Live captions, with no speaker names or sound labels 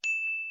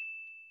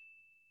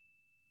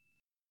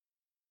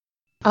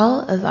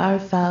All of our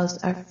files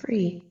are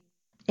free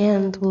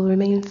and will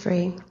remain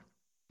free.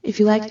 If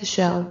you like the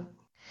show,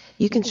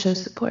 you can show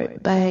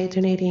support by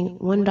donating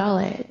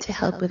 $1 to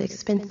help with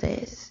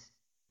expenses.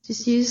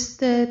 Just use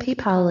the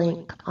PayPal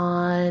link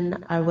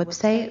on our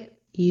website,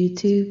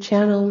 YouTube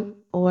channel,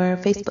 or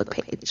Facebook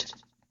page.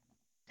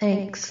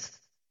 Thanks.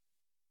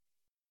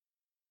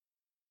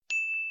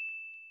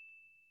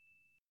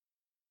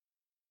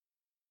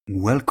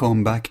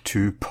 Welcome back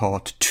to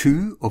part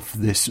 2 of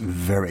this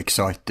very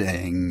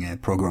exciting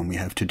program we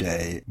have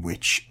today,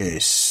 which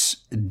is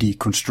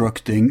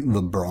Deconstructing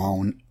the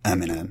Brown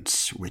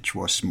Eminence, which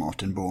was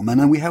Martin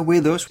Bormann. And we have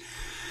with us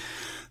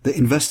the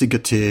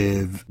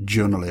investigative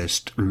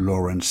journalist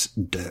Lawrence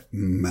de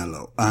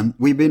Mello. And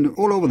we've been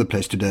all over the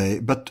place today,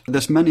 but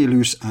there's many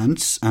loose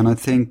ends, and I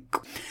think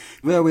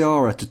where we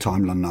are at the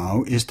timeline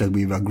now is that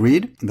we've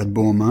agreed that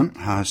Bormann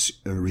has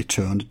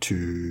returned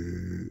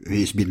to,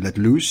 he's been let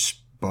loose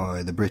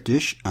by the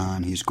British,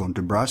 and he's gone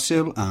to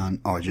Brazil and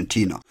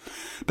Argentina.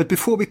 But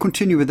before we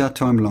continue with that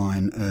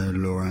timeline,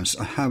 Lawrence,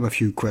 I have a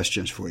few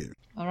questions for you.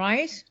 All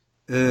right.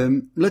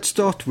 Let's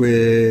start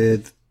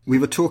with, we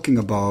were talking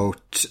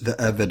about the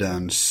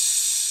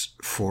evidence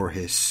for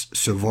his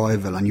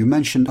survival, and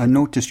I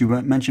noticed you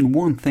mentioned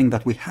one thing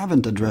that we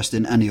haven't addressed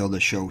in any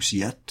other shows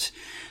yet.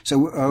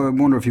 So I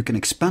wonder if you can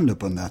expand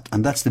upon that,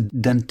 and that's the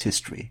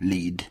dentistry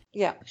lead.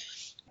 Yeah.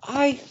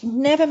 I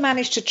never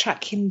managed to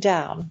track him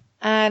down.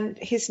 And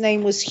his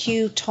name was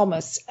Hugh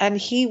Thomas, and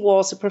he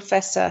was a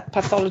professor of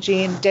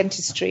pathology and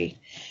dentistry.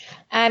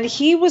 And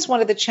he was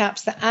one of the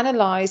chaps that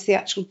analysed the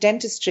actual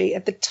dentistry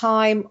at the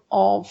time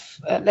of,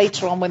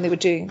 later on when they were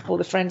doing all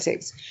the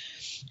forensics.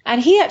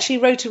 And he actually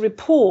wrote a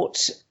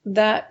report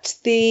that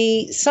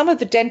some of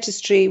the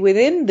dentistry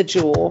within the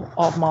jaw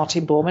of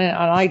Martin Bormann, and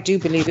I do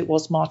believe it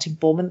was Martin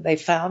Bormann that they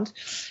found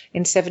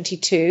in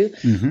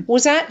 1972,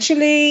 was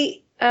actually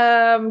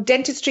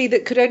dentistry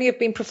that could only have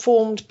been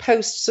performed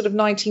post sort of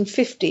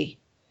 1950,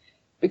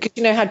 because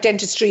you know how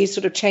dentistry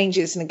sort of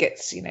changes and it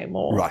gets,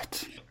 more.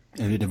 Right.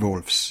 And it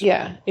evolves.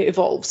 Yeah, it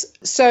evolves.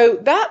 So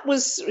that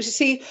was, you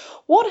see,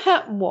 what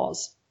happened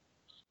was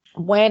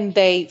when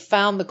they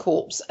found the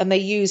corpse and they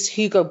used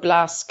Hugo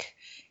Blask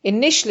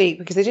initially,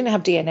 because they didn't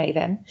have DNA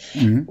then.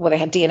 Well, they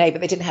had DNA, but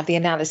they didn't have the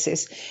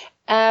analysis.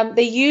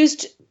 They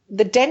used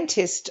the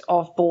dentist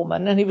of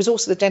Bormann, and he was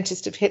also the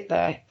dentist of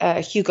Hitler,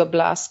 Hugo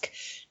Blask,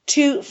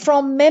 to,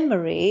 from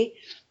memory,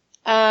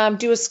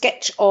 do a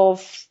sketch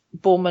of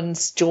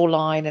Bormann's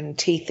jawline and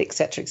teeth,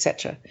 etc.,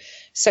 etc.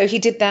 So he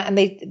did that, and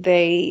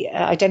they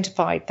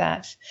identified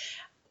that.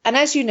 And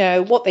as you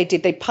know, what they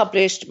did, they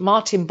published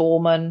Martin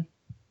Bormann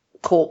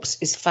corpse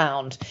is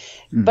found.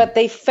 But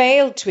they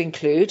failed to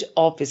include,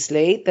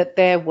 obviously, that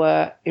there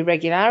were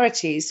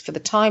irregularities for the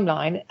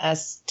timeline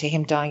as to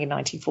him dying in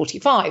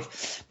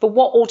 1945. But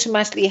what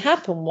automatically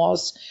happened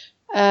was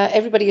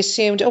everybody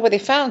assumed, well, they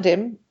found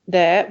him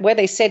there where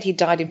they said he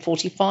died in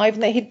 45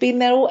 and that he'd been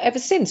there ever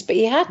since, but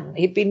he hadn't.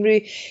 He'd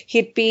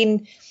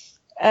been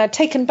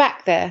taken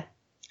back there,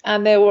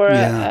 and there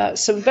were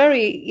some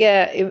very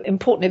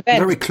important events.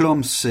 Very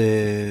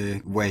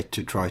clumsy way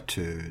to try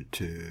to.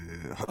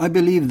 I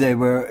believe they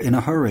were in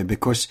a hurry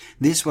because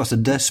this was a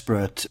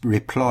desperate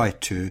reply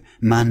to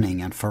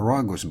Manning and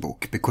Farrago's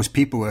book, because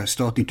people were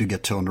starting to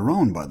get turned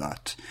around by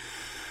that.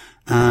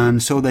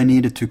 And so they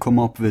needed to come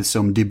up with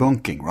some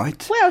debunking,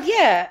 right? Well,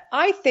 yeah,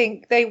 I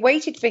think they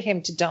waited for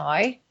him to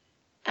die,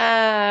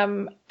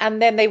 and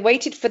then they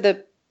waited for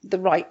the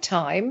right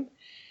time.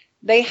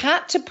 They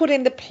had to put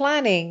in the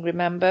planning,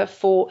 remember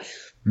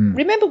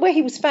where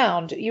he was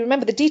found. You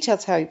remember the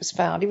details how he was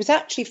found. He was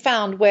actually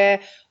found where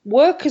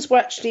workers were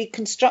actually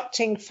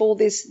constructing for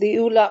the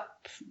ULAP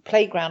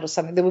playground or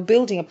something. They were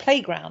building a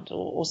playground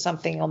or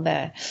something on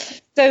there.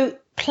 So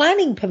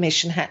planning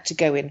permission had to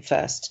go in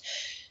first.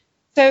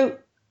 So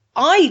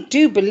I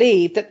do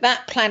believe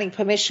that planning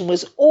permission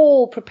was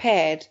all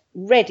prepared,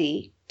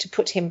 ready to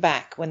put him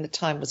back when the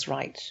time was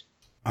right.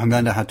 And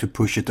then they had to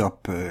push it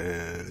up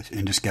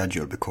in the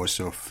schedule because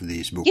of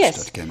these books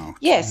that came out.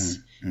 Yes.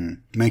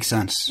 Makes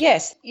sense.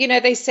 Yes.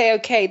 They say,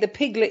 okay, the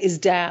piglet is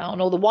down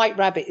or the white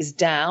rabbit is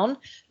down.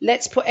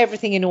 Let's put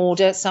everything in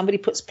order. Somebody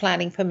puts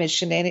planning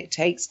permission in. It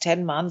takes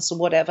 10 months or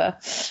whatever.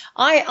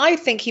 I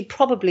think he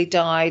probably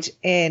died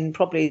in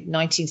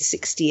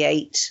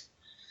 1968.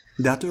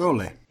 That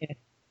early? Yeah.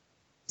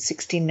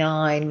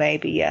 69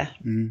 maybe, yeah.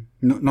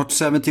 Not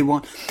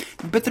 71.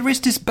 But there is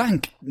this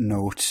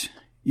banknote.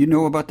 You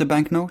know about the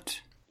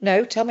banknote?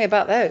 No, tell me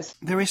about those.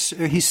 There is,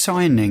 he's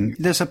signing,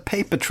 there's a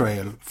paper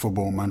trail for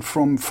Bormann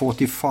from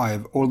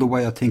 45 all the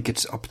way, I think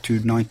it's up to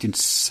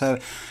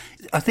 1970.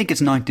 I think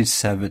it's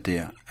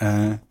 1970.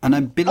 And I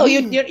believe... Oh,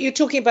 you're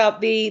talking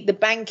about the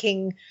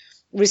banking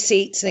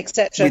receipts and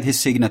etc. With his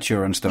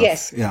signature and stuff.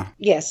 Yes. Yeah.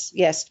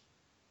 Yes.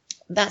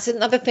 That's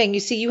another thing. You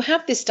see, you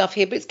have this stuff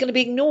here, but it's going to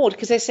be ignored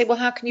because they say, well,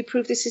 how can you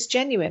prove this is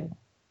genuine?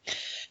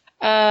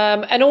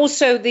 And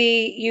also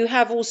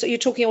you're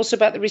talking also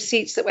about the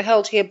receipts that were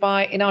held here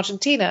in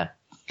Argentina.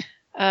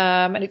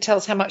 And it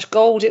tells how much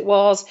gold it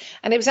was.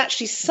 And it was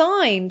actually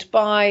signed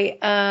by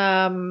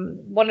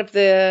one of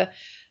the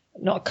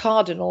not a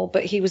cardinal,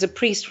 but he was a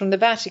priest from the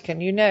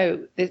Vatican. You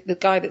know, the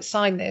guy that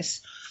signed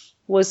this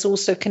was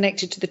also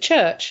connected to the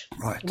church.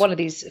 Right.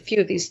 A few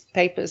of these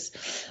papers.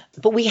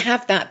 But we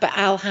have that. But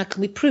Al, how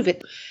can we prove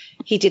it?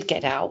 He did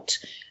get out.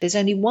 There's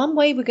only one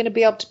way we're going to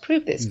be able to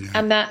prove this,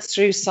 and that's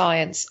through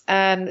science.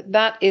 And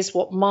that is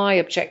what my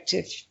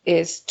objective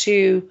is,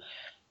 to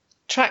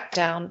track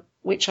down,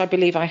 which I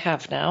believe I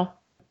have now.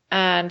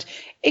 And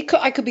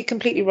I could be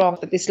completely wrong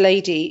that this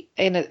lady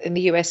in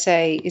the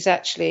USA is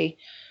actually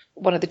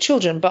one of the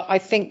children, but I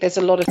think there's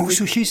a lot of... Oh,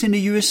 so she's in the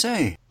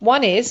USA?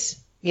 One is,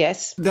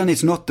 yes. Then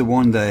it's not the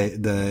one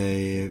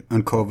they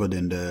uncovered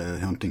in the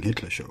Hunting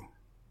Hitler show?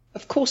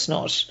 Of course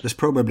not. There's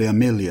probably a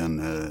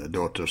million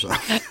daughters out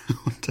there.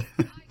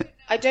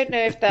 I don't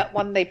know if that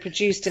one they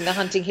produced in the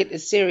Hunting Hitler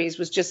series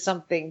was just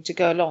something to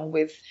go along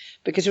with,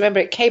 because remember,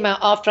 it came out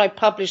after I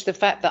published the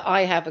fact that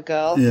I have a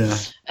girl. Yeah.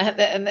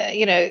 And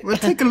you know. Well,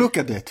 take a look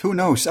at it. Who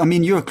knows? I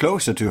mean, you're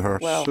closer to her,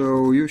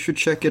 so you should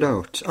check it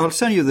out. I'll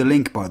send you the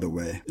link, by the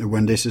way,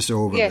 when this is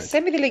over. Yes,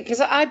 send me the link, because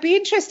I'd be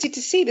interested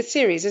to see the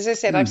series. As I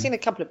said, I've seen a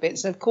couple of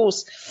bits, and of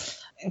course...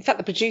 In fact,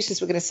 the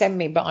producers were going to send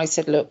me, but I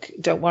said, look,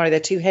 don't worry, they're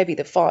too heavy,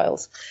 the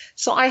files.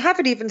 So I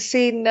haven't even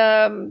seen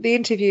the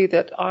interview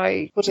that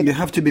I put in. You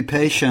have to be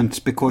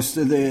patient, because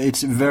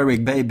it's very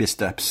baby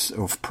steps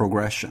of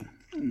progression.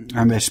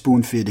 And they're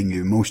spoon-feeding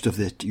you. Most of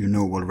it you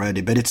know already.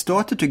 But it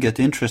started to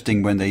get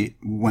interesting when they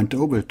went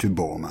over to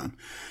Bormann,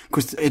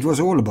 because it was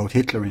all about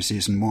Hitler in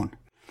season 1.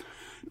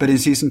 But in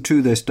season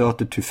 2, they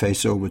started to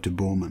phase over to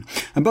Bormann.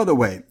 And by the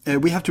way,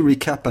 we have to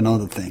recap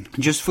another thing.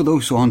 Just for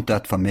those who aren't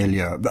that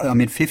familiar, I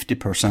mean,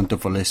 50%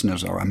 of our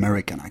listeners are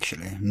American,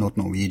 actually, not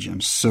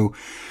Norwegians. So,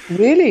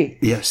 really?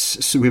 Yes,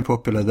 so we're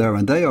popular there,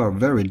 and they are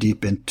very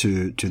deep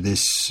into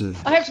this.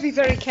 I have to be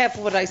very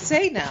careful what I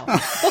say now.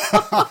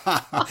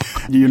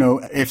 You know,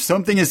 if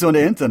something is on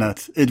the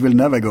internet, it will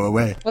never go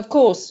away. Of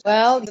course.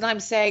 Well, then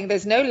I'm saying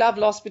there's no love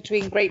lost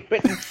between Great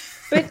Britain.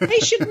 But they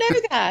should know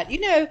that. You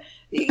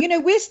know,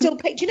 we're still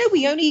paying. Do you know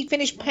we only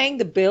finished paying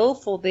the bill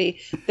for the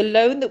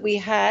loan that we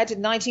had in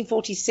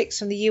 1946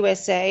 from the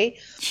USA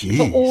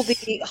for all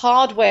the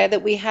hardware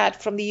that we had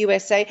from the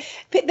USA?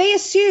 But they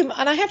assume,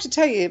 and I have to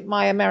tell you,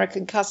 my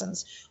American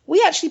cousins,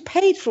 we actually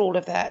paid for all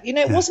of that. You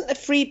know, it wasn't a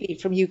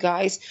freebie from you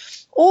guys.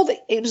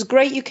 It was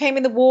great you came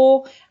in the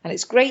war, and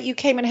it's great you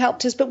came and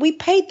helped us, but we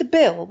paid the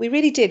bill. We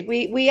really did.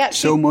 We actually...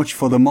 So much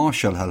for the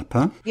Marshall help,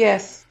 huh?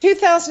 Yes.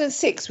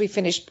 2006 we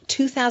finished.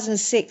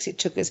 2006 it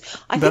took us.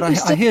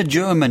 I hear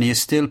Germany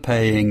is still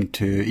paying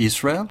to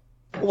Israel.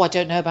 Oh, I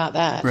don't know about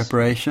that.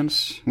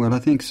 Reparations? Well, I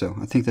think so.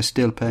 I think they're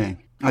still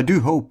paying. I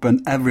do hope,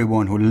 and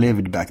everyone who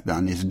lived back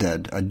then is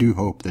dead, I do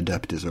hope the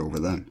debt is over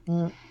then.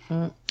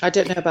 I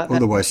don't know about that.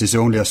 Otherwise, it's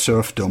only a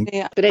serfdom.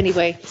 Yeah, but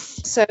anyway,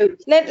 so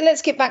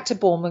let's get back to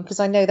Bormann, because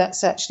I know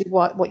that's actually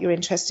what you're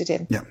interested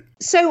in. Yeah.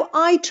 So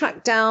I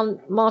tracked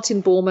down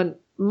Martin Bormann.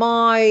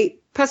 My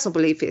personal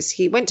belief is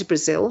he went to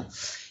Brazil.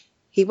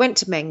 He went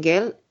to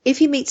Mengele. If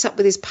he meets up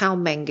with his pal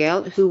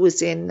Mengele, who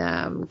was in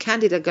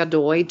Candida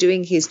Godoy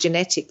doing his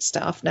genetic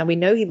stuff, now we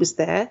know he was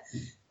there.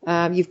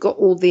 You've got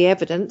all the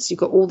evidence. You've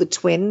got all the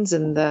twins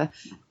and the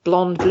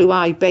blonde,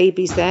 blue-eyed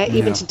babies there. Yeah.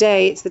 Even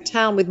today, it's the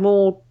town with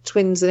more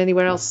twins than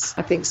anywhere else,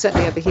 I think,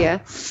 certainly over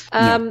here.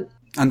 And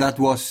that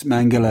was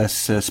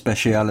Mengele's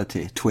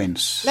speciality,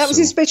 twins. That was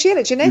his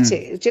speciality,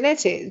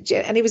 genetic,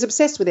 and he was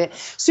obsessed with it.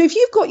 So if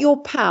you've got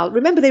your pal,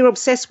 remember they were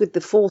obsessed with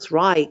the Fourth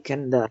Reich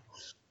and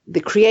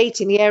the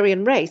creating the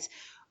Aryan race.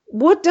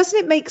 Doesn't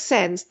it make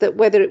sense that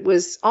whether it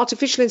was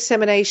artificial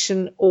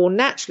insemination or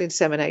natural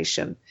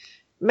insemination,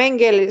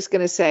 Mengele is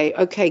going to say,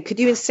 okay, could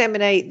you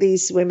inseminate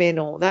these women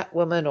or that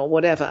woman or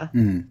whatever?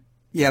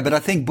 Yeah, but I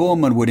think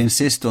Bormann would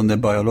insist on the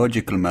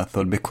biological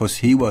method because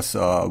he was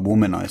a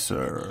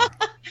womanizer.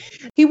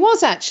 He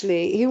was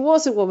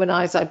a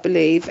womanizer, I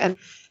believe. And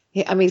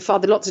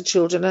fathered lots of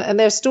children. And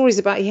there are stories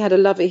about he had a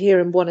lover here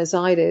in Buenos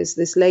Aires,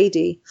 this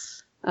lady,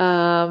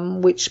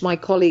 which my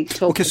colleague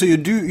told me. Okay, so you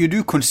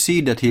do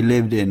concede that he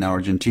lived in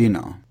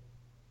Argentina?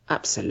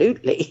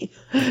 Absolutely.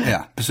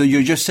 Yeah. So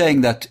you're just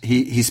saying that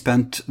he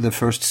spent the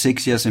first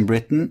 6 years in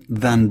Britain,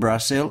 then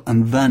Brazil,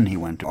 and then he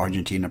went to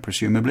Argentina,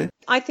 presumably?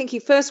 I think he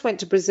first went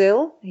to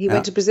Brazil. He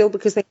went to Brazil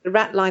because they had a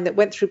rat line that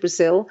went through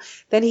Brazil.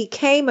 Then he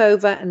came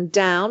over and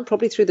down,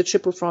 probably through the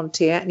Triple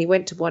Frontier, and he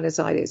went to Buenos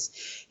Aires.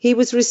 He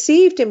was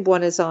received in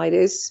Buenos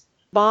Aires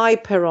by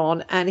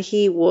Perón, and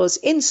he was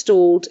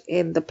installed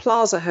in the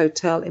Plaza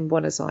Hotel in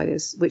Buenos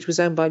Aires, which was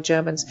owned by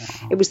Germans.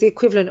 Wow. It was the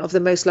equivalent of the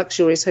most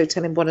luxurious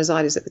hotel in Buenos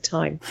Aires at the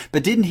time.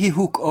 But didn't he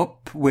hook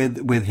up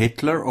with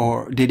Hitler,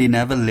 or did he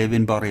never live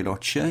in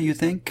Bariloche, you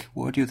think?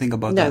 What do you think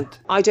about that? No,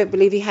 I don't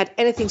believe he had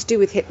anything to do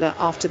with Hitler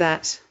after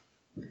that.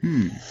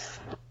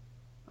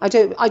 I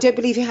don't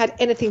believe he had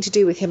anything to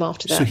do with him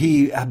after that. So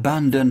he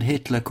abandoned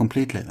Hitler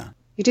completely then?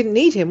 He didn't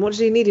need him. What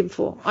did he need him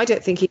for? I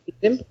don't think he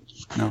needed him.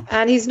 No.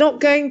 And he's not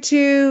going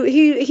to,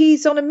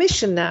 he's on a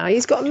mission now.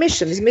 He's got a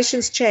mission. His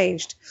mission's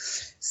changed.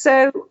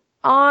 So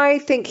I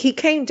think he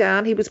came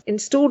down, he was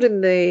installed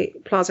in the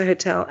Plaza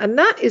Hotel, and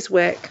that is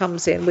where it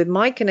comes in with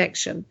my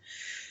connection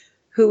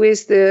who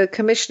is the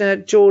Commissioner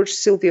George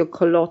Silvio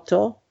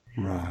Collotto,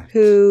 Right.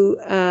 who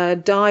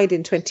died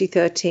in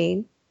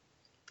 2013,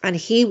 and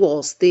he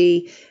was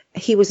an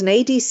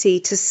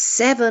ADC to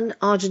 7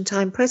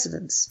 Argentine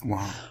presidents.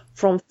 Wow.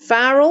 From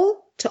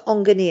Farrell to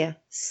Onganía,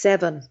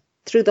 7,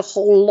 through the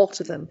whole lot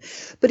of them.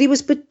 But he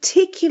was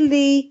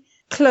particularly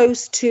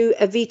close to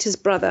Evita's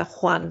brother,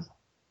 Juan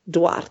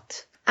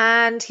Duarte.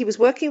 And he was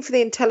working for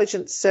the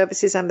intelligence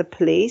services and the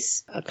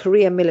police, a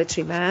career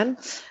military man.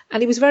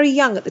 And he was very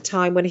young at the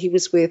time when he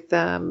was with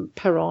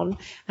Perón.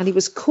 And he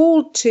was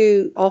called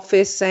to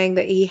office saying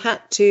that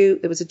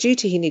there was a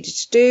duty he needed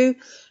to do.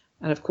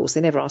 And of course,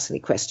 they never asked any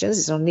questions.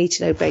 It's on a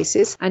need-to-know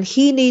basis. And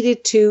he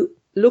needed to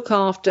look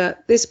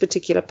after this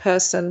particular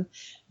person.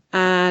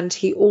 And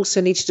he also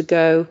needed to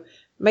go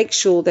make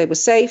sure they were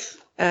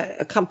safe,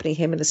 accompany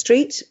him in the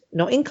street,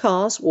 not in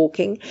cars,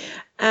 walking.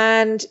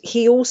 And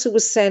he also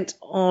was sent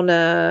on,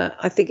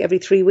 I think, every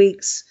 3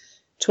 weeks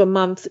to a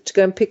month to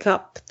go and pick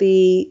up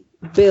the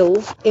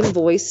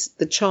invoice,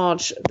 the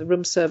charge, the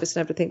room service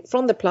and everything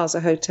from the Plaza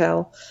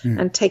Hotel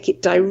and take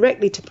it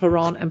directly to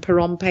Perón, and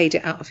Perón paid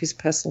it out of his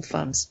personal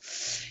funds.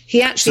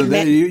 He actually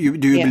do you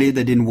believe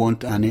they didn't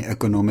want any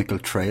economical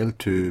trail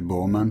to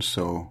Bormann,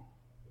 so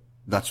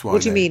that's why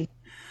What do you mean?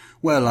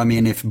 Well, I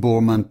mean, if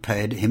Bormann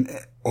paid him,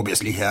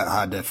 obviously he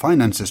had the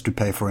finances to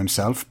pay for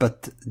himself,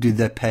 but did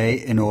they pay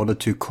in order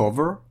to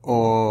cover,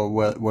 or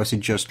was it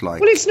just like...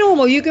 Well, it's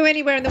normal. You go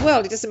anywhere in the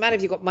world. It doesn't matter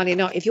if you've got money or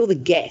not. If you're the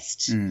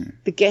guest,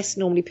 the guest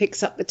normally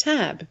picks up the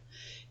tab.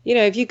 You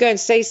know, if you go and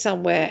stay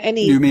somewhere,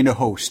 You mean the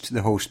host?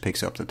 The host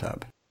picks up the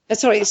tab.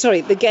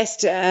 Sorry, the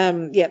guest,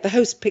 the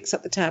host picks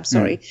up the tab,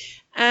 sorry.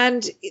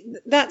 And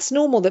that's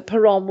normal that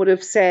Perón would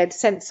have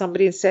sent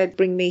somebody and said,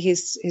 bring me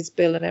his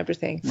bill and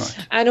everything.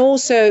 Right. And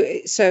also,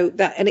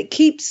 and it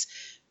keeps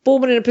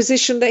Bormann in a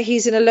position that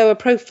he's in a lower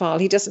profile.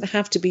 He doesn't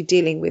have to be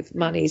dealing with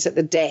monies at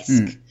the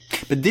desk.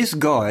 But this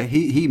guy,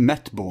 he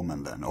met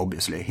Bormann then,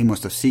 obviously. He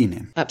must have seen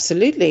him.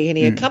 Absolutely. And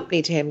he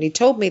accompanied him. And he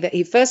told me that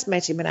he first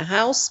met him in a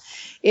house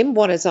in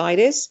Buenos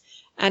Aires.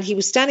 And he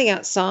was standing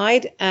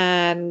outside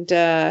and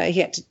he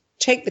had to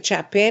take the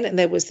chap in, and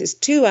there was this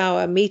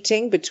 2-hour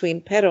meeting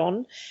between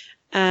Perón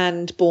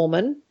and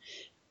Bormann,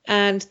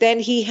 and then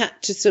he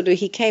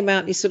came out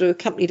and he sort of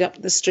accompanied up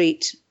the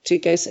street to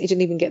go. He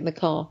didn't even get in the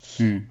car,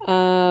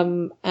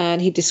 and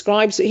he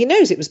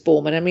knows it was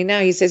Bormann. I mean,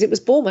 now he says it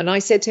was Bormann. I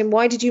said to him,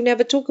 why did you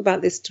never talk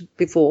about this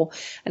before?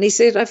 And he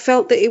said, I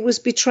felt that it was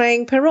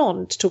betraying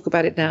Perón to talk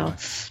about it now.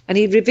 Right. And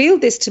he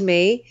revealed this to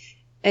me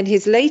in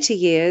his later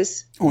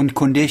years. On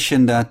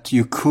condition that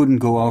you couldn't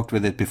go out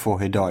with it before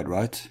he died,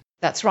 right?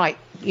 That's right.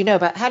 How did you know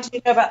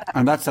about that?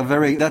 And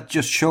that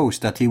just shows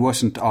that he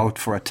wasn't out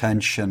for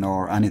attention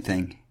or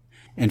anything.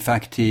 In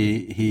fact,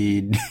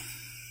 he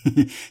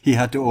he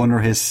had to honor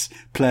his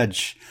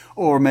pledge,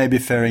 or maybe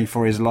fearing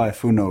for his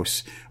life, who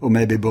knows, or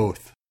maybe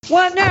both.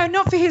 Well, no,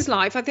 not for his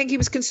life. I think he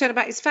was concerned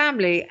about his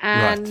family,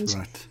 and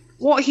right.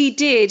 What he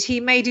did, he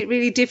made it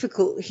really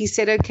difficult. He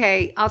said,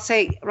 okay, I'll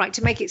say, right,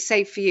 to make it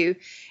safe for you,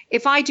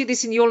 if I do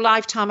this in your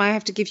lifetime, I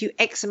have to give you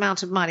X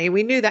amount of money.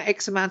 We knew that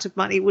X amount of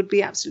money would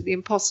be absolutely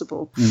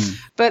impossible.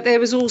 But there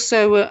was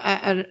also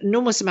an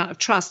enormous amount of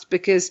trust,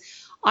 because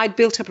I'd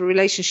built up a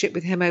relationship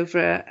with him over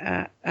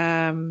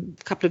a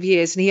couple of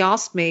years. And he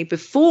asked me,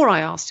 before I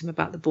asked him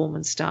about the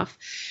Bormann stuff,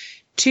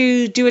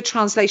 to do a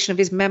translation of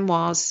his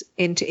memoirs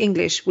into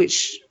English,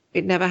 which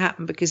it never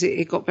happened because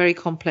it got very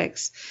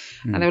complex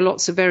and there were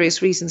lots of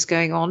various reasons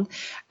going on.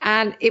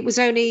 And it was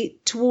only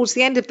towards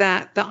the end of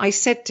that I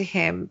said to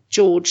him,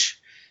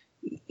 George,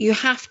 you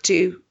have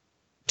to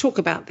talk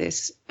about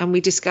this. And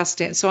we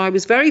discussed it. So I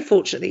was very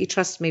fortunate that he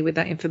trusted me with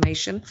that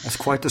information. That's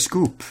quite a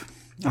scoop.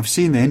 I've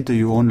seen the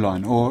interview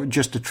online, or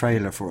just a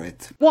trailer for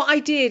it. What I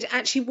did,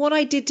 and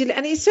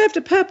it served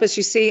a purpose,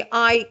 you see,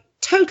 I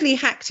totally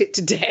hacked it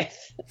to death.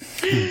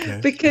 Okay.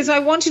 Because I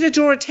wanted to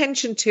draw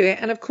attention to it.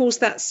 And of course,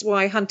 that's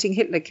why Hunting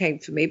Hitler came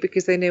for me,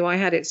 because they knew I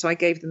had it. So I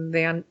gave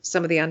them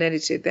some of the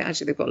unedited.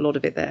 Actually, they've got a lot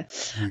of it there.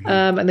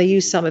 And they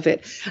used some of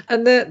it.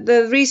 And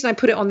the reason I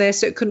put it on there,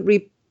 so it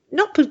couldn't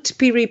not to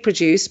be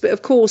reproduced, but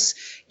of course,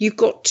 you've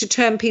got to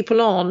turn people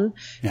on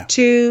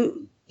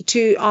to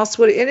ask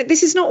and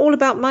this is not all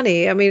about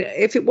money. I mean,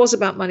 if it was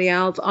about money,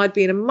 Alv, I'd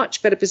be in a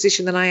much better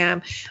position than I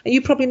am. And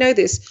you probably know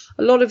this.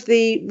 A lot of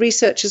the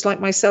researchers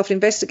like myself,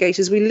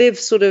 investigators, we live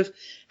sort of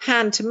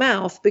hand to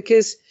mouth,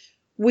 because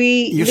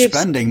you're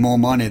spending more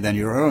money than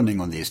you're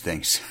earning on these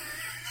things.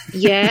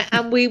 Yeah.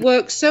 And we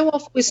work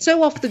we're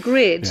so off the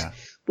grid. Yeah.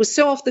 We're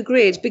so off the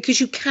grid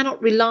because you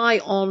cannot rely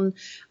on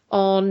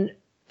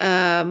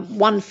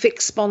one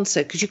fixed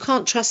sponsor, because you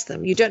can't trust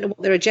them. You don't know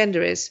what their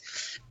agenda is.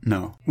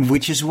 No,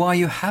 which is why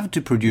you have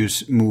to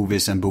produce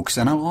movies and books,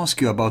 and I'll ask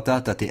you about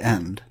that at the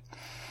end.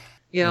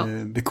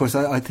 Yeah, because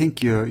I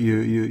think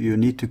you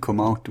need to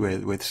come out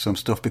with some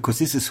stuff, because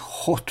this is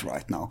hot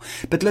right now.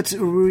 But let's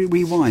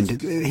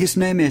rewind. His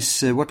name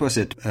is what was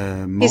it?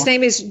 His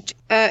name is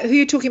who are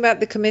you talking about?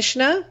 The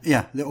commissioner?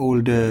 Yeah, the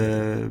old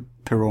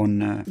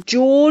Perón.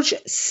 George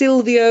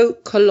Silvio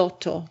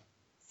Collotto.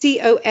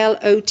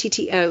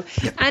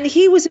 Colotto. Yep. And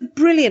he was a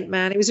brilliant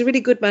man. He was a really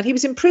good man. He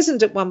was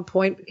imprisoned at one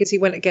point because he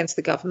went against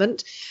the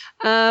government.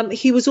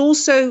 He was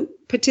also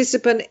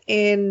participant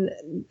in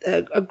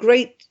a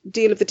great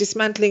deal of the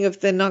dismantling of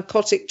the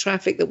narcotic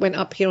traffic that went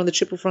up here on the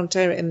Triple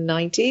Frontier in the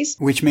 90s.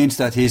 Which means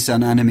that he's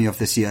an enemy of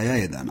the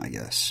CIA then, I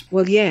guess.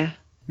 Well, yeah.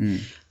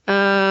 But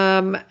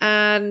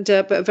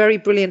a very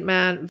brilliant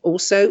man,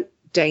 also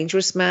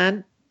dangerous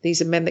man. These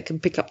are men that can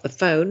pick up the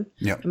phone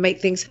and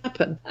make things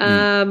happen.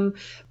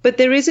 But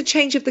there is a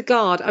change of the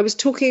guard. I was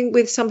talking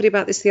with somebody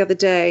about this the other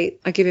day.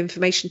 I give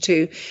information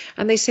to,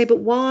 and they say, "But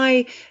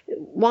why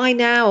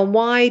now? And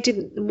why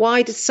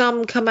did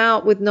some come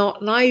out with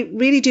not?" And I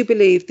really do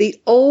believe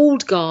the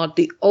old guard,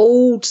 the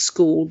old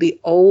school, the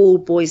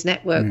old boys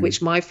network,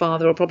 which my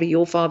father or probably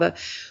your father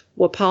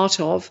were part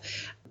of.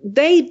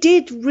 They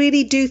did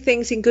really do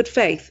things in good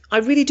faith. I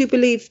really do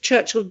believe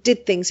Churchill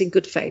did things in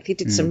good faith. He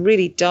did some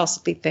really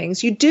dastardly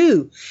things. You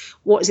do.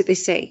 What is it they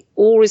say?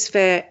 All is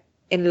fair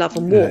in love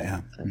and war.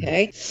 Yeah.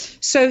 Okay.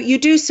 So you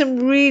do some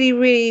really,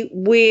 really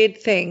weird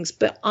things,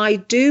 but I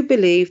do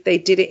believe they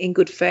did it in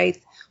good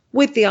faith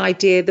with the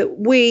idea that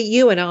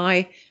you and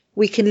I,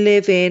 we can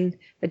live in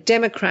a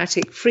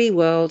democratic, free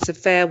world, a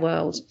fair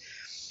world.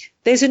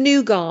 There's a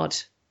new guard,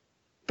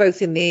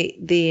 both in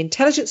the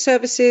intelligence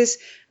services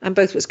and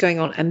both what's going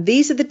on. And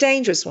these are the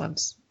dangerous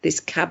ones,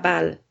 this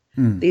cabal.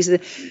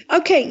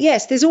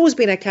 Yes, there's always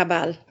been a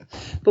cabal.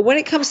 But when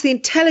it comes to the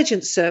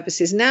intelligence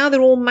services, now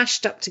they're all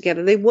mashed up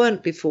together. They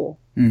weren't before.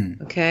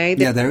 Okay.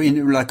 They're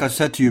in, like I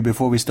said to you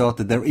before we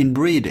started, they're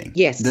inbreeding.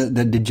 Yes.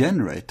 They're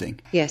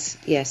degenerating. Yes.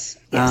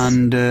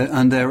 And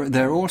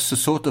they're also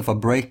sort of a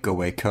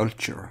breakaway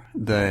culture.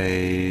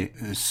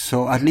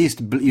 So at least,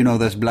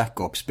 there's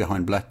Black Ops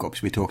behind Black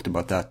Ops. We talked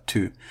about that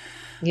too.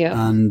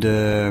 Yeah.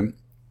 And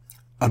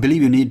I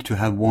believe you need to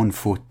have one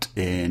foot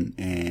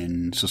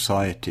in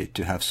society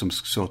to have some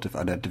sort of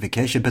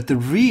identification. But the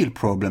real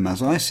problem,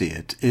 as I see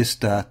it, is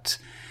that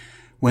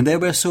when they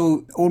were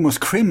so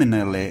almost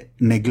criminally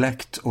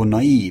neglect or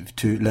naive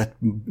to let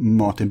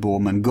Martin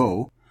Bormann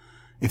go,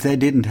 if they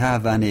didn't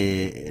have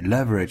any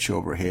leverage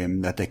over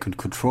him, that they could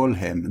control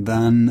him,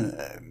 then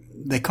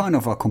they kind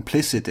of are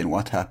complicit in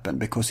what happened,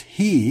 because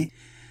he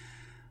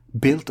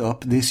built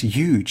up this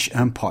huge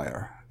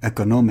empire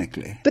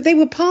economically. But they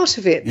were part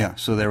of it. Yeah,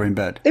 so they're in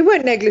bed. They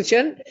weren't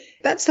negligent.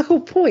 That's the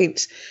whole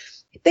point.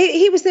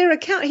 He was their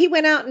account. He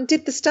went out and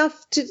did the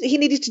stuff he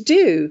needed to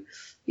do.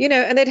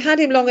 And they'd had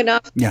him long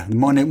enough. Yeah,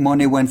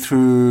 money went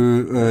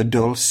through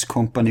Dulles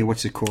company.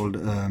 What's it called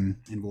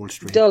in Wall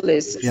Street?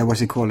 Dulles. Yeah,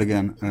 what's it called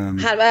again?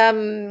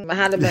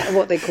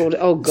 What they called it?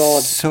 Oh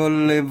God.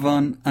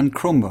 Sullivan and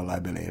Cromwell, I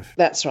believe.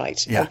 That's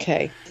right. Yeah.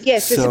 Okay.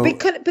 Yes, there's a big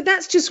but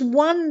that's just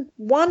one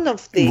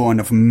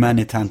of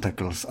many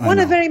tentacles. One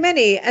of very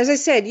many. As I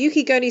said,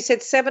 Yuki Goni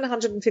said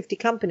 750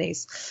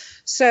 companies.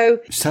 So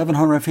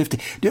 750.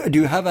 Do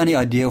you have any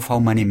idea of how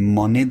many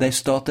money they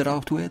started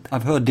out with?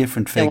 I've heard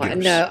different figures.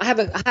 No, I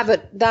haven't. I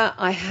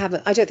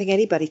haven't. I don't think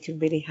anybody can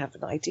really have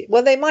an idea.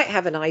 Well, they might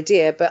have an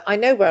idea, but I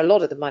know where a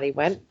lot of the money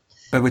went.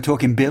 But we're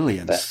talking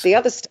billions. But the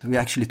other stuff. We're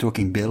actually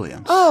talking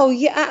billions. Oh,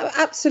 yeah,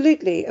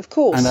 absolutely. Of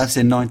course. And that's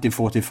in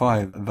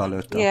 1945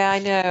 valuta. Yeah, I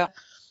know.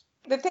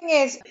 The thing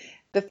is,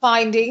 the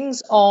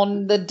findings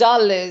on the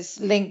Dulles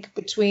link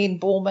between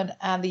Bormann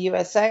and the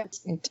USA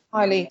is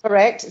entirely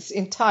correct. It's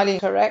entirely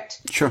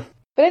correct. Sure.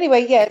 But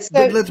anyway, yes.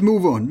 Yeah, but let's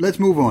move on.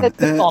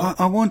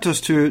 I want us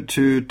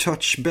to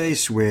touch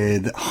base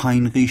with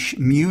Heinrich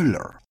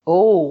Müller.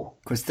 Oh.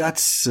 Because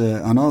that's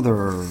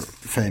another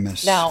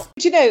famous... Now,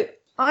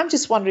 I'm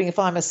just wondering if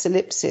I'm a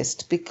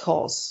solipsist,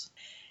 because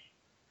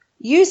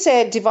you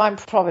said divine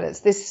providence,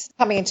 this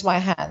coming into my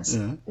hands.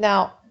 Yeah.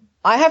 Now,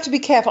 I have to be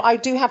careful. I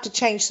do have to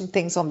change some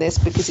things on this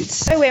because it's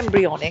so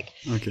embryonic.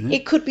 Okay.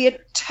 It could be a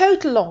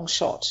total long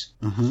shot.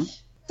 Uh-huh.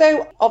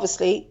 So,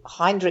 obviously,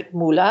 Heinrich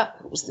Müller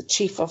was the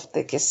chief of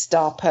the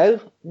Gestapo.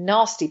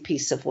 Nasty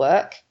piece of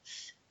work.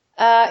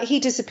 He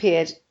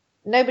disappeared.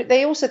 No, but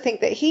they also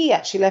think that he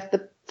actually left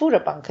the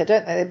Führer bunker,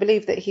 don't they? They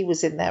believe that he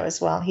was in there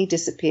as well. He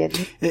disappeared.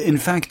 In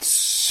fact,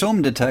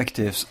 some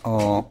detectives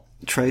are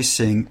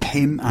tracing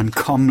him and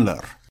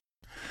Kammler.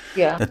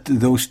 Yeah. That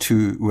those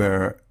two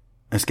were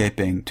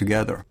escaping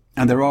together.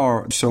 And there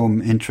are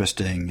some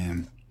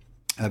interesting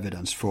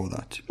evidence for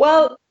that.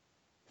 Well,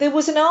 there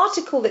was an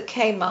article that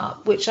came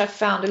up which I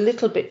found a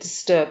little bit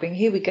disturbing.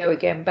 Here we go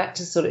again, back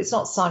to sort of, it's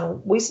not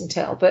Simon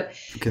Wiesenthal, but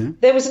okay.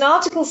 There was an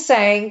article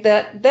saying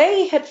that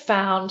they had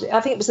found, I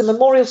think it was a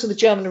memorial to the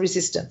German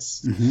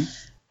resistance. Mm-hmm.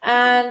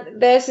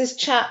 And there's this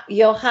chap,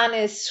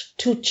 Johannes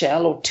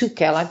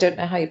Tuchel, I don't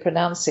know how you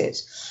pronounce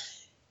it.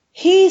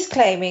 He's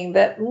claiming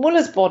that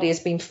Müller's body has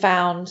been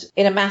found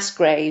in a mass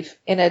grave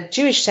in a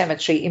Jewish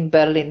cemetery in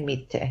Berlin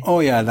Mitte. Oh,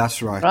 yeah,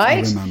 that's right.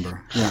 I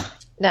remember. Yeah.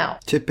 Now,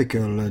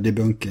 typical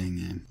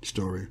debunking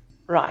story.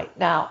 Right.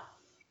 Now,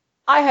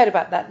 I heard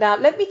about that. Now,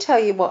 let me tell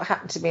you what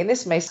happened to me, and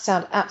this may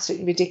sound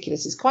absolutely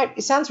ridiculous.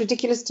 It sounds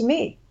ridiculous to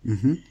me.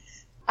 Mm-hmm.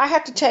 I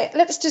had to take,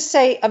 let's just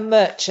say, a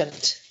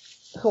merchant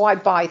who I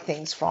buy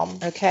things from,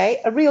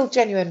 okay? A real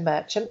genuine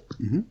merchant,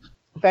 mm-hmm.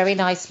 Very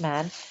nice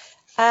man.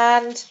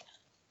 and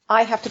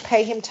I have to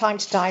pay him time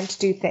to time to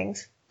do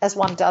things, as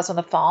one does on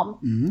a farm.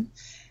 Mm-hmm.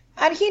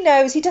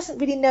 And he doesn't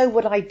really know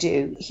what I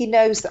do. He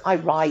knows that I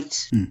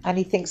write, and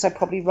he thinks I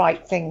probably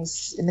write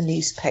things in the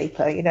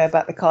newspaper,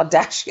 about the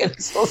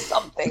Kardashians or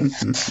something.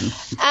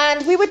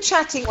 And we were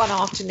chatting one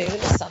afternoon in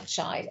the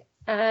sunshine,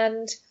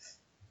 and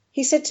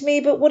he said to me,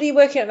 "But what are you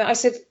working on?" I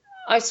sort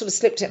of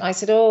slipped it, and I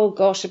said, "Oh,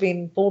 gosh, I've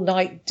been all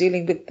night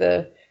dealing with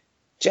the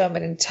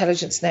German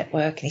intelligence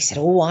network." And he said,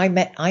 "Oh,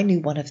 I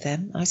knew one of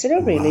them." I said,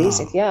 "Oh, really?" Wow. He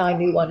said, "Yeah, I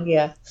knew one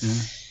here." Yeah.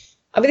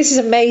 I mean, this is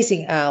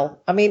amazing,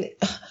 Al. I mean,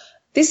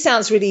 this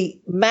sounds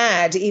really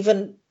mad,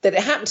 even that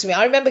it happened to me.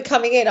 I remember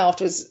coming in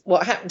afterwards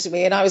what happened to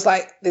me, and I was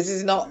like, this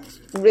is not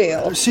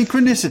real.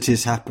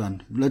 Synchronicities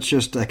happen. Let's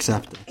just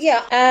accept it.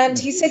 Yeah, and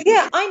he said,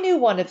 "Yeah, I knew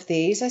one of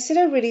these." I said,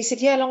 "Oh, really?" He said,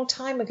 "Yeah, a long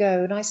time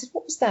ago." And I said,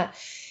 "What was that?"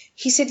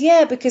 He said,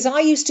 "Yeah, because I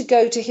used to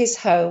go to his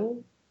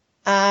home,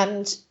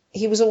 and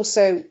he was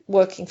also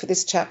working for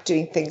this chap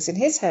doing things in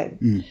his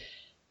home."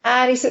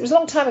 And he said, "It was a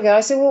long time ago."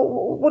 I said, "Well,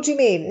 what do you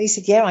mean?" And he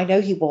said, "Yeah, I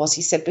know he was."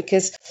 He said,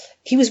 "Because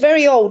he was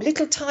very old,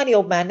 little tiny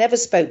old man, never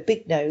spoke,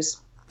 big nose,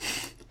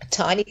 a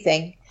tiny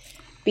thing,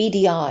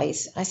 beady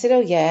eyes." I said, "Oh,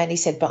 yeah." And he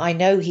said, "But I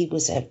know he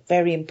was a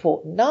very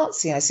important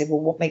Nazi." I said,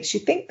 "Well, what makes you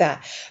think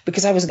that?"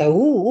 Because I was going,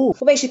 ooh,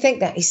 what makes you think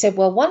that? He said,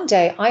 "Well, one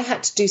day I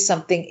had to do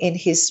something in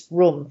his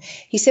room."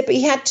 He said, "But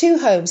he had two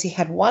homes. He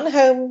had one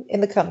home in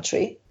the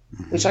country,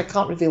 which I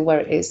can't reveal where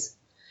it is.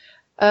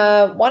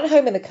 One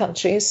home in the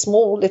country, a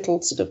small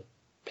little sort of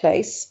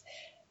place,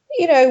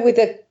 with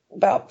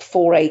about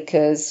 4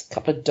 acres, a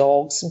couple of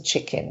dogs, some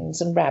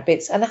chickens and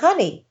rabbits and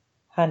honey.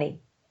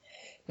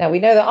 Now, we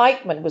know that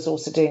Eichmann was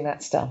also doing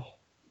that stuff,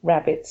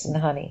 rabbits and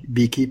honey.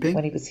 Beekeeping?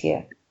 When he was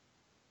here.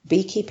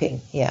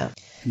 Beekeeping, yeah.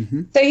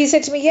 Mm-hmm. So he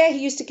said to me, yeah, he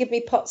used to give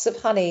me pots of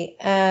honey,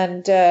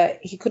 and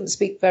he couldn't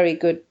speak very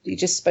good. He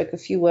just spoke a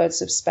few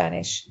words of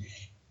Spanish.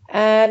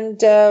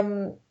 And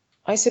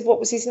I said, what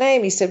was his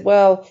name? He said,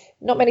 well,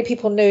 not many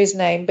people knew his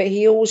name, but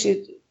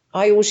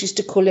I always used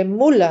to call him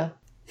Mullah.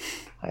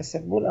 I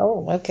said, well,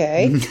 oh,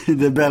 okay.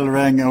 The bell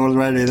rang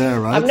already there,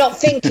 right? I'm not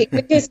thinking,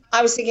 because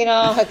I was thinking,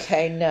 oh,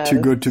 okay, no.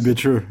 Too good to be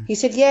true. He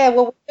said, yeah,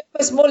 well, it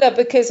was Mullah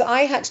because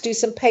I had to do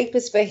some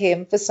papers for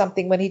him for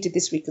something when he did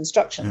this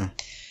reconstruction. Yeah.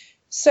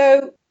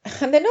 So,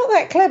 and they're not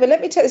that clever. Let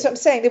me tell you what I'm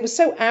saying. They were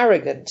so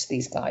arrogant,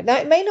 these guys. Now,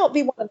 it may not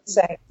be what I'm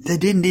saying. They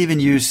didn't even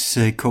use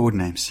code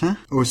names, huh?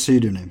 Or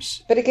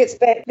pseudonyms. But it gets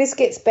this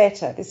gets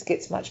better. This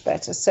gets much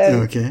better. So,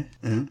 okay,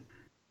 yeah.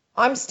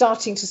 I'm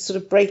starting to sort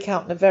of break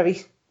out in a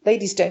very...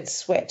 Ladies don't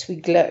sweat, we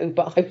glow,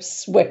 but I was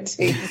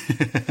sweating.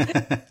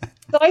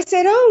 So I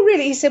said, oh,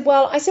 really? He said,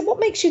 well, I said, what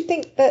makes you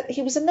think that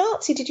he was a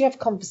Nazi? Did you have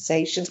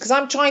conversations? Because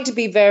I'm trying to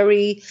be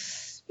very,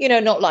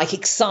 not like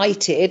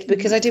excited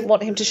because I didn't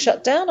want him to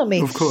shut down on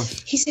me. Of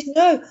course. He said,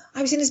 no,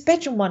 I was in his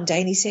bedroom one day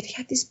and he said he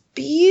had this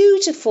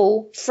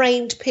beautiful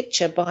framed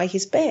picture by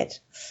his bed,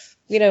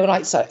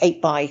 like so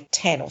 8 by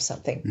 10 or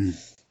something.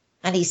 Mm.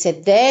 And he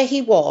said, there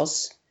he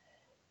was,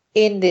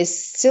 in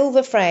this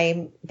silver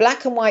frame,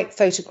 black and white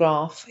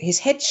photograph. His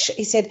head,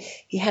 he said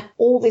he had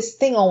all this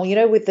thing on,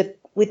 with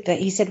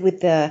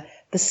the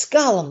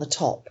skull on the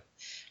top.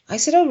 I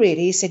said, oh,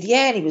 really? He said,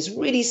 yeah. And he was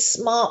really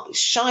smart, with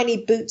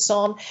shiny boots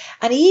on.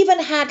 And he even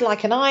had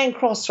like an iron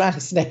cross around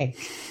his neck.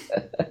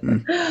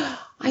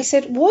 I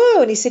said,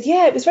 whoa. And he said,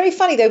 yeah, it was very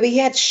funny though, but he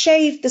had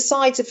shaved the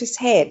sides of his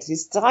head.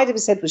 His side of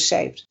his head was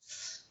shaved.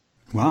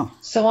 Wow.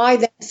 So I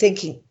then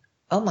thinking,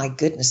 oh my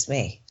goodness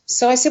me.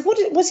 So I said, what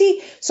was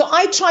he? So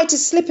I tried to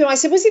slip him. I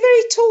said, was he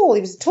very tall?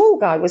 He was a tall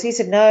guy, was he? He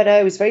said, no,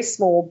 he was very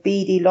small,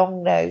 beady,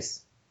 long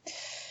nose.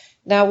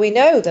 Now, we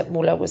know that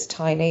Mullah was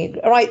tiny.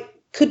 All right,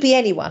 could be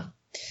anyone.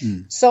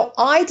 Mm. So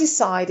I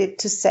decided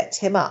to set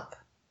him up.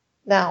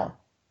 Now,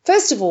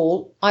 first of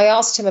all, I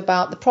asked him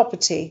about the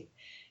property.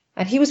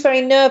 And he was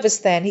very nervous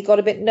then. He got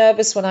a bit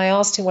nervous when I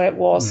asked him where it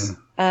was. Yeah.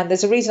 And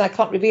there's a reason I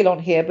can't reveal on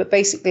here, but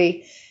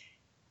basically...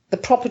 the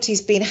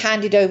property's been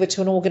handed over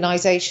to an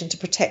organisation to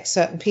protect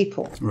certain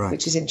people, right.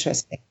 Which is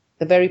interesting,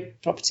 the very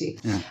property.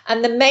 Yeah.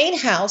 And the main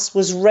house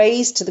was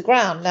razed to the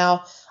ground.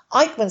 Now,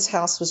 Eichmann's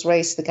house was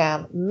razed to the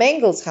ground.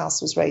 Mengel's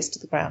house was razed to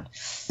the ground.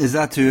 Is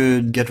that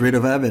to get rid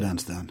of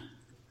evidence then?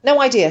 No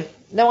idea.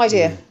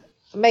 Mm.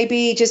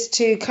 Maybe just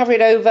to cover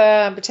it over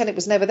and pretend it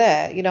was never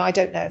there. I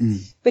don't know. Mm.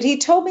 But he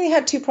told me he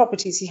had 2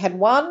 properties. He had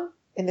one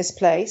in this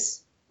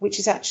place, which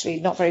is actually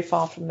not very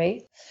far from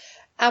me.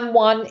 And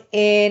one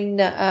in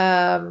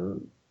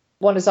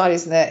Buenos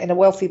Aires, in a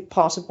wealthy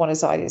part of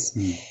Buenos Aires.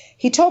 Mm.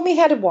 He told me he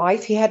had a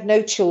wife. He had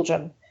no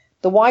children.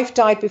 The wife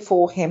died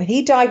before him, and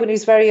he died when he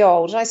was very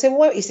old. And I said,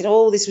 well, he said,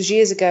 oh, this was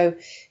years ago.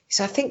 He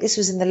said, I think this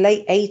was in the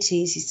late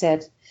 80s, he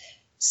said.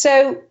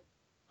 So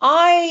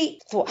I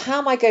thought, how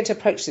am I going to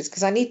approach this?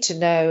 Because I need to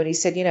know. And he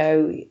said,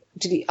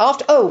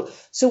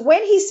 so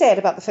when he said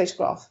about the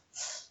photograph,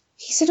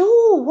 he said,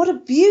 oh, what a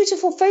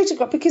beautiful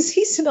photograph, because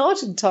he's an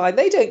Argentine.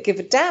 They don't give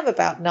a damn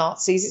about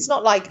Nazis. It's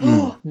not like,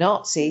 oh,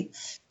 Nazi.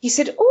 He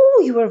said,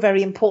 oh, you were a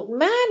very important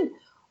man.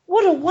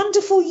 what a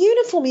wonderful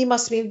uniform. You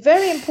must have been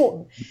very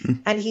important.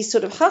 And he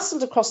sort of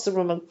hustled across the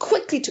room and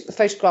quickly took the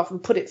photograph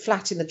and put it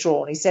flat in the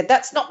drawer. And he said,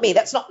 that's not me.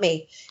 That's not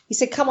me. He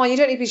said, come on, you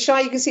don't need to be shy.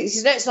 You can see it. He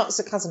said, no, it's not. It's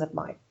a cousin of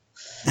mine.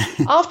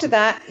 After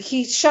that,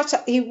 he shut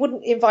up. He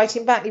wouldn't invite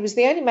him back. He was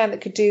the only man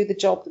that could do the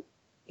job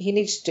he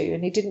needed to do.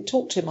 And he didn't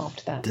talk to him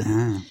after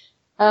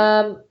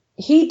that.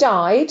 He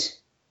died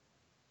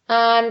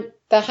and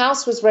the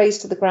house was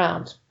razed to the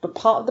ground, but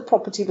part of the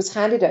property was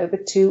handed over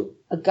to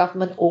a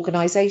government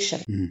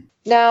organisation.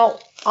 Now,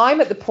 I'm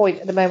at the point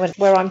at the moment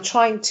where I'm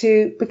trying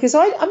to, because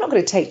I'm not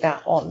going to take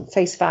that on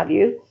face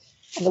value.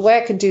 And the way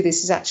I can do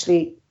this is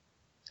actually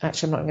I'm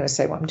not going to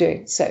say what I'm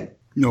doing. So.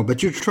 No,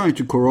 but you're trying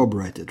to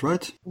corroborate it,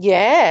 right?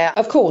 Yeah,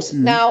 of course.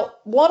 Now,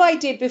 what I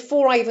did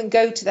before I even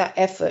go to that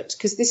effort,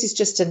 because this is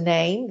just a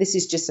name, this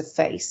is just a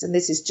face, and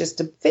this is just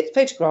a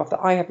photograph that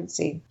I haven't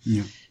seen.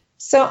 Yeah.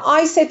 So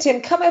I said to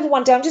him, come over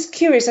one day. I'm just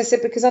curious. I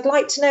said, because I'd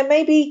like to know,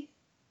 maybe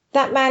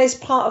that man is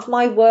part of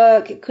my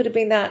work. It could have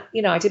been that,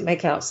 I didn't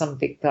make out some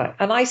big guy.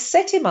 And I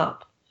set him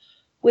up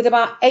with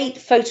about 8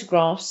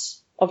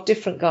 photographs of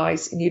different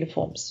guys in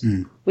uniforms,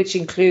 which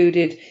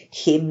included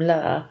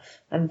Himmler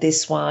and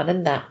this one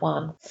and that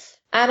one.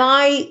 And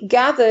I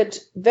gathered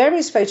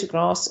various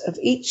photographs of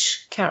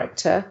each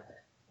character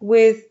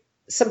with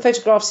some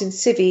photographs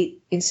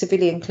in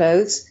civilian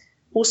clothes,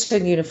 also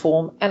in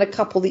uniform, and a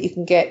couple that you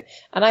can get.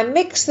 And I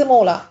mixed them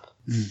all up.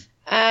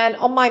 And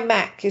on my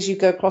Mac, as you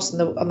go across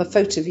on the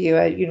photo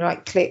viewer,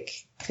 click,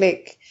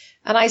 click.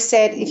 And I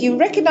said, if you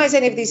recognize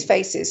any of these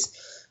faces,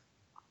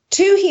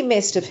 2 he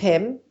missed of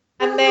him,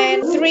 and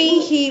then 3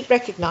 he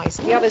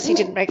recognized. The others he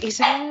didn't recognize.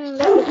 He said,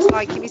 that looks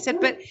like him. He said,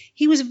 but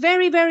he was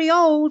very, very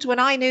old when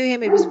I knew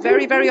him. He was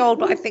very, very old,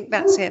 but I think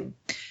that's him.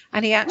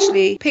 And he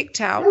actually picked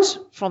out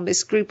from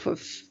this group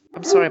of,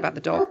 I'm sorry about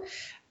the dog,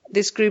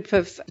 this group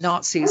of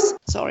Nazis.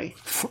 Sorry.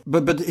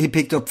 But he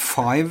picked up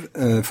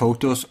 5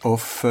 photos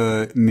of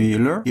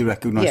Müller. He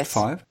recognized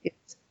 5? Yes.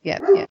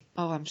 Yeah.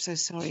 Oh, I'm so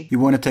sorry. You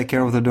want to take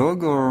care of the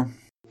dog, or?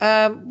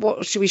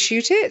 What, should we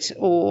shoot it,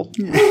 or?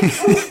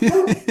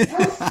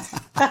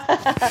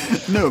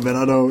 No, but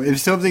I don't know. If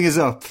something is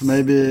up,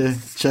 maybe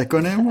check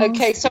on him.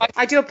 Okay, so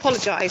I do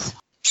apologise.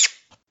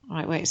 All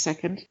right, wait a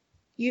second.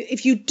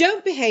 If you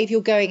don't behave,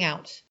 you're going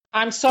out.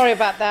 I'm sorry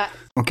about that.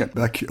 Okay,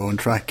 back on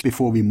track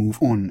before we move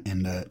on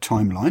in the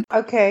timeline.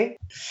 Okay.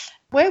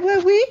 Where were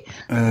we?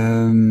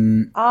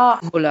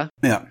 Müller.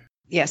 Yeah.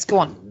 Yes, go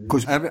on.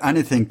 Because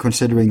anything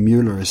considering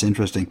Müller is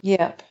interesting.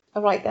 Yeah.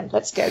 All right, then,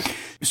 let's go.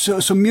 So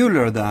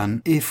Müller,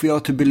 then, if we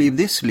are to believe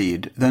this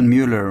lead, then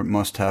Müller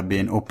must have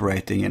been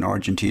operating in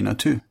Argentina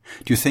too.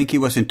 Do you think he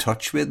was in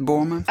touch with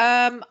Bormann?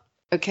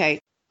 Okay.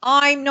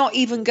 I'm not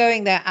even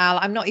going there, Al.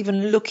 I'm not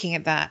even looking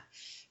at that.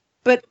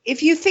 But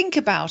if you think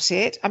about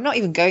it, I'm not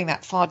even going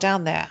that far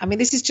down there. I mean,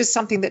 this is just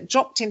something that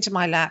dropped into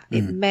my lap.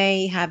 It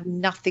may have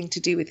nothing to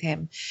do with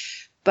him.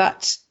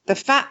 But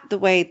the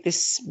way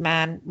this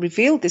man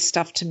revealed this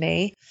stuff to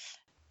me,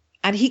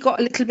 and he got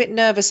a little bit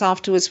nervous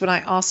afterwards when I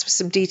asked for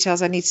some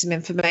details. I need some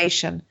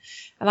information.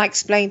 And I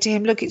explained to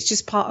him, look, it's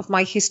just part of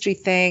my history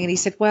thing. And he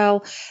said,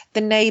 well,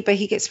 the neighbor,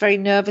 he gets very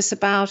nervous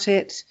about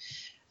it.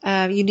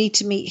 You need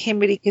to meet him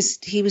really, because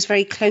he was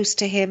very close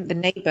to him, the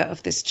neighbor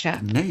of this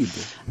chap. Neighbor?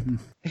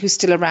 Who's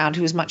still around,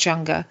 who was much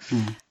younger.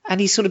 And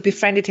he sort of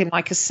befriended him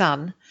like a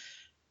son.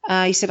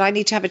 He said, I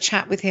need to have a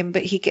chat with him,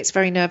 but he gets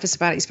very nervous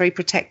about it. He's very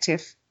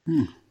protective.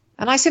 And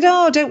I said,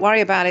 oh, don't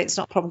worry about it. It's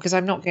not a problem, because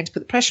I'm not going to put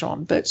the pressure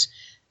on. But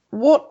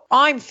what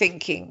I'm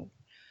thinking,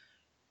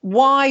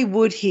 why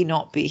would he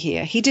not be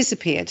here? He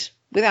disappeared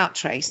without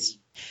trace.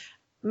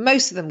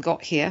 Most of them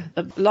got here.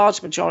 The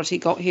large majority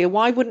got here.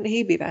 Why wouldn't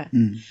he be there?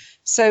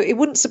 So it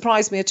wouldn't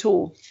surprise me at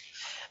all.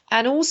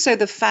 And also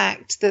the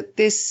fact that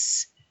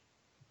this,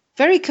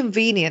 very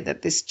convenient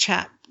that this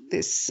chap,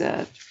 this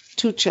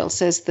Tuchel,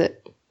 says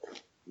that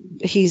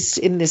he's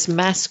in this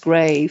mass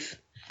grave.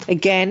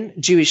 Again,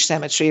 Jewish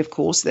cemetery, of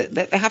course. That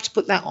they have to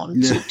put that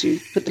on to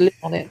put the lid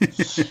on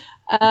it.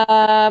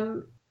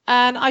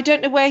 And I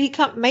don't know where he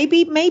comes.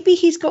 Maybe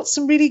he's got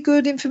some really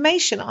good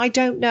information. I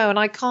don't know, and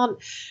I can't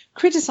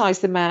criticize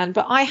the man,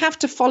 but I have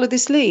to follow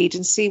this lead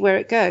and see where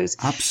it goes.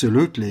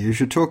 Absolutely, you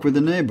should talk with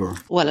the neighbor.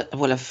 Well,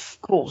 of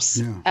course.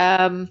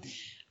 Yeah.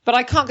 But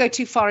I can't go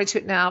too far into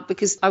it now,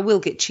 because I will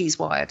get cheese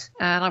wired,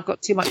 and I've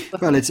got too much.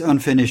 Well, it's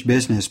unfinished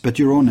business, but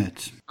you're on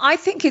it. I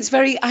think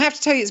I have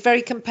to tell you, it's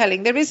very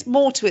compelling. There is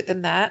more to it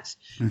than that,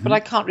 but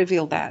I can't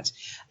reveal that.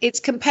 It's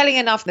compelling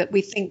enough that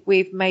we think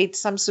we've made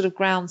some sort of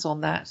grounds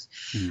on that.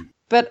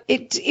 But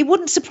it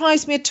wouldn't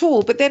surprise me at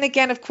all. But then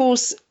again, of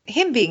course,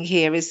 him being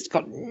here has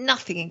got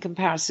nothing in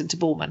comparison to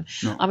Bormann.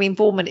 No. I mean,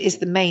 Bormann is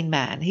the main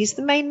man. He's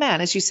the main man,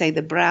 as you say,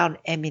 the brown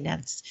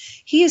eminence.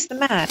 He is the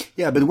man.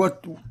 Yeah, but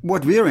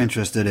what we're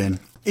interested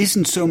in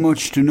isn't so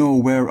much to know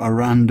where a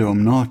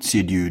random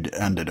Nazi dude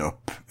ended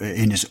up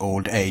in his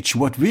old age.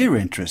 What we're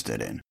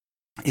interested in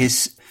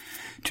is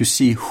to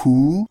see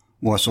who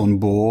was on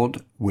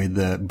board with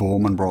the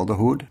Bormann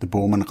Brotherhood, the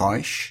Bormann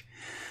Reich,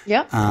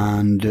 Yeah.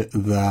 And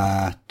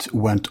that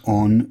went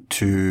on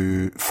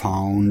to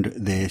found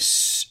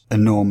this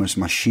enormous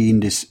machine,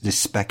 this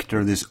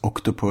spectre, this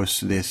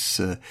octopus,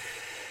 this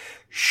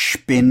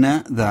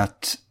spinne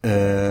that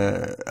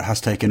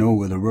has taken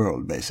over the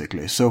world,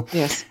 basically. So,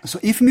 yes. So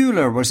if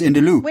Mueller was in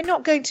the loop... We're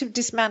not going to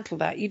dismantle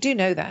that. You do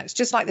know that. It's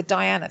just like the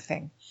Diana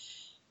thing.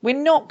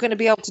 We're not going to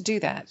be able to do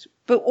that.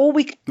 But all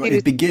we can do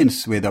it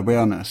begins with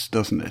awareness,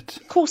 doesn't it?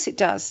 Of course it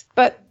does.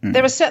 But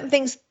there are certain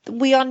things that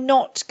we are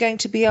not going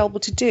to be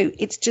able to do.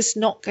 It's just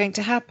not going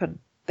to happen.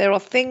 There are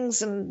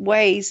things and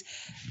ways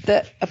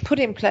that are put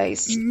in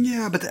place.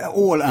 Yeah, but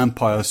all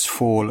empires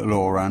fall,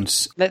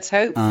 Lawrence. Let's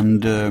hope.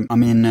 And,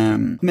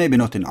 maybe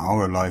not in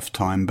our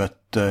lifetime, but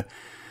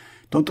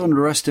don't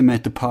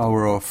underestimate the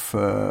power of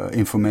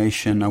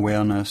information,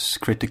 awareness,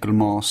 critical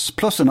mass.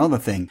 Plus another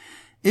thing.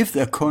 If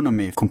the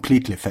economy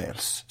completely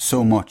fails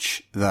so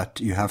much that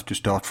you have to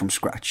start from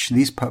scratch,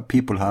 these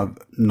people have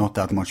not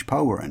that much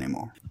power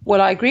anymore.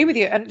 Well, I agree with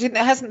you. And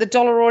hasn't the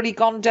dollar already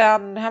gone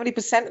down? How many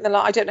percent in the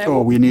last? I don't know.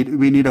 Oh, we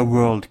need a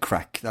world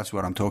crack. That's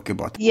what I'm talking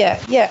about. Yeah,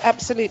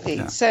 absolutely.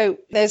 Yeah. So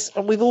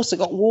we've also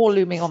got war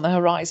looming on the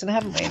horizon,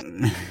 haven't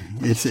we?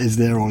 It's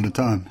there all the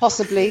time.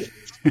 Possibly.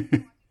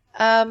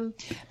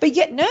 But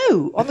yet,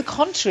 no, on the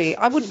contrary,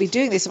 I wouldn't be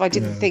doing this if I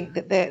didn't think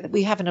that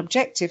we have an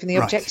objective, and the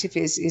objective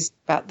is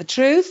about the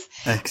truth.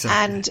 Exactly.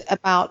 And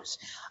about,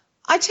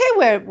 I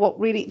tell you what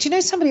really, do you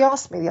know, somebody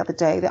asked me the other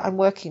day that I'm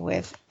working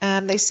with,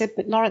 and they said,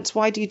 but Lawrence,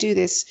 why do you do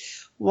this?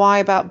 Why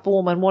about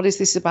Bormann? What is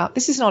this about?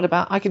 This is not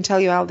about, I can tell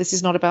you, Al, this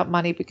is not about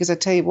money, because I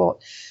tell you what,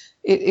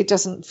 it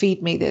doesn't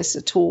feed me this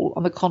at all.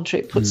 On the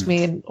contrary, it puts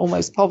me in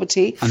almost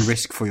poverty. And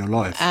risk for your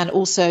life. And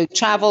also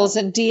travels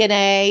and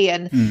DNA.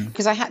 And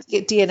because I had to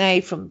get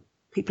DNA from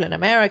people in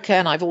America,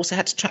 and I've also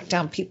had to track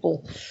down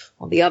people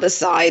on the other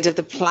side of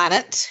the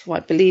planet, who I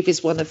believe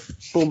is one of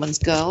Bormann's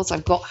girls.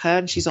 I've got her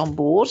and she's on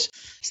board.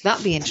 So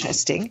that'd be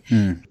interesting.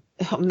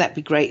 That'd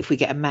be great if we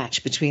get a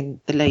match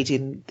between the lady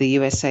in the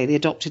USA, the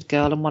adopted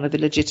girl, and one of the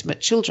legitimate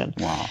children.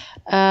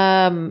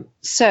 Wow.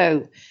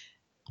 So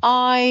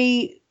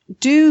I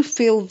do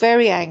feel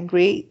very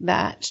angry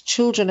that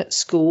children at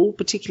school,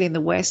 particularly in the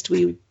West,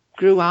 we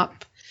grew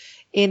up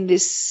in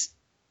this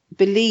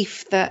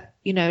belief that,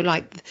 you know,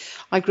 like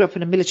I grew up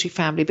in a military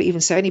family, but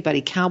even so,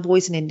 anybody,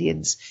 cowboys and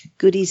Indians,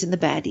 goodies and the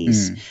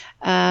baddies.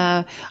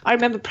 I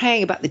remember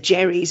praying about the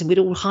Jerrys, and we'd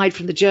all hide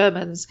from the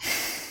Germans.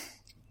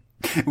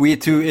 We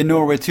too, in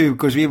Norway too,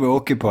 because we were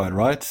occupied,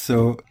 right?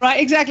 So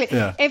right, exactly.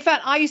 Yeah. In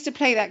fact, I used to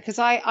play that because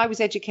I was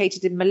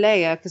educated in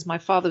Malaya, because my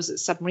father was at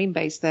submarine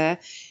base there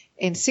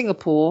in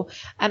Singapore,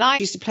 and I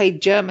used to play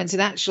Germans in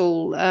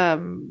actual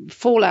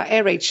fallout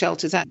air raid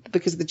shelters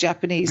because of the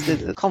Japanese,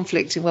 the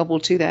conflict in World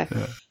War II there.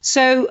 Yeah.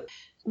 So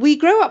we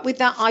grow up with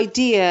that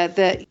idea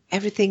that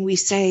everything we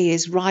say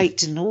is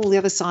right and all the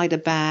other side are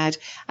bad.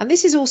 And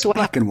this is also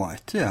black and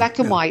white. Yeah, black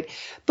and white.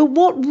 But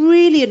what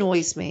really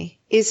annoys me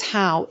is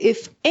how,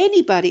 if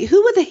anybody,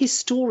 who are the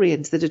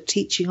historians that are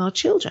teaching our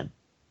children?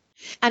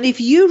 And if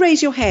you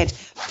raise your head,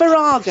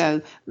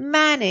 Farrago,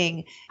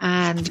 Manning,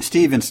 and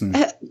Stevenson,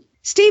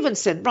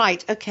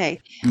 right, okay.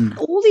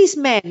 All these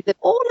men,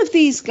 all of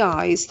these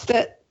guys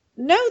that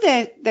know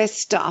their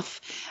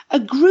stuff, a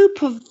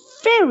group of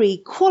very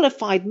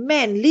qualified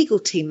men, legal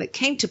team that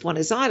came to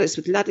Buenos Aires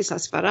with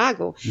Ladislas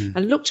Farrago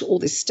and looked at all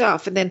this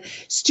stuff. And then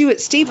Stuart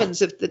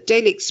Stevens of the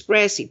Daily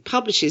Express, he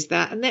publishes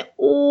that, and they're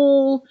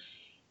all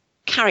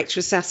character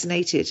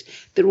assassinated.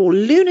 They're all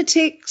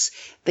lunatics.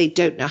 They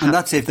don't know how. And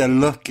that's if they're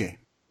lucky.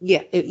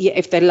 Yeah,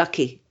 if they're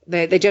lucky.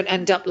 They don't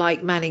end up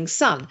like Manning's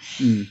son.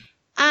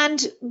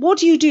 And what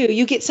do?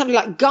 You get somebody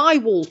like Guy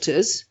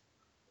Walters,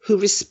 who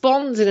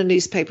responds in a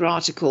newspaper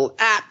article,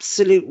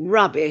 absolute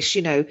rubbish,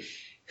 you know.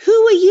 Who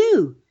are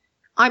you?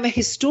 I'm a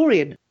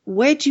historian.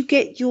 Where do you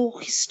get your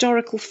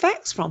historical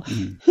facts from?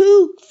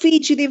 Who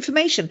feeds you the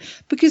information?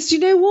 Because you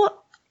know what?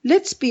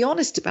 Let's be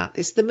honest about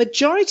this. The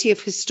majority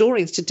of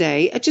historians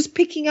today are just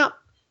picking up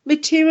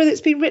material that's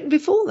been written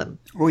before them.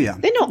 Oh, yeah.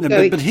 They're not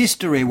but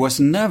history was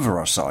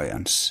never a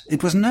science.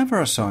 It was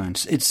never a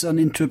science. It's an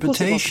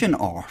interpretation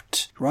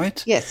art,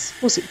 right? Yes, of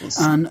course it was.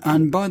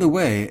 And by the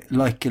way,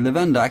 like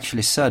Levenda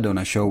actually said on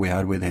a show we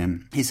had with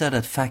him, he said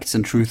that facts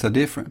and truth are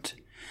different.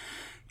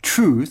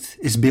 Truth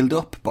is built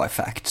up by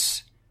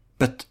facts.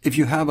 But if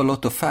you have a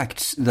lot of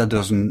facts, that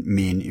doesn't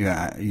mean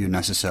you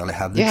necessarily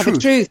have the truth. You have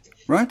the truth.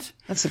 Right?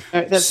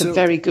 That's a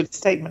very good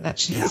statement,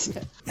 actually, isn't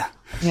it?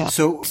 Yeah.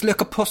 So it's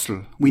like a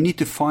puzzle. We need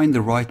to find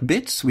the right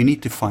bits. We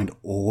need to find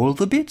all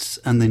the bits,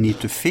 and they need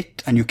to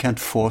fit, and you can't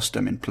force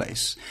them in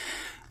place.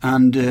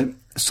 And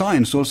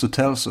science also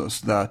tells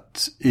us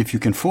that if you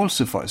can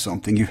falsify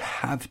something, you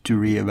have to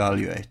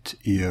reevaluate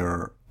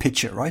your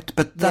picture, right?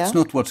 But that's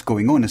not what's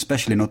going on,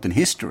 especially not in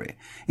history.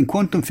 In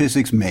quantum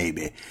physics,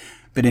 maybe.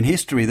 But in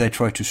history, they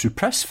try to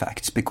suppress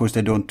facts because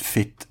they don't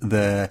fit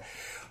the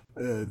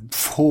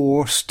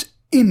forced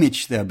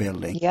image they're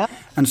building. Yeah.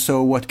 And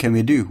so what can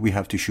we do? We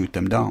have to shoot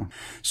them down.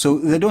 So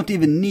they don't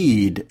even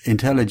need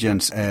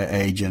intelligence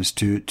agents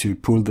to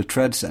pull the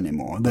threads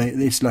anymore.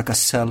 It's like a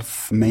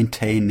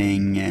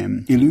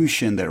self-maintaining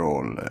illusion they're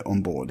all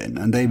on board in.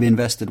 And they've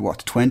invested,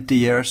 20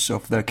 years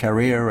of their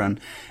career, and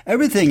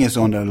everything is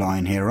on the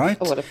line here, right?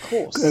 Oh, well, of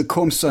course.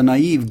 Comes a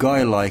naive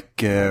guy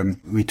like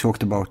we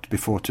talked about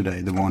before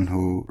today, the one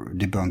who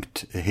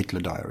debunked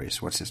Hitler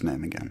Diaries. What's his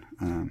name again?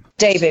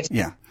 David.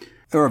 Yeah.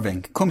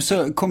 Irving. Comes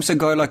a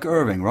guy like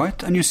Irving,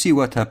 right? And you see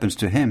what happens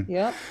to him.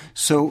 Yeah.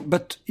 So,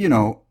 but,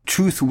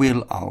 truth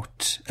will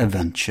out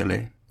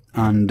eventually.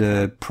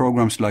 And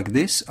programs like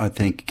this, I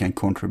think, can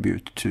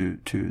contribute to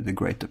the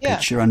greater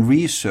picture. And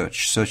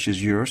research such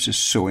as yours is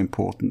so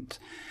important.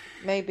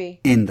 Maybe.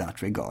 In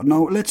that regard.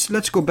 Now,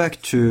 let's go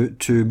back to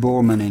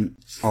Bormann in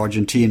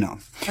Argentina.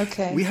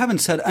 Okay. We haven't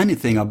said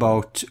anything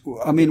about,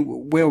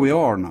 where we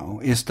are now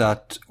is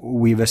that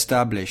we've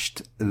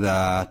established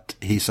that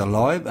he's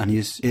alive and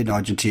he's in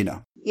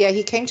Argentina. Yeah,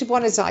 he came to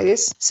Buenos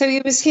Aires. So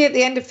he was here at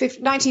the end of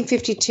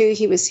 1952,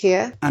 he was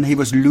here. And he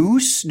was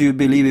loose? Do you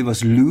believe he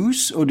was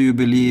loose, or do you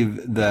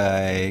believe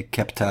they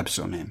kept tabs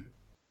on him?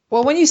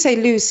 Well, when you say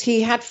loose,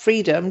 he had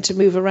freedom to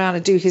move around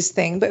and do his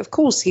thing. But of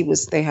course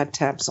they had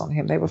tabs on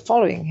him. They were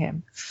following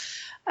him.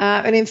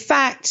 And in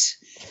fact,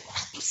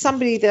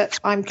 somebody that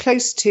I'm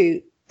close to,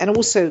 and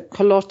also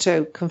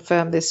Colotto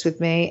confirmed this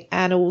with me,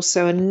 and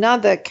also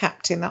another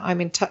captain that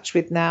I'm in touch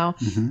with now,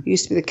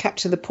 used to be the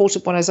captain of the Port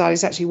of Buenos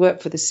Aires, actually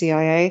worked for the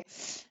CIA.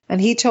 And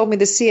he told me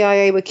the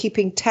CIA were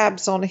keeping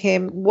tabs on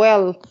him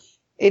well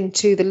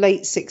into the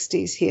late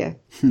 60s here.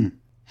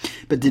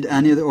 But did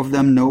any of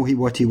them know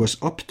what he was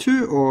up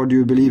to, or do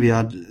you believe he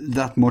had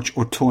that much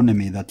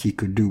autonomy that he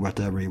could do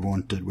whatever he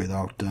wanted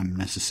without them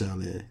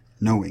necessarily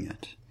knowing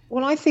it?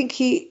 Well, I think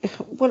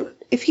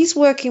if he's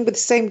working with the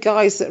same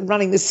guys that are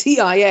running the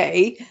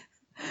CIA,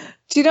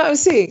 do you know what I'm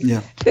saying?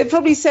 Yeah. They're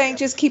probably saying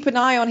just keep an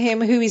eye on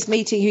him, who he's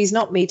meeting, who he's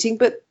not meeting,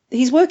 but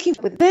he's working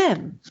with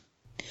them.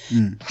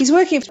 He's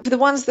working for the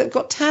ones that have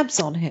got tabs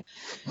on him.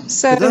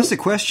 So but that's the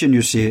question,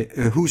 you see.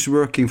 Who's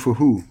working for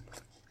who?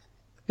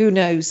 Who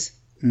knows?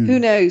 Who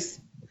knows?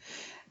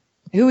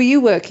 Who are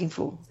you working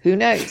for? Who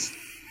knows?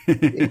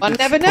 One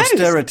never knows.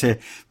 Posterity.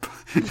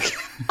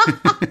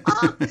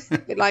 A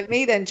bit like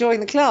me then, join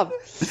the club.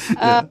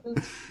 I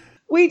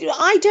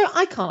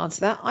can't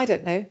answer that. I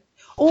don't know.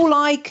 All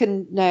I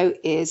can know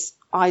is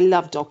I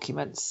love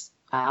documents.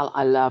 Al,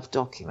 I love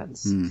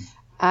documents.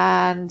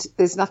 And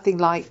there's nothing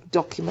like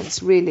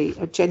documents, really,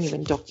 or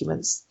genuine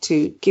documents,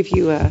 to give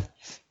you a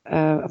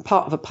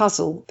part of a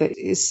puzzle that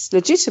is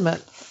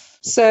legitimate.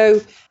 So,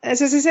 as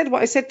I said,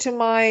 what I said to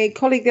my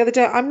colleague the other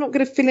day, I'm not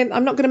going to fill in,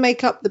 I'm not going to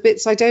make up the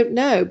bits I don't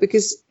know,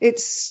 because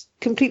it's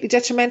completely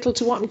detrimental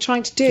to what I'm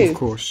trying to do. Of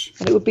course.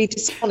 And it would be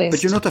dishonest.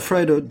 But you're not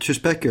afraid to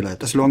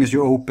speculate, as long as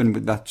you're open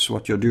with that's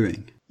what you're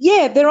doing.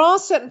 Yeah, there are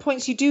certain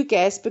points you do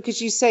guess,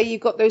 because you say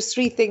you've got those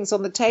three things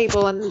on the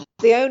table, and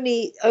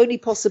the only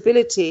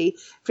possibility,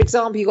 for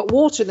example, you've got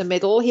water in the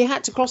middle, he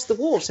had to cross the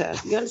water,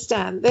 you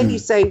understand? Then you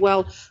say,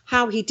 well,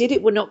 how he did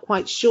it, we're not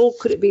quite sure,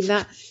 could it be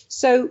that?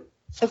 So,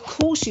 of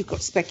course you've got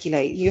to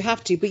speculate, you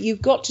have to, but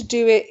you've got to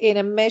do it in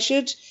a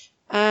measured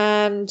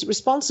and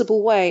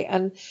responsible way.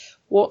 And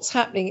what's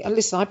happening, and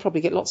listen, I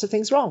probably get lots of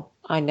things wrong.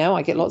 I know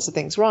I get lots of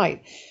things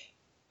right.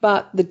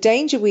 But the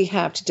danger we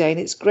have today, and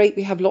it's great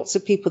we have lots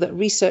of people that are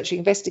researching,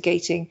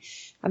 investigating,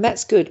 and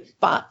that's good.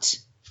 But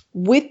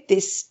with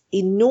this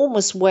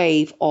enormous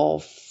wave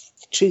of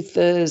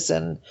truthers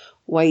and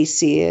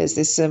wayseers,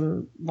 there's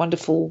some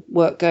wonderful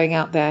work going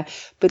out there,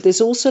 but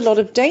there's also a lot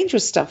of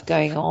dangerous stuff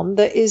going on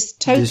that is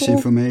total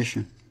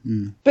disinformation,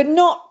 but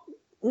not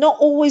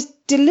always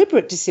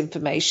deliberate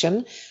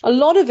disinformation. A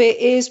lot of it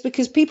is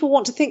because people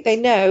want to think they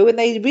know, and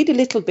they read a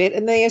little bit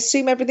and they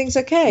assume everything's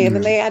okay, and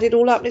then they add it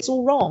all up and it's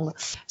all wrong.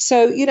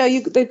 So,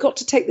 they've got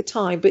to take the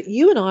time. But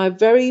you and I are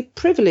very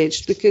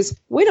privileged, because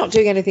we're not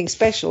doing anything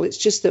special. It's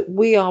just that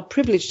we are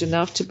privileged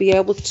enough to be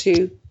able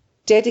to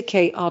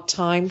dedicate our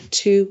time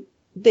to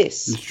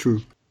this. It's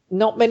true.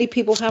 Not many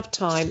people have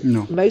time.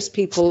 No. Most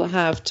people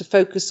have to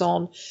focus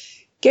on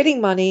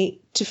getting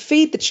money to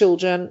feed the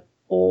children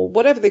or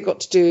whatever they've got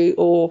to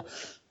do,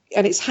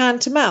 and it's hand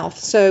to mouth.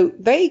 So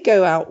they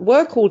go out,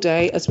 work all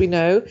day, as we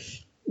know.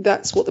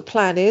 That's what the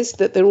plan is,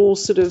 that they're all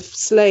sort of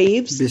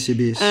slaves. Busy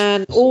bees.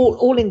 And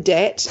all in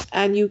debt.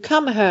 And you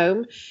come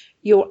home,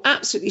 you're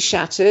absolutely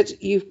shattered.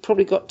 You've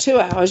probably got 2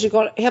 hours.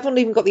 You haven't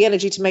even got the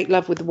energy to make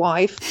love with the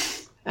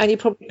wife. And you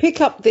probably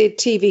pick up the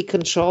TV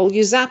control.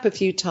 You zap a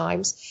few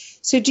times.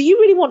 So do you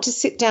really want to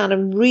sit down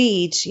and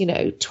read,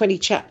 20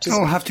 chapters?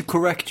 Oh, I have to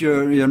correct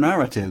your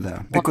narrative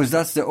there, because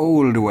that's the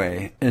old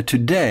way.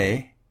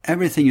 Today,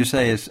 everything you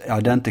say is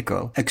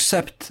identical,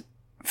 except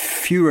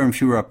fewer and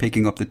fewer are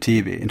picking up the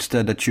TV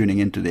instead of tuning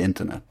into the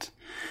internet.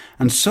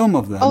 And some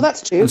of them, oh,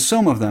 that's true. And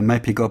some of them may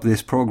pick up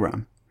this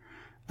program.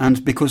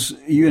 And because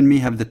you and me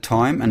have the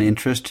time and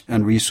interest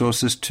and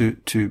resources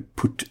to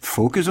put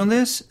focus on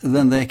this,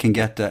 then they can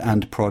get the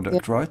end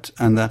product, right?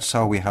 And that's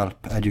how we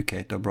help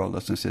educate our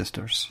brothers and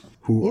sisters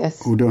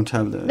who don't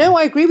have the... No,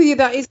 I agree with you.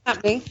 That is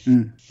happening.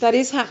 That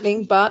is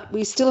happening, but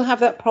we still have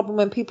that problem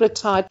when people are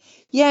tired.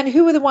 Yeah, and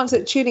who are the ones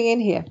that are tuning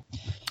in here?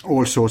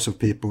 All sorts of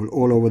people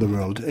all over the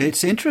world.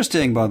 It's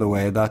interesting, by the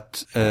way,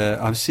 that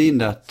I've seen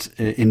that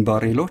in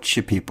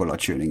Bariloche people are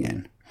tuning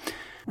in.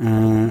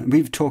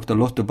 We've talked a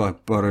lot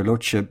about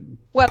Bariloche,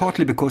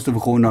 partly because of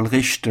Ronald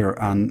Richter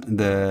and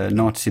the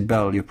Nazi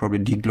bell. You probably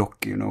Die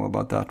Glocke, you know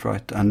about that,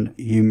 right? And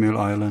Humul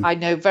Island. I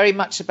know very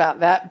much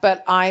about that,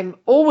 but I'm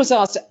always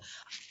asked...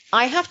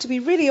 I have to be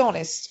really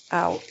honest,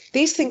 Al.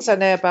 These things I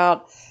know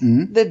about,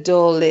 the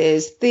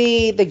Dulles,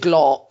 the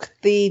Glock,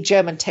 the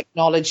German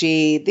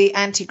technology, the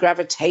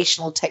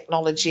anti-gravitational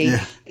technology.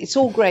 Yeah. It's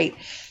all great.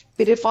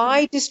 But if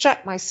I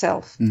distract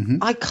myself,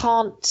 I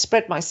can't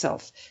spread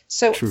myself.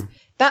 So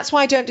that's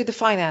why I don't do the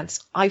finance.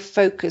 I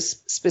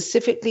focus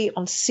specifically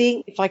on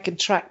seeing if I can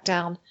track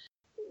down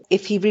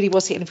if he really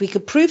was here. And if we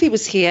could prove he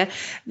was here,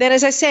 then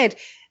as I said,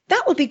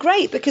 that would be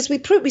great because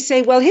we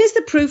say, well, here's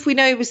the proof. We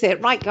know he was there.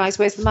 Right, guys,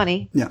 where's the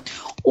money? Yeah.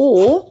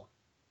 Or,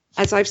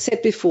 as I've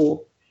said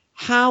before,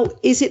 how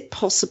is it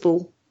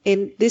possible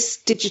in this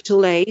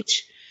digital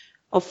age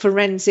of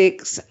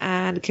forensics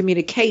and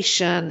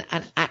communication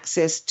and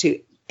access to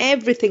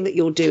everything that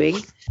you're doing,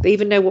 they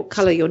even know what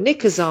color your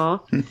knickers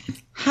are,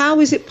 how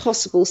is it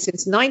possible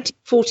since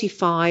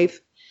 1945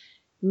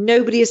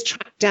 nobody has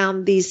tracked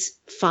down these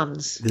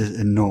funds? There's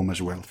enormous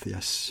wealth,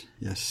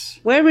 yes.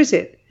 Where is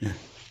it? Yeah.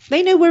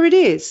 They know where it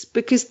is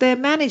because they're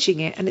managing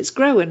it and it's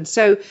growing.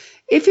 So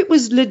if it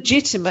was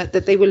legitimate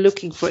that they were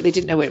looking for it, they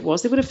didn't know where it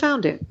was, they would have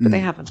found it, but they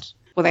haven't.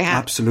 Well, they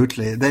have.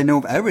 Absolutely. They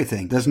know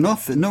everything. There's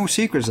no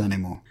secrets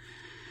anymore.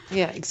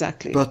 Yeah,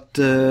 exactly. But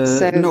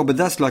but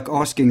that's like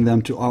asking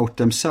them to out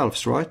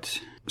themselves,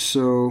 right?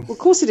 So, well, of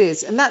course it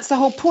is. And that's the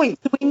whole point.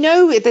 We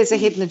know there's a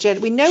hidden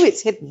agenda. We know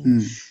it's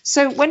hidden.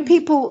 So when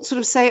people sort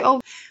of say, oh,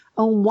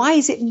 why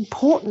is it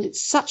important?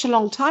 It's such a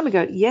long time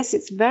ago. Yes,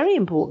 it's very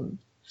important.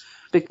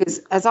 Because,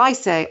 as I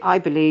say, I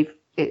believe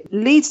it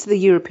leads to the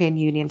European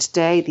Union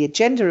today, the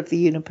agenda of the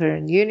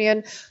European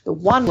Union, the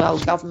one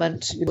world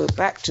government, you go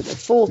back to the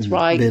Fourth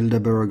Reich.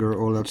 Bilderberger,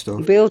 all that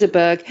stuff.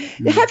 Bilderberg.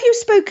 Have you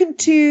spoken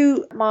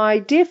to my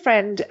dear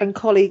friend and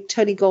colleague,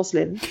 Tony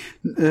Goslin?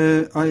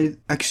 I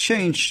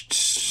exchanged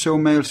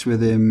some mails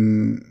with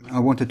him. I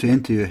wanted to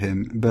interview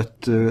him,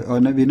 but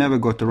we never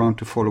got around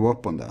to follow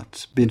up on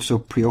that. Been so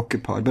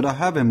preoccupied. But I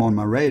have him on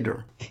my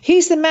radar.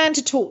 He's the man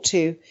to talk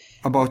to.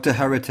 About the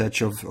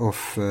heritage of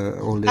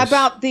all this.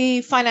 About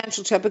the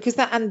financial trail, because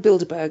that and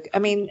Bilderberg. I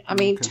mean,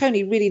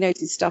 Tony really knows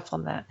his stuff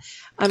on that.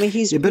 I mean,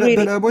 he's really...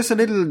 But I was a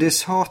little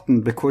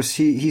disheartened because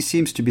he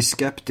seems to be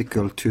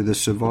skeptical to the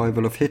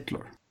survival of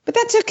Hitler. But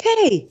that's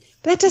okay.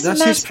 That's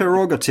his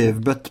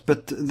prerogative. But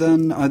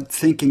then I'm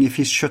thinking if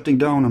he's shutting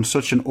down on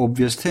such an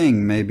obvious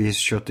thing, maybe he's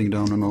shutting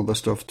down on other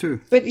stuff too.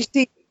 But you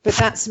see,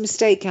 that's a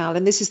mistake, Al,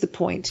 and this is the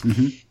point.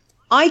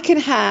 I can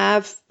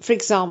have, for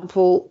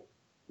example,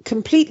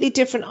 completely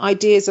different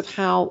ideas of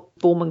how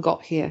Bormann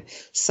got here.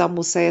 Some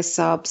will say a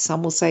sub,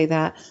 some will say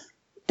that.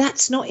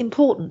 That's not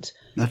important.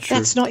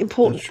 That's not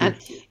important. And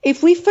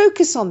if we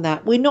focus on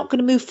that, we're not going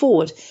to move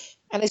forward.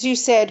 And as you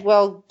said,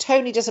 well,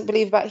 Tony doesn't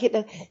believe about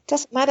Hitler. It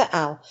doesn't matter,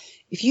 Al.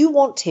 If you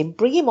want him,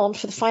 bring him on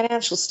for the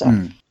financial stuff.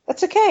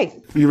 That's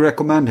okay. You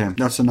recommend him.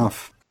 That's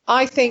enough.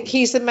 I think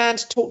he's the man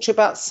to talk to you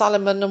about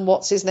Salomon and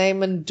what's his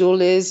name and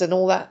Dulles and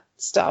all that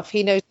stuff.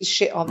 He knows his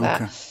shit on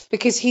that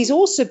because he's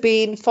also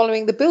been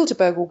following the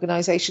Bilderberg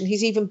organization.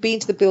 He's even been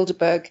to the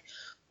Bilderberg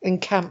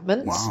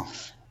encampments. Wow.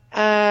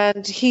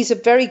 And he's a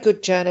very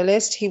good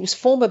journalist. He was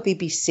former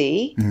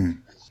BBC.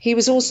 He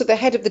was also the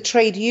head of the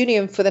trade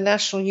union for the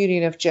National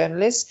Union of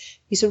Journalists.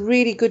 He's a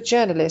really good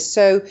journalist.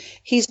 So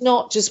he's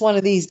not just one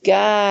of these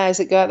guys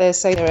that go out there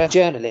saying they're a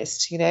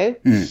journalist, you know.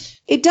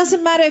 It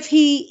doesn't matter if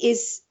he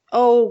is...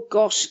 Oh,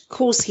 gosh, of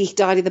course he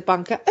died in the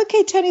bunker.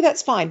 Okay, Tony,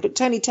 that's fine. But,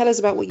 Tony, tell us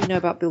about what you know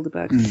about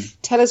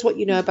Bilderberg. Tell us what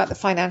you know about the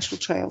financial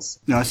trails.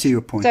 No, I see your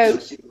point. So,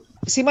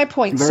 see my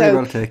point? Very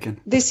well taken.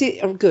 This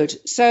is good.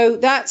 So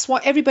that's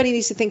what everybody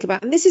needs to think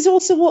about. And this is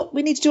also what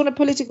we need to do on a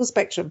political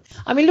spectrum.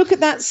 I mean, look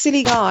at that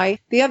silly guy.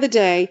 The other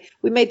day,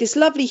 we made this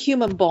lovely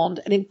human bond.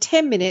 And in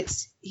 10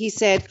 minutes, he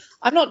said,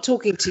 I'm not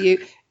talking to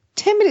you.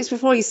 10 minutes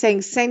before he's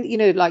saying, you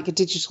know, like a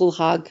digital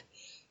hug,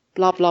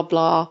 blah, blah,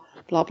 blah.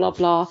 Blah, blah,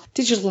 blah.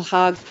 Digital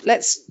hug.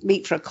 Let's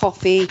meet for a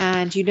coffee.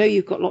 And you know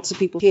you've got lots of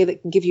people here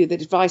that can give you the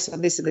advice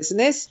on this and this and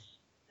this.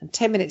 And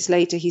 10 minutes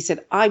later, he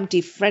said, I'm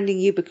defriending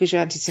you because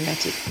you're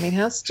anti-Semitic. I mean,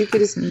 how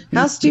stupid is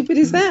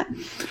that?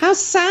 How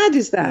sad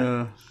is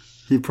that?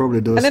 He probably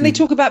does. And then they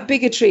talk about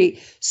bigotry.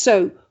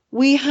 So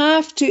we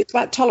have to, it's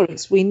about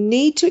tolerance. We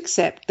need to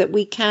accept that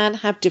we can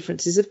have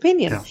differences of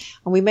opinion.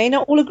 And we may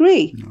not all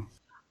agree. No.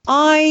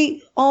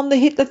 On the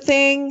Hitler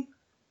thing,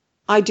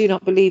 I do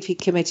not believe he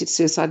committed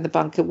suicide in the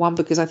bunker. One,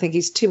 because I think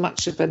he's too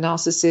much of a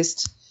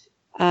narcissist.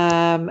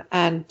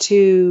 And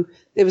two,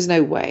 there was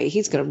no way.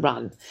 He's going to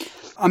run.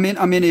 I mean,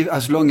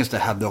 as long as they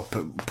have the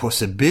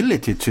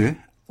possibility to.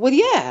 Well,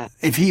 yeah.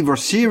 If he were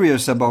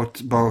serious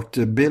about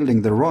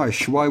building the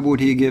Reich, why would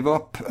he give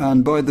up?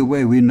 And by the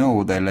way, we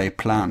know they lay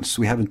plans.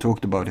 We haven't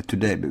talked about it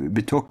today, but we've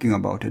been talking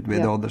about it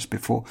with others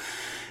before.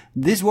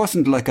 This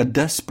wasn't like a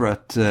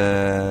desperate.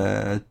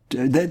 They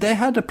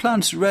had the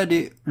plans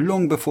ready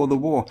long before the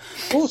war.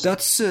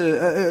 That's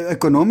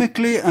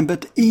economically,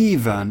 but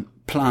even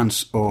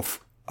plans of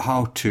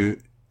how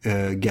to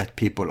get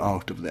people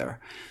out of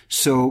there.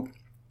 So.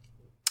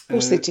 Of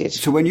course they did.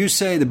 So when you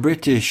say the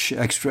British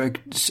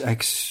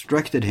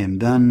extracted him,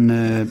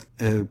 then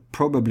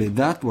probably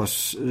that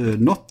was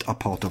not a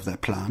part of their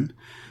plan.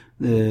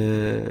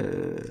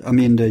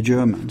 The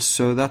Germans.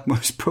 So that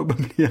must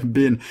probably have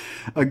been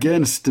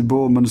against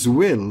Bormann's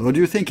will. Or do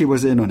you think he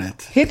was in on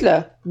it?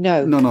 Hitler?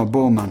 No. No,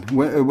 Bormann.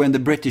 When the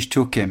British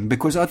took him.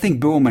 Because I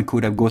think Bormann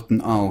could have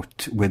gotten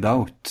out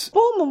without.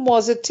 Bormann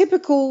was a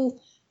typical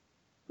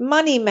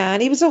money man.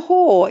 He was a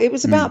whore. It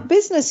was about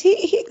business.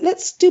 He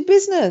let's do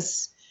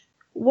business.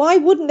 Why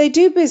wouldn't they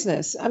do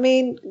business? I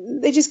mean,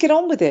 they just get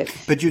on with it.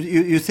 But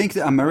you think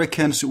the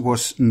Americans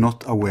was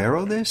not aware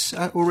of this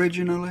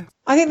originally?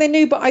 I think they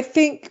knew, but I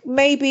think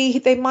maybe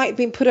they might have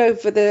been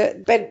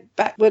bent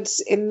backwards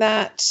in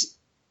that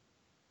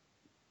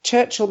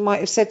Churchill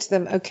might have said to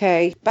them,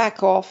 okay,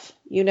 back off,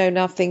 you know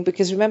nothing,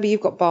 because remember, you've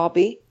got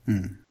Barbie,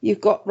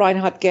 you've got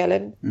Reinhard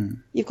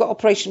Gehlen, you've got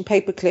Operation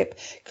Paperclip,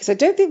 because I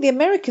don't think the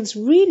Americans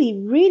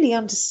really, really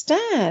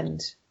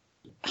understand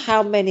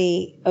how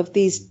many of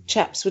these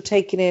chaps were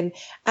taken in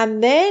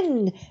and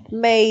then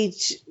made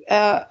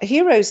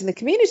heroes in the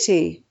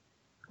community.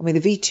 I mean,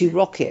 the V2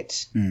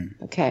 rocket.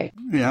 Okay.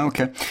 Yeah,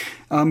 okay.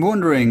 I'm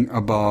wondering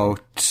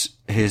about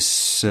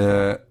his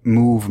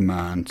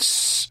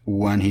movements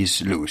when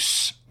he's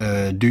loose.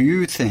 Do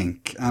you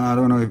think, and I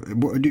don't know,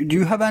 do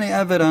you have any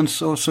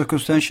evidence or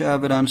circumstantial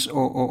evidence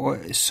or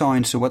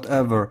signs or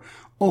whatever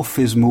of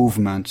his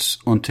movements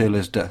until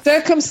his death?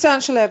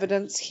 Circumstantial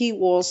evidence. He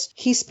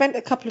spent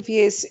a couple of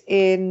years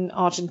in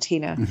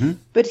Argentina,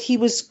 but he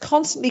was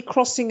constantly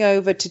crossing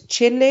over to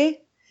Chile,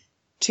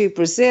 to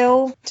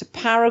Brazil, to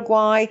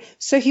Paraguay.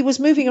 So he was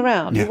moving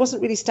around. Yeah. He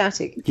wasn't really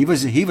static. He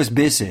was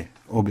busy,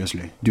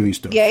 obviously, doing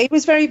stuff. Yeah, he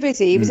was very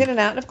busy. He was in and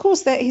out. And of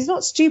course, he's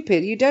not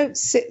stupid. You don't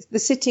sit the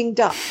sitting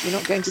duck. You're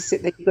not going to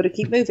sit there. You've got to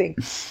keep moving.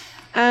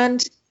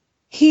 And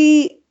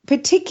he,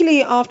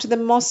 particularly after the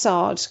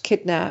Mossad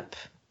kidnap,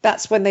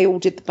 that's when they all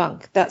did the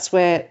bunk. That's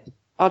where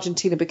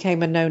Argentina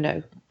became a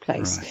no-no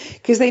place.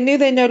 Because they knew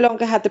they no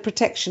longer had the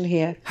protection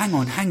here. Hang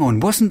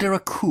on. Wasn't there a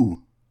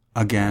coup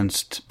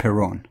against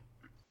Perón?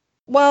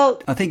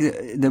 Well, I think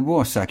there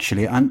was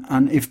actually.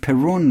 And if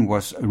Perón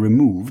was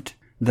removed,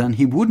 then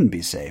he wouldn't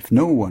be safe.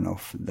 No one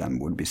of them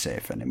would be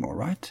safe anymore,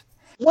 right?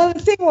 Well, the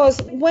thing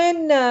was,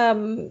 when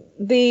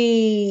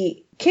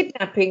the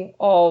kidnapping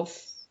of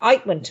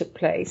Eichmann took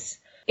place,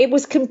 it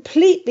was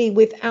completely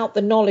without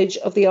the knowledge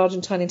of the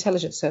Argentine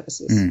intelligence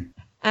services.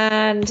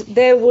 And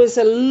there was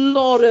a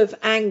lot of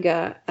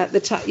anger at the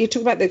time. You're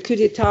talking about the coup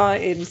d'etat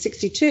in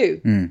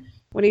 1962.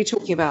 What are you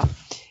talking about?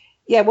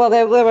 Yeah, well,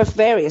 there were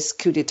various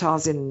coups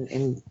d'etats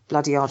in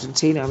bloody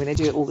Argentina. I mean, they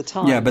do it all the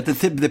time. Yeah, but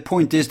the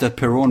point is that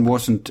Perón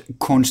wasn't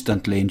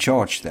constantly in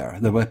charge there.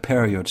 There were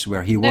periods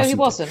where he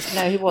wasn't.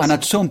 No, he wasn't. And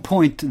at some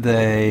point,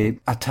 they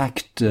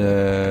attacked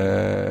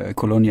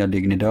Colonia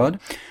Dignidad,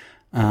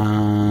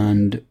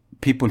 and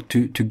people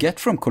to get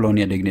from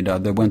Colonia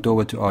Dignidad, they went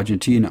over to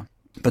Argentina.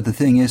 But the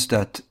thing is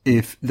that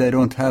if they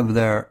don't have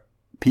their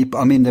people,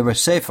 I mean, they were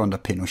safe under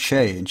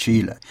Pinochet in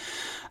Chile,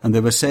 and they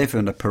were safe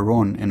under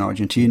Perón in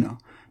Argentina.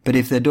 But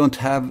if they don't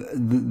have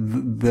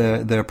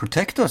their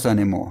protectors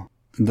anymore,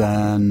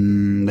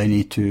 then they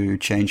need to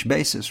change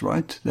bases,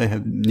 right?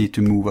 They need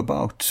to move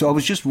about. So I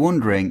was just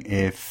wondering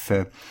if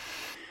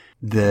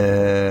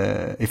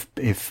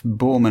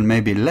Bormann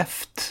maybe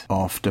left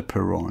after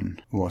Perón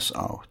was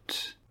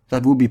out.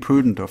 That would be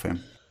prudent of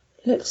him.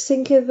 Let's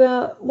think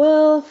about,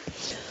 well,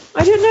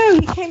 I don't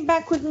know. He came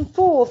backwards and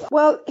forth.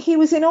 Well, he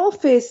was in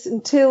office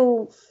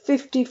until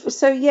 50.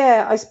 So,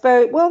 yeah, I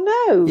suppose. Well,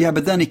 no. Yeah,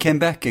 but then he came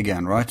back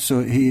again, right?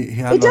 So he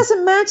had. It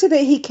doesn't matter that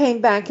he came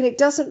back, and it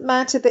doesn't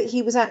matter that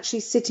he was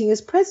actually sitting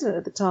as president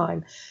at the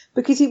time,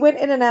 because he went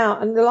in and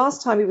out. And the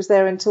last time he was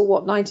there until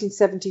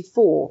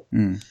 1974,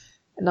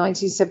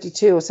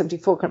 1972 or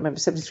 74, I can't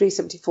remember, 73,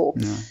 74.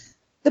 Yeah.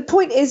 The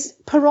point is,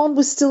 Perón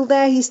was still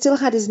there. He still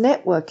had his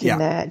network in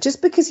there.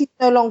 Just because he's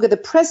no longer the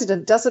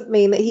president doesn't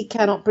mean that he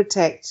cannot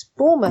protect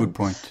Bormann. Good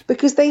point.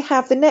 Because they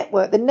have the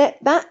network.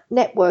 That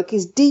network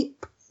is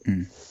deep.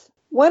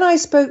 When I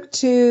spoke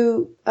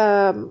to,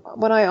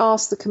 when I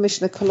asked the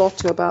Commissioner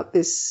Colotto about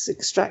this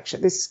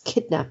extraction, this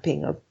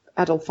kidnapping of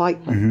Adolf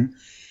Eichmann,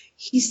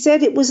 he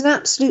said it was an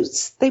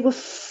absolute, they were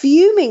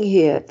fuming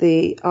here,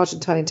 the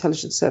Argentine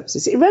intelligence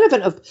services,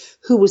 irrelevant of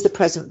who was the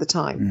president at the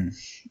time.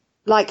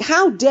 Like,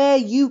 how dare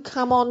you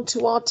come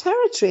onto our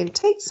territory and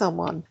take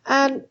someone?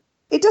 And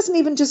it doesn't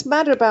even just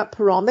matter about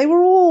Perón. They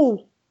were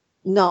all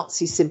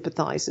Nazi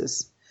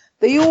sympathizers.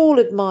 They all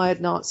admired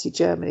Nazi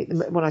Germany.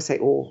 When I say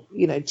all,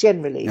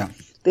 generally,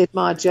 they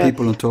admired Germany.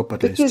 People on top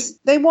at least. Because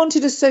they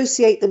wanted to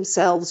associate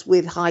themselves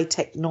with high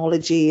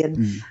technology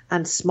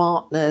and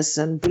smartness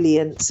and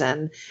brilliance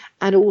and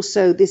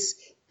also this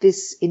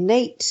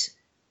innate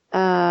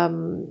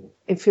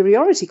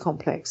inferiority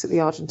complex that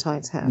the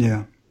Argentines have.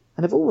 Yeah.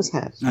 And have always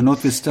had. And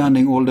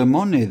notwithstanding all the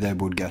money they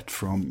would get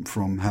from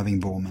having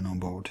Bormann on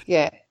board.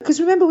 Yeah. Because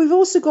remember, we've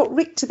also got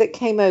Richter that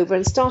came over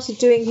and started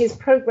doing his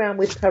program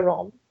with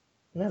Perón.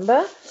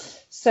 Remember?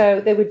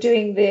 So they were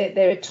doing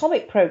their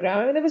atomic program.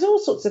 I mean, there was all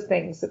sorts of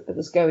things that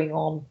was going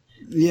on.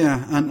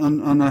 Yeah,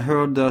 and I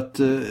heard that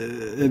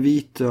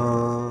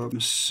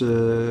Evita's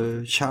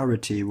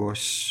charity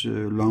was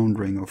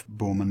laundering of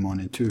Bormann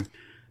money too.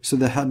 So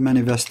they had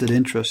many vested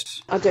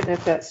interests. I don't know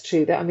if that's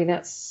true.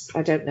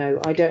 I don't know.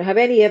 I don't have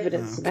any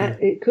evidence of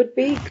that. It could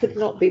be, could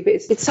not be, but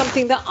it's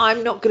something that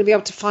I'm not going to be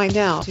able to find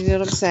out. You know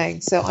what I'm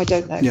saying? So I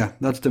don't know. Yeah,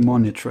 that's the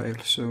money trail.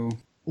 So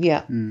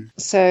yeah.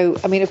 So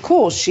I mean, of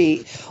course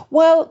the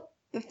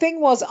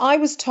thing was, I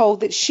was told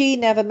that she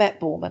never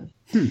met Bormann.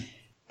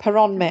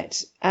 Perón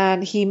met,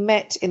 and he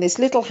met in this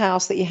little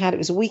house that he had. It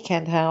was a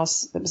weekend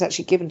house that was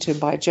actually given to him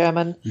by a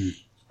German.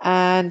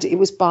 And it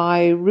was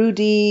by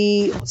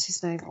Rudy, what's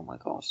his name? Oh my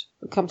God,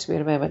 it'll come to me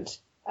in a moment.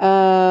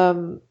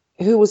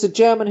 Who was a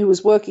German who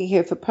was working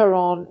here for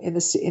Perón in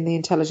the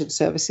intelligence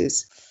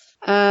services.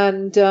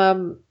 And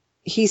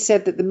he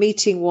said that the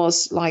meeting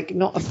was like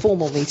not a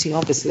formal meeting,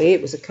 obviously.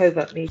 It was a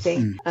covert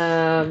meeting,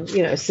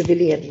 a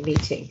civilian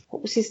meeting.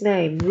 What was his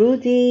name?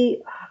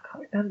 Rudy, I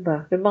can't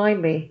remember.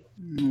 Remind me.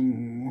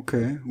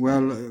 Okay,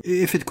 well,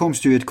 if it comes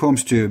to you, it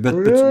comes to you. But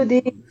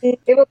Rudy,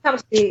 it will come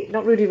to me,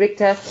 not Rudy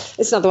Richter.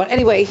 It's another one.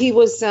 Anyway, he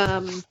was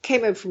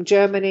came over from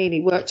Germany and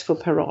he worked for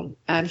Perón,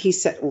 and he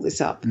set all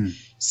this up.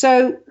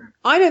 So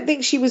I don't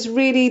think she was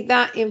really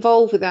that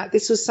involved with that.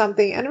 This was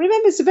something, and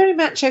remember, it's a very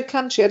macho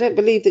country. I don't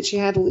believe that she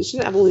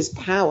didn't have all this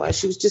power.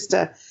 She was just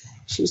a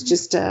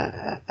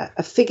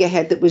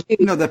figurehead that was.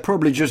 No, they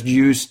probably just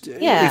used.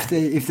 Yeah.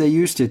 If they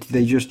used it,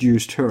 they just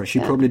used her. She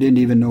probably didn't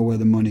even know where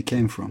the money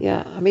came from.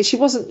 Yeah, I mean, she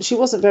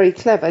wasn't very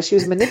clever. She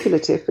was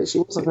manipulative, but she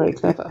wasn't very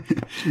clever.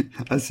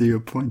 I see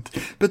your point.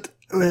 But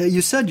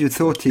you said you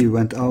thought he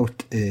went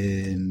out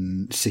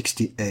in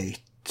 1968.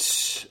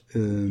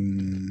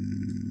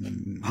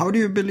 How do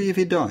you believe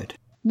he died?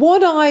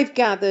 What I've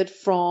gathered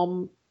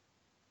from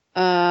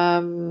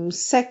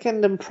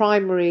second and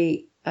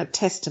primary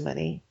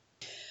testimony.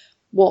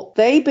 What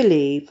they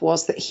believe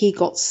was that he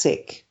got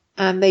sick,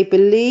 and they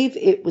believe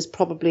it was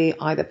probably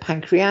either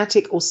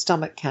pancreatic or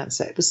stomach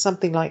cancer. It was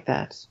something like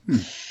that.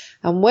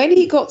 And when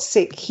he got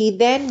sick, he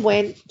then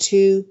went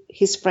to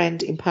his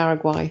friend in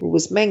Paraguay, who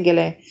was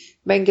Mengele.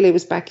 Mengele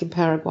was back in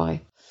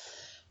Paraguay.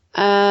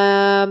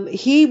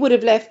 He would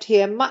have left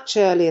here much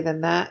earlier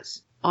than that.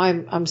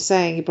 I'm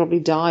saying he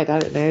probably died. I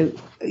don't know.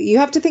 You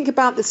have to think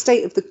about the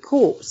state of the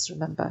corpse,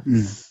 remember?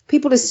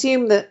 People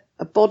assume that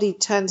a body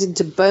turns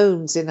into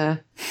bones in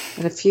a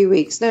few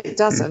weeks. No, it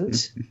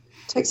doesn't. It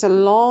takes a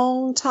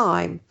long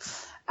time.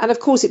 And of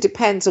course, it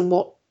depends on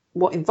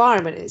what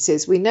environment it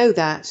is. We know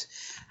that.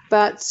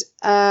 But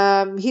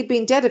he'd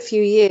been dead a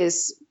few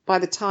years by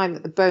the time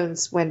that the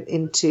bones went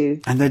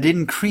into... And they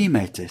didn't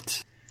cremate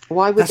it.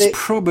 Why would That's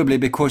probably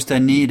because they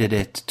needed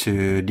it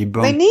to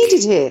debunk... They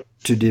needed it.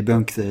 To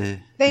debunk the...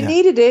 They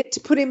needed it to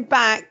put him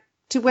back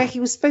to where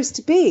he was supposed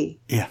to be.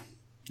 Yeah.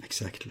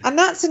 Exactly. And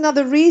that's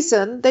another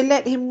reason they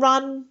let him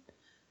run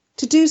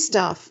to do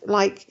stuff.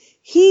 Like,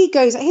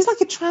 he's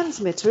like a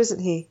transmitter, isn't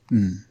he?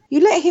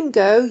 You let him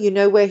go, you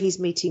know where he's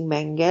meeting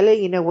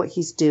Mengele, you know what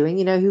he's doing,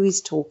 you know who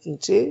he's talking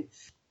to.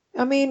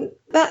 I mean,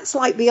 that's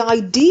like the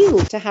ideal,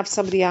 to have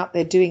somebody out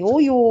there doing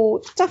all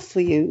your stuff for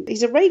you.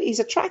 He's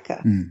a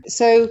tracker.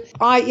 So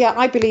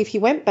I believe he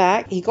went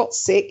back, he got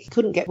sick,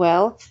 couldn't get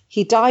well.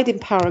 He died in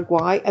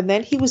Paraguay, and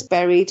then he was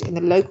buried in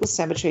the local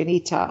cemetery in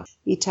Itau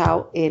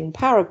in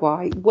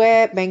Paraguay,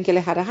 where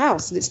Mengele had a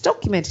house, and it's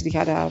documented he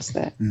had a house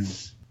there.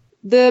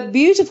 The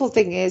beautiful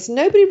thing is,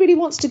 nobody really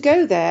wants to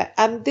go there.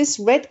 And this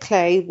red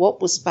clay,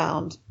 what was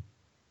found,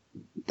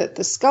 that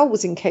the skull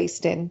was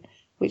encased in,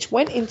 which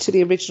went into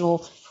the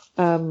original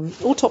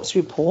autopsy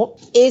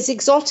report, is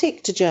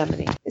exotic to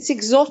Germany. It's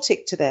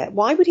exotic to there.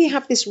 Why would he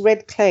have this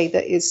red clay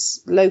that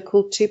is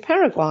local to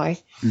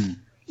Paraguay,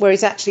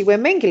 whereas actually where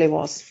Mengele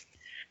was?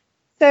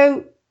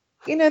 So,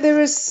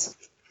 there is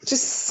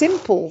just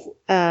simple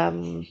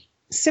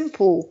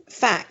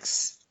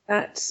facts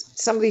that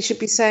somebody should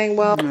be saying,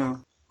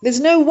 well, there's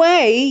no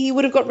way he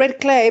would have got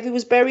red clay if he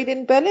was buried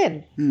in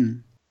Berlin.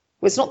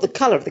 Well, it's not the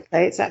colour of the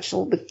clay, it's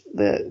actual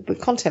the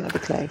content of the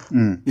clay.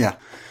 Yeah.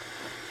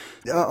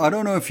 I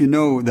don't know if you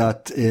know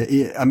that,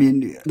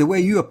 the way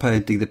you are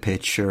painting the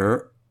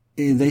picture,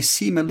 they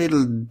seem a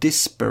little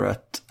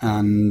disparate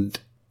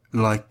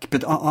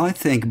but I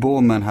think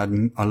Bormann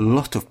had a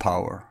lot of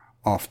power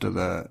after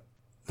the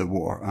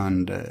war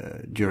and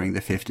during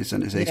the 50s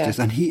and the 60s.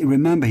 And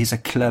he's a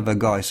clever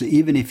guy. So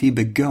even if he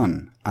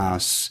begun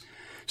as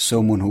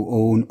someone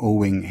who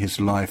owing his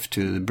life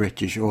to the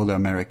British or the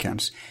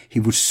Americans, he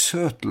would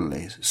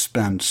certainly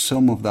spend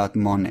some of that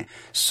money,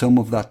 some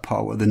of that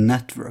power, the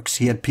networks.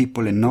 He had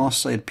people in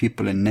NASA, he had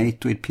people in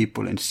NATO, he had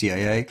people in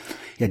CIA,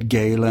 he had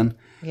Galen.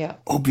 Yeah.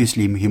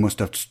 Obviously, he must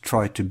have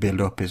tried to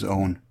build up his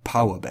own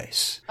power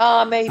base.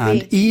 Maybe.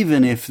 And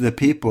even if the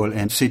people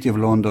in City of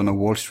London or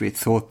Wall Street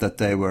thought that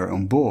they were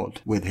on board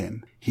with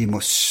him, he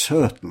must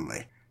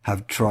certainly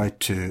have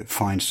tried to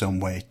find some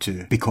way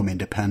to become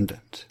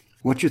independent.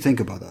 What do you think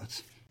about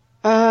that?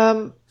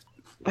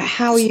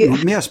 How are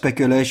you? Mere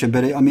speculation,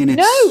 but I mean,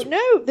 it's...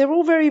 No, they're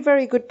all very,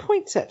 very good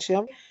points,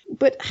 actually.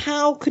 But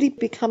how could he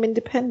become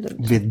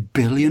independent? With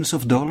billions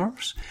of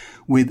dollars?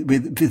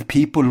 With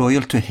people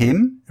loyal to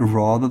him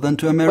rather than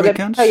to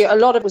Americans? Well, a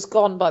lot of it was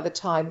gone by the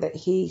time that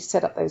he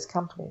set up those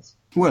companies.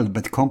 Well,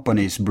 but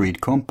companies breed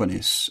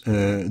companies.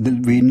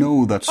 We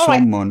know that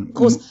someone... Right. Of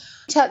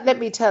course, let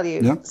me tell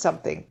you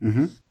something.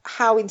 Mm-hmm.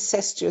 How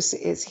incestuous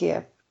it is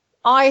here.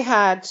 I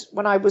had,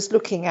 when I was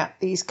looking at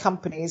these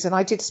companies, and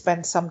I did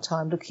spend some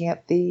time looking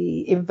at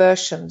the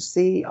inversions,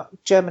 the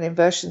German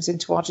inversions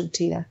into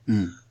Argentina.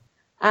 Mm.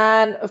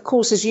 And of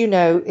course, as you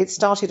know, it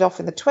started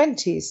off in the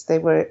 20s. They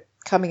were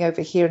coming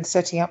over here and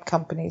setting up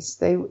companies.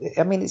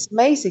 It's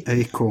amazing.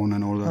 Acorn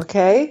and all that.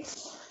 Okay.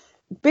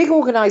 Big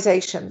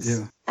organizations.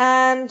 Yeah.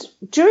 And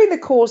during the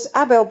course,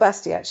 Abel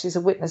Basti actually is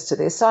a witness to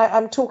this.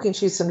 I'm talking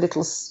to you some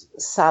little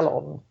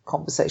salon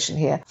conversation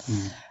here.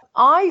 Mm.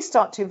 I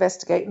start to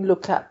investigate and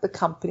look at the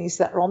companies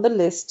that are on the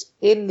list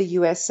in the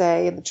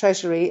USA and the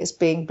Treasury as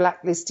being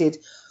blacklisted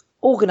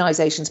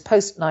organizations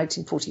post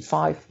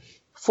 1945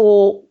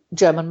 for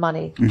German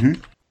money.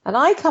 Mm-hmm. And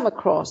I come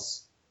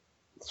across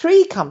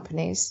 3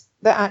 companies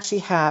that actually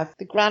have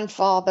the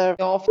grandfather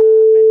of a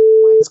friend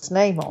of mine's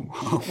name on.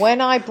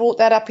 When I brought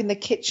that up in the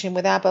kitchen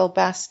with Abel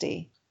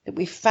Basti, that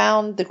we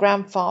found the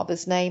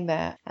grandfather's name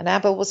there, and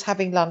Abel was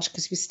having lunch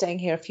because he was staying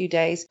here a few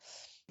days.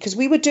 Because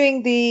we were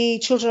doing the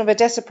Children of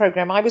Odessa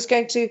program, I was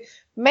going to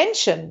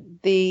mention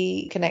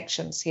the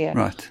connections here.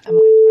 Right. And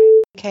my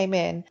friend came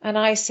in and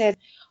I said,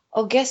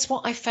 oh, guess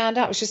what I found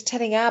out? I was just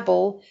telling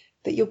Abel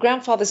that your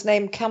grandfather's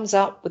name comes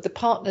up with the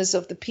partners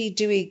of the P.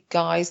 Dewey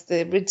guys,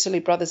 the Ridsley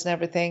brothers and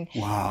everything.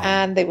 Wow.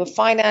 And they were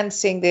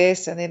financing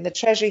this and in the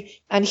Treasury.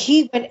 And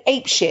he went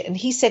apeshit and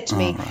he said to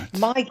me,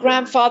 my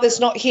grandfather's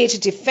not here to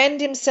defend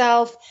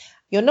himself.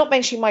 You're not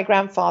mentioning my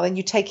grandfather and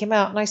you take him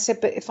out. And I said,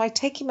 but if I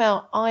take him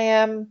out,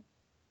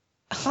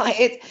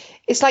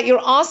 it's like you're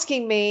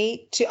asking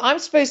me to, I'm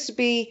supposed to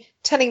be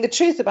telling the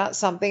truth about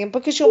something, and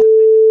because you're a friend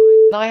of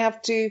mine and I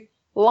have to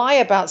lie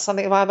about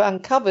something that I've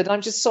uncovered,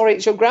 I'm just sorry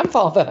it's your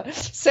grandfather.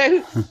 So,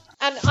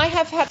 and I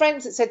have had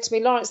friends that said to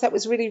me, Lawrence, that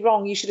was really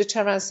wrong. You should have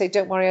turned around and said,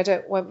 don't worry,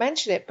 won't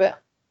mention it.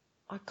 But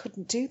I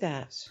couldn't do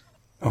that.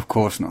 Of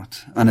course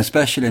not. And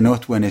especially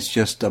not when it's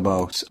just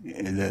about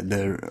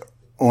their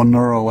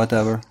honor or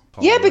whatever.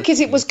 Yeah, because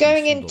it was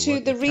going into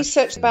the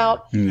research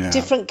about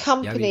different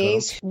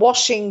companies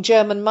washing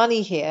German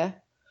money here,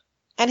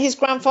 and his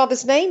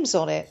grandfather's name's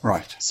on it.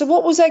 Right. So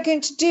what was I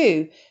going to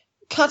do?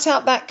 Cut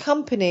out that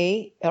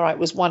company? All right, it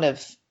was one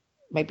of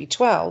maybe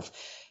 12,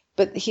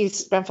 but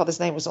his grandfather's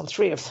name was on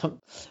 3 of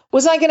them.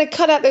 Was I going to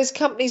cut out those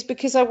companies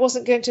because I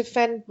wasn't going to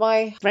offend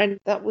my friend?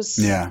 That was...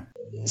 Yeah.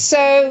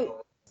 So...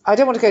 I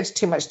don't want to go into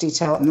too much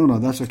detail. No,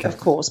 that's okay. Of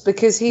course,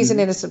 because he's an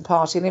innocent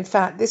party. And in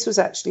fact, this was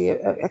actually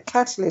a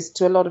catalyst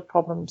to a lot of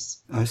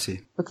problems. I see.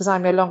 Because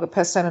I'm no longer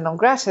persona non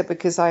grata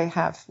because I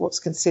have what's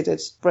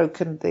considered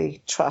broken the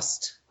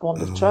trust,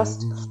 bond of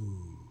trust.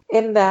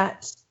 In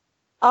that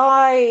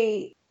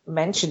I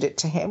mentioned it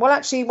to him. Well,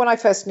 actually, when I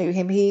first knew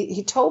him,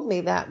 he told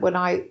me that when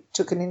I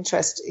took an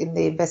interest in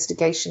the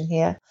investigation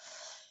here,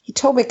 he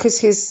told me because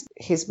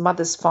his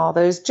mother's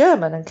father is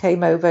German and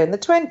came over in the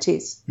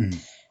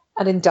 1920s.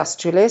 An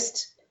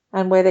industrialist,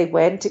 and where they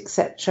went,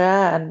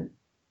 etc. And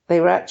they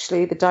were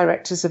actually the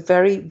directors of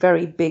very,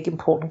 very big,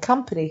 important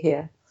company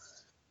here.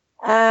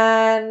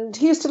 And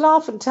he used to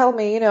laugh and tell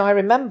me, I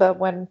remember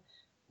when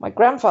my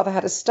grandfather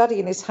had a study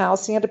in his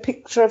house, he had a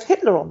picture of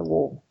Hitler on the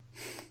wall.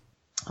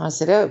 I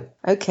said, oh,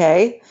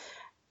 okay.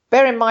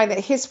 Bear in mind that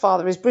his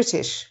father is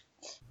British.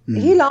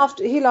 He laughed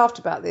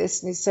about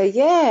this and he'd say,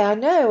 yeah, I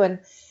know.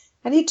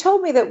 And he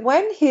told me that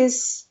when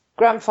his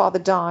grandfather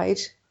died,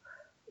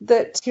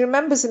 that he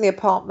remembers in the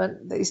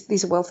apartment,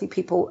 these are wealthy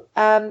people,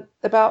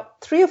 about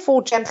 3 or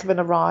 4 gentlemen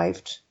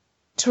arrived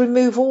to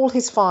remove all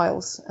his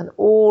files and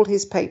all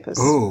his papers.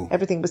 Oh.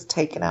 Everything was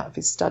taken out of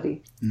his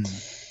study.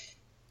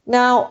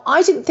 Now,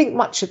 I didn't think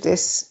much of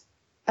this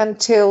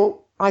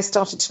until I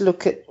started to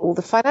look at all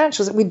the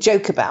financials. We'd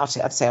joke about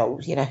it. I'd say, oh,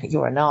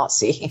 you're a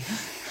Nazi.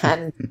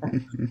 And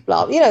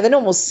blah, the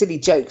normal silly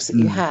jokes that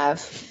you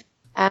have.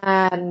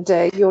 And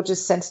you're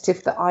just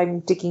sensitive that I'm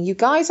digging you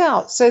guys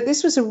out. So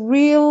this was a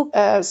real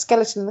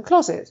skeleton in the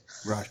closet.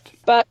 Right.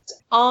 But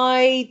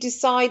I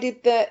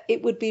decided that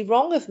it would be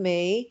wrong of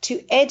me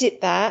to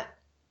edit that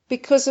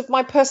because of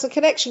my personal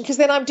connection, because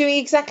then I'm doing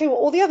exactly what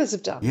all the others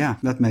have done. Yeah,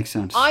 that makes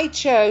sense. I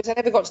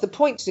never got to the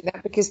point to do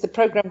that because the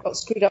program got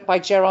screwed up by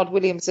Gerard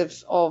Williams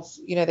of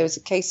there was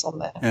a case on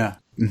there. Yeah.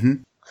 Mm-hmm.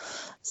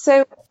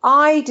 So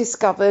I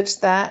discovered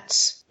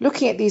that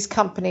looking at these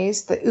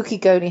companies that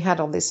Ukigoni had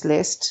on this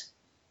list,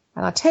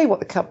 and I'll tell you what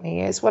the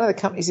company is. One of the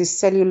companies is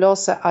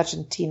Celulosa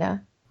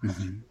Argentina,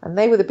 and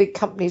they were the big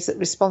companies that were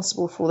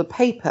responsible for the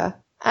paper.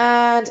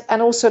 And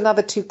also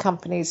another two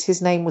companies,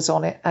 his name was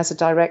on it as a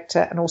director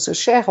and also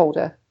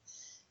shareholder.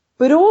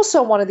 But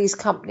also one of these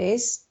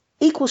companies,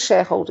 equal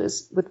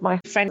shareholders with my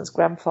friend's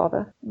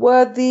grandfather,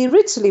 were the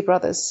Rizzoli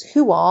brothers,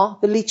 who are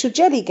the Licio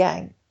Gelli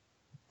gang,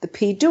 the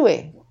P.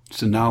 Dewey.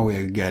 So now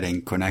we're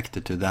getting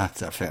connected to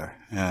that affair.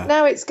 Yeah.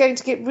 Now it's going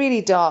to get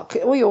really dark.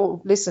 All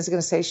your listeners are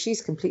going to say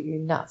she's completely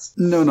nuts.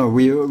 No,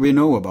 we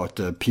know about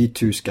the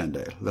P2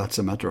 scandal. That's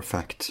a matter of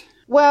fact.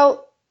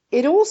 Well,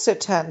 it also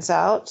turns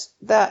out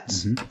that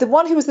the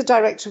one who was the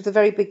director of the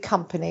very big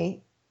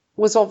company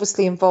was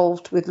obviously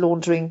involved with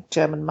laundering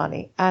German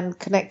money and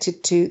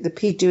connected to the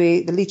P.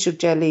 Dewey, the Licio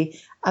Gelli,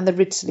 and the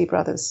Rizzoli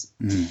brothers.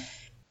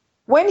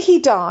 When he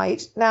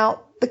died,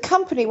 now the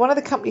company, one of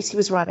the companies he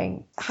was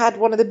running, had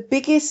one of the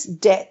biggest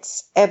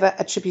debts ever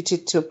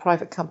attributed to a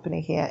private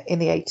company here in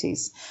the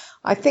 80s.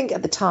 I think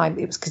at the time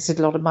it was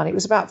considered a lot of money. It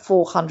was about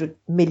 $400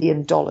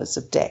 million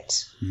of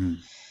debt.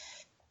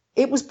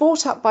 It was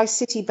bought up by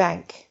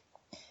Citibank.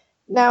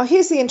 Now,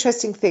 here's the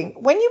interesting thing.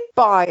 When you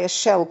buy a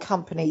shell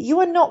company, you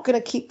are not going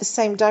to keep the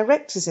same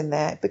directors in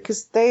there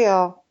because they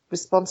are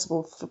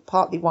responsible for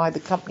partly why the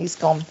company's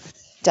gone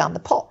down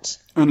the pot.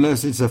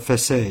 Unless it's a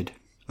facade.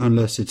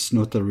 Unless it's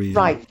not a real...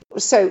 Right.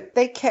 So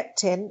they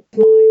kept in my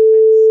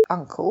friend's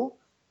uncle,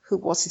 who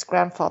was his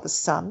grandfather's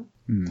son,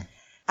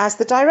 as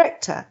the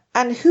director.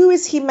 And who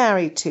is he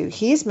married to?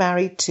 He is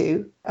married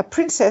to a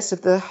princess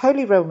of the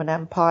Holy Roman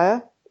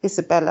Empire,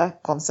 Isabella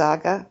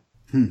Gonzaga,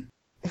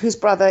 whose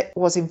brother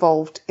was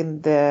involved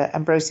in the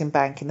Ambrosian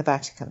Bank in the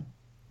Vatican.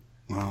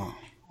 Wow.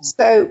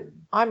 So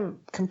I'm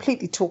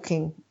completely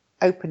talking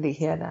openly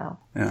here now.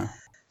 Yeah.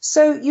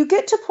 So you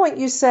get to a point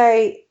you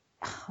say,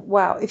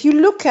 wow, if you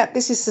look at,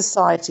 this is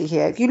society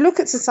here. If you look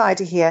at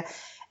society here,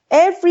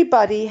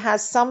 everybody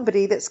has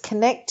somebody that's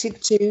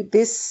connected to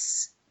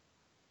this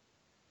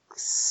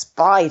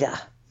spider.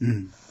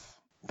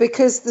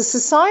 Because the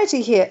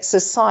society here,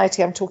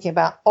 I'm talking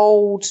about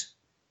old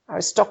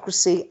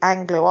aristocracy,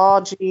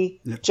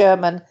 Anglo-Argy,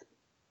 German,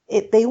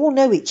 they all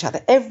know each other.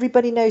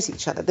 Everybody knows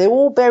each other. They're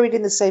all buried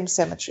in the same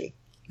cemetery.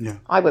 Yeah.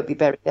 I won't be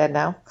buried there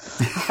now.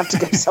 I have to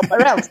go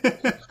somewhere else.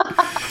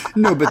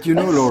 No, but you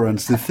know,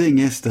 Lawrence, the thing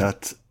is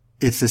that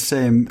it's the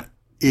same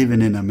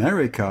even in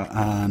America.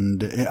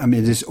 And I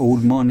mean, it's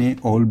old money,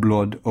 old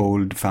blood,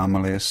 old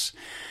families.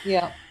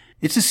 Yeah.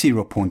 It's a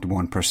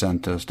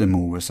 0.1%ers, the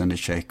movers and the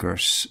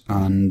shakers.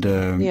 And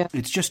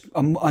it's just,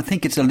 I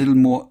think it's a little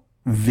more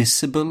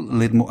visible, a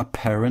little more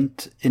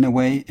apparent in a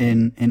way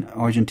in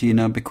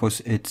Argentina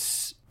because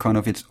it's kind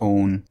of its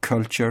own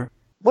culture.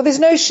 Well, there's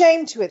no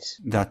shame to it.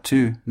 That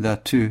too.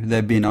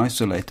 They've been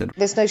isolated.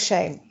 There's no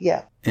shame,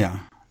 yeah. Yeah.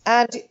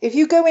 And if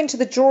you go into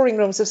the drawing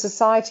rooms of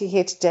society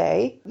here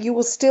today, you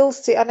will still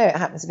see, I know it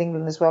happens in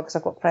England as well because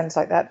I've got friends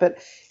like that, but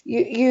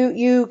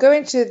you go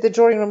into the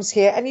drawing rooms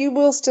here and you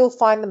will still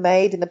find the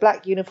maid in the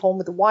black uniform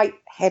with the white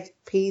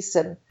headpiece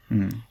and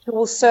who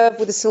will serve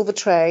with a silver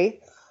tray.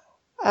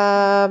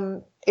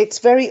 It's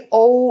very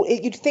old.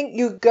 You'd think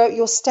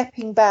you're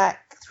stepping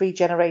back 3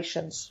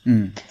 generations.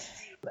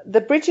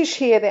 The British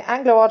here, the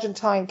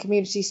Anglo-Argentine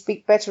community,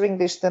 speak better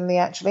English than the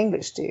actual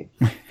English do.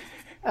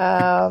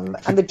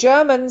 And the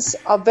Germans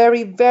are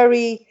very,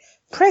 very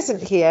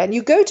present here. And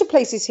you go to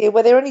places here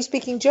where they're only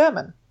speaking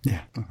German.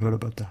 Yeah, I've heard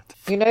about that.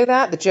 You know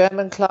that? The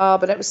German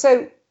club. And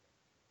so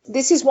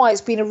this is why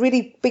it's been a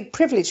really big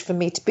privilege for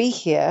me to be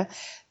here.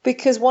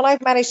 Because what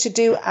I've managed to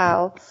do,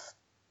 Al,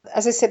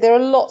 as I said, there are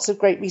lots of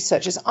great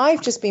researchers.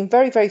 I've just been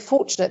very, very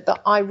fortunate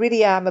that I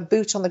really am a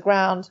boot on the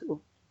ground,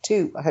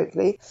 too,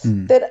 hopefully,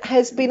 that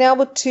has been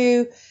able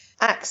to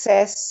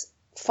access,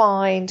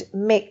 find,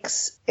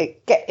 mix,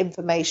 get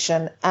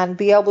information and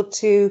be able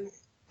to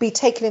be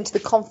taken into the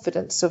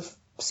confidence of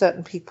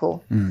certain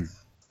people.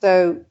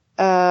 So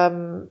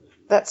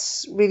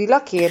that's really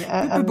lucky.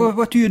 But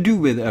what do you do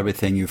with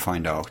everything you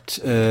find out?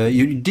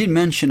 You did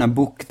mention a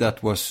book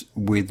that was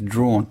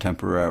withdrawn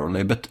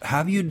temporarily, but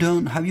have you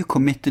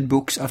committed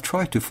books? I've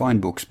tried to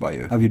find books by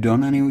you. Have you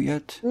done any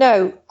yet?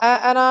 No.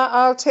 And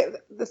I'll tell you,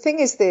 the thing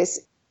is this.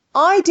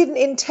 I didn't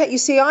intend, you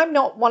see, I'm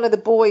not one of the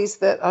boys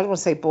that, I don't want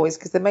to say boys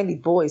because they're mainly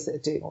boys that are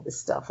doing all this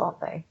stuff,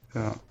 aren't they?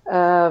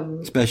 Yeah.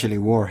 Especially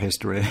war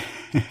history.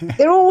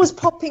 They're always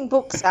popping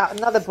books out,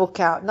 another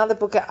book out.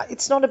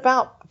 It's not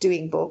about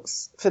doing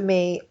books for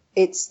me.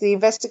 It's the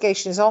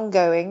investigation is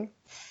ongoing.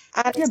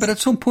 And yeah, but at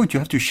some point you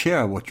have to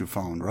share what you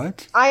found,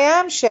 right? I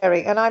am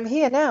sharing, and I'm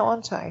here now,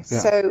 aren't I? Yeah.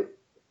 So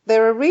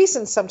there are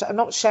reasons sometimes, I'm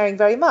not sharing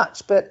very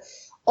much, but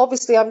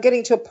obviously, I'm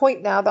getting to a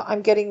point now that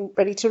I'm getting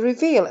ready to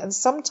reveal, and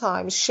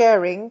sometimes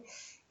sharing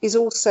is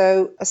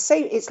also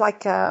it's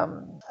like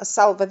a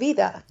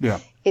salva-vida. Yeah,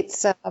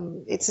 it's a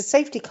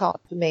safety card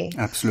for me.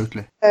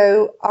 Absolutely.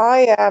 So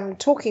I am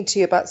talking to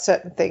you about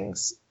certain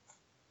things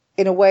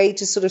in a way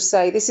to sort of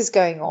say this is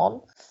going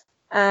on,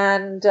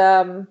 and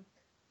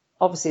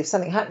obviously, if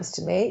something happens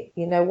to me,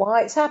 you know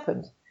why it's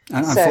happened.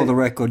 And for the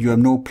record, you have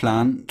no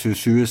plan to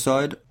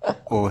suicide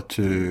or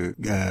to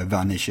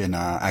vanish in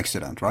an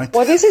accident, right?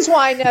 Well, this is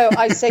why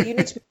I say you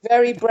need to be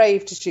very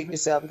brave to shoot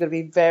yourself. You've got to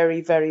be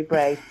very, very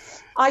brave.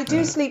 I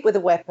do sleep with a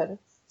weapon.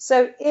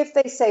 So if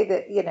they say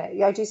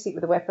that, I do sleep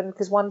with a weapon,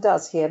 because one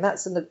does here, and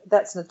that's an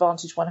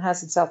advantage one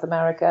has in South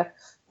America,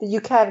 that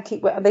you can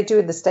keep, and they do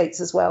in the States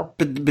as well.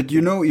 But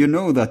you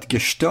know that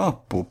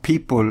Gestapo,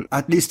 people,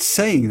 at least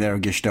saying they're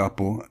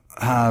Gestapo,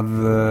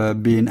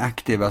 have been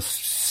active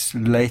as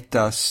late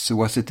as,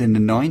 was it in the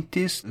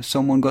 90s?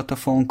 Someone got a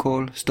phone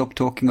call, stop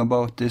talking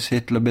about this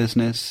Hitler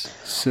business.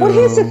 So... Well,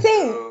 here's the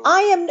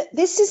thing.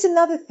 This is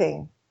another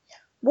thing.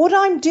 What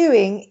I'm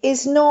doing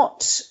is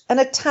not an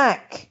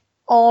attack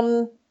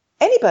on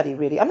anybody,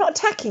 really. I'm not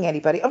attacking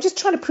anybody. I'm just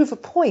trying to prove a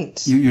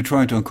point. You're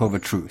trying to uncover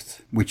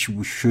truth, which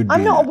should be...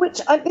 I'm not a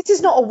witch. This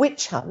is not a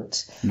witch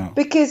hunt. No.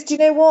 Because, do you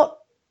know what?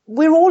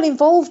 We're all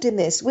involved in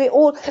this.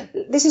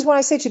 This is why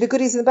I say to you, the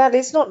goodies and the bad.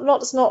 Let's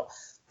not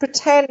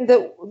pretend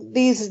that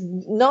these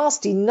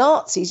nasty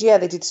Nazis,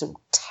 they did some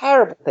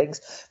terrible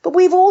things. But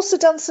we've also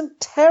done some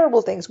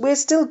terrible things. We're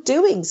still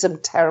doing some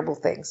terrible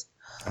things.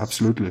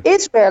 Absolutely.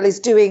 Israel is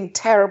doing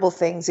terrible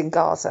things in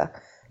Gaza.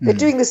 They're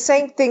doing the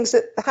same things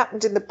that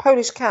happened in the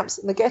Polish camps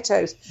and the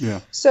ghettos. Yeah.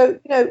 So,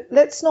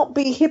 let's not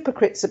be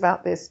hypocrites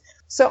about this.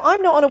 So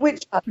I'm not on a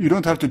witch hunt. You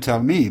don't have to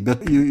tell me,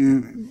 but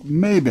you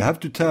maybe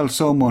have to tell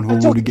someone who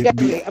would get...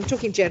 I'm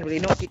talking generally,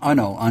 not... I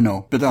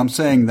know. But I'm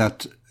saying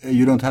that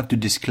you don't have to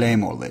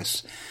disclaim all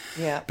this.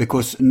 Yeah.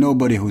 Because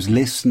nobody who's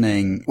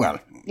listening... Well,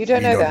 you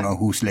don't know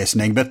who's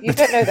listening, but... You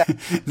don't know that.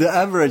 The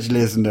average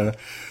listener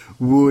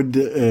would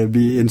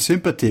be in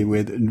sympathy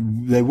with...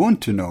 They want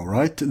to know,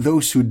 right?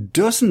 Those who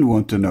doesn't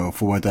want to know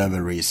for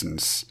whatever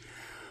reasons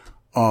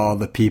are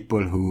the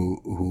people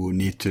who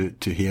need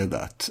to hear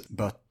that.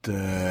 But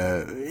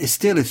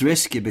it's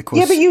risky because...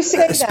 Yeah, but you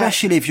say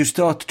especially if you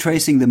start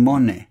tracing the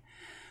money,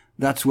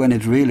 that's when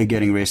it's really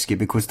getting risky,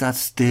 because that's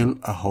still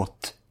a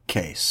hot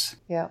case.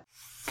 Yeah.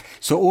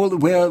 So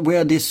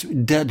where these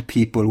dead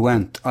people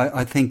went,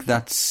 I think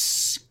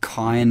that's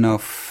kind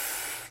of...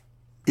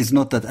 It's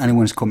not that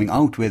anyone's coming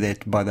out with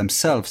it by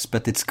themselves,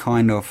 but it's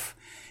kind of...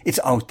 It's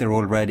out there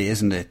already,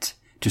 isn't it?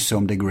 To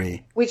some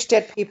degree. Which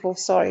dead people?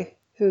 Sorry.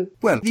 Who?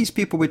 Well, these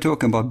people we're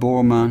talking about,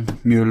 Bormann,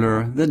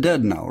 Müller, they're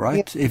dead now,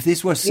 right? Yeah. If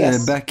this was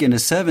Yes. back in the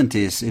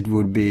 70s, it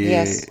would be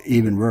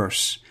even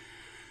worse.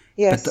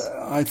 Yes. But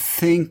I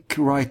think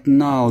right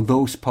now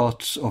those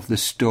parts of the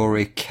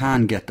story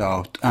can get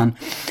out. And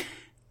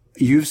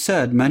you've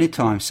said many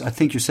times, I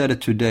think you said it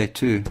today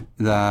too,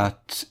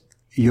 that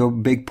your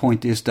big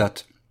point is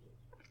that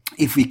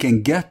if we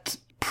can get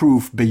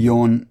proof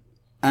beyond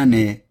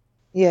any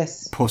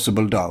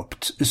possible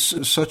doubt,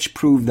 such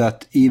proof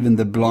that even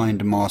the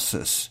blind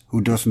masses who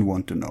doesn't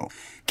want to know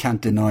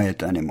can't deny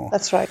it anymore.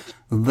 That's right.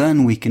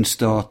 Then we can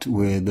start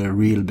with the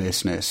real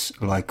business,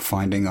 like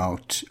finding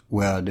out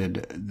where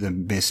did the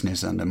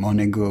business and the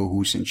money go,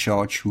 who's in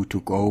charge, who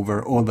took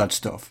over, all that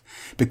stuff.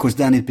 Because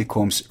then it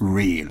becomes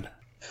real.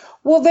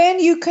 Well, then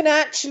you can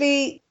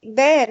actually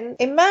then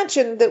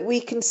imagine that we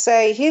can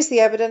say, here's the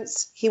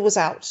evidence, he was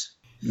out.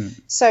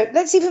 So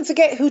let's even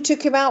forget who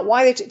took him out,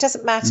 why it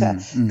doesn't matter.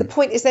 The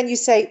point is then you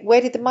say,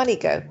 where did the money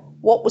go?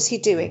 What was he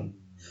doing?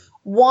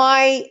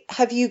 Why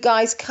have you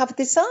guys covered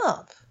this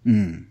up?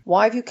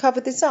 Why have you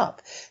covered this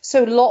up?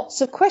 So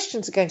lots of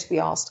questions are going to be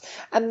asked.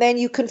 And then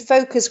you can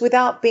focus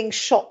without being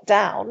shot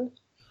down,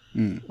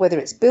 whether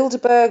it's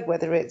Bilderberg,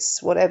 whether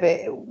it's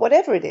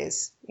whatever it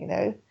is,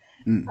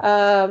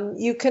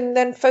 you can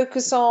then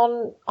focus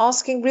on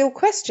asking real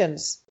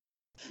questions.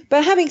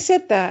 But having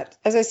said that,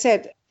 as I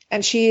said,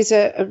 and she is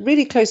a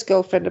really close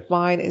girlfriend of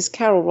mine, is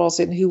Carol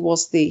Rosin, who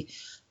was the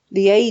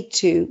aide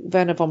to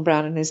Wernher von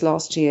Braun in his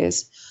last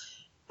years.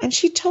 And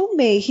she told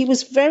me he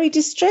was very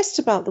distressed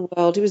about the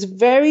world. He was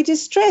very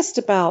distressed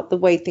about the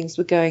way things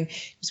were going.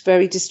 He was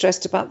very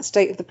distressed about the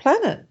state of the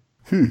planet.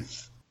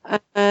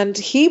 And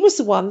he was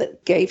the one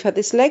that gave her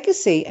this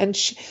legacy. And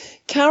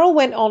Carol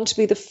went on to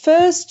be the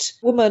first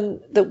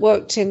woman that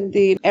worked in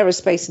the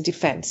aerospace and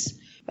defense.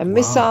 A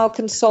missile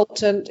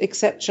consultant,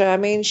 etc. I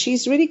mean,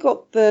 she's really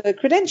got the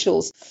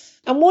credentials.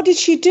 And what did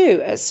she do?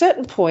 At a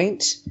certain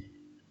point,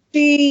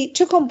 she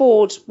took on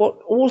board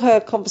all her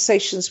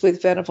conversations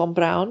with Wernher von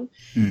Braun,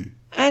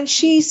 and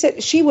she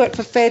said she worked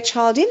for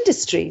Fairchild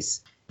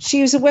Industries.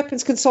 She was a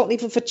weapons consultant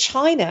even for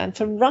China and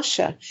for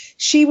Russia.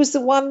 She was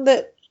the one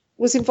that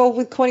was involved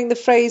with coining the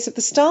phrase of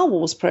the Star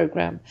Wars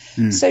program.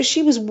 So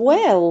she was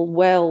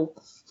well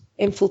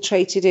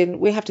infiltrated in.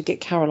 We have to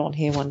get Carol on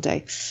here one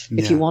day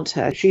if you want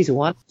her. She's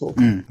wonderful.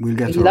 We'll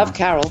get her love on.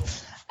 Carol.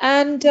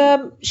 And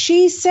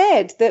she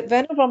said that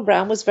Wernher von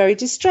Braun was very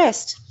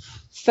distressed.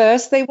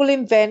 First, they will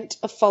invent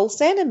a false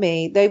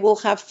enemy. They will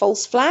have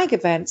false flag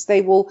events.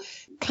 They will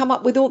come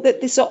up with all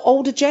this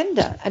old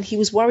agenda. And he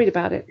was worried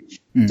about it.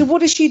 So what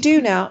does she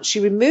do now? She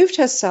removed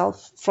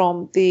herself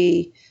from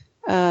the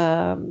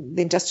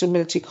industrial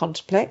military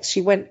complex.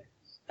 She went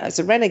as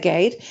a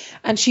renegade,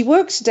 and she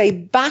works today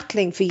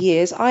battling for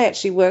years. I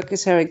actually work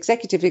as her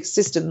executive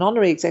assistant, an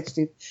honorary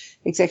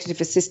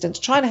executive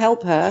assistant, trying to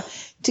help her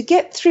to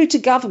get through to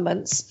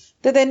governments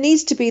that there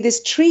needs to be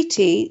this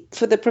treaty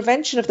for the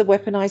prevention of the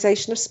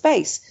weaponization of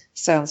space.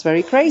 Sounds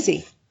very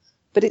crazy,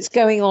 but it's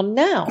going on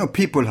now. No,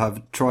 people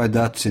have tried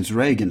that since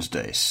Reagan's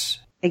days.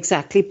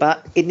 Exactly,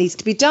 but it needs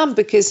to be done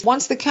because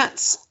once the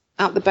cat's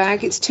out the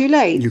bag, it's too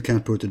late. You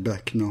can't put it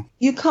back, no.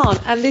 You can't.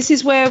 And this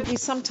is where we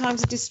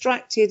sometimes are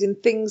distracted in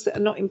things that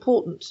are not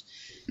important.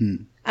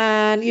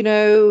 And,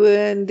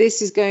 and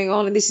this is going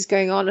on and this is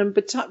going on. And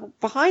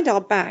behind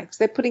our backs,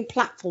 they're putting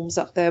platforms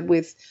up there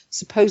with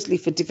supposedly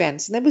for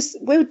defense. And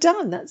we're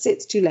done. That's it.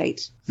 It's too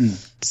late.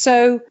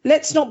 So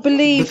let's not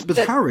believe But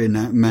Harry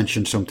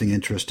mentioned something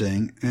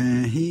interesting.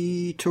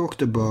 He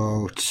talked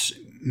about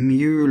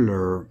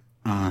Mueller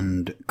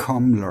and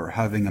Kamler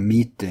having a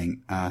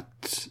meeting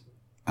at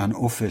an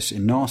office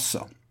in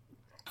NASA.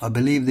 I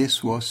believe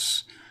this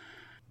was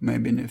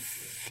maybe in the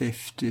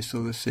 50s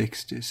or the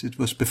 60s. It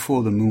was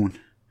before the moon.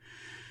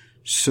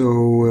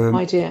 So...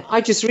 idea.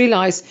 I just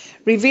realised,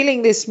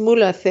 revealing this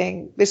Mueller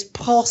thing, this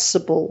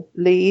possible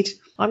lead,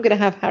 I'm going to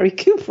have Harry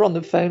Cooper on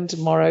the phone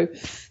tomorrow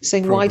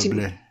saying,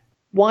 probably.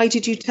 Why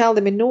did you tell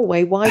them in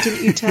Norway? Why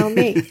didn't you tell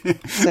me?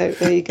 So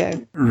there you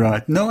go.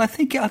 Right. No, I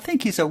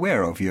think he's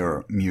aware of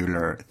your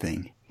Mueller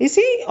thing. Is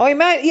he?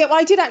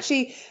 I did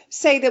actually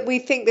say that we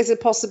think there's a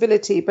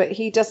possibility, but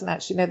he doesn't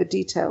actually know the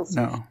details.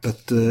 No,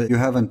 but you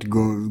haven't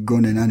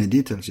gone in any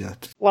details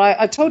yet. Well,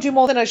 I told you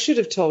more than I should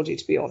have told you,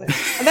 to be honest.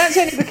 And that's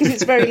only because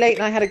it's very late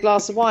and I had a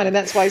glass of wine, and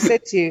that's why I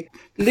said to you,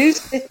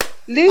 loose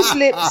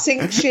lips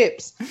sink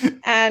ships,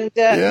 and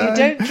you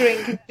don't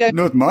drink. You don't...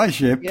 Not my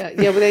ship. Yeah,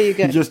 well, there you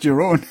go. Just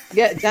your own.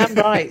 Yeah, damn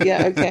right.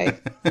 Yeah, okay.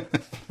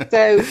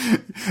 So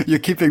you're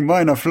keeping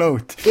mine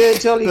afloat. Yeah,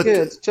 jolly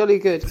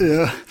good.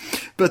 Yeah.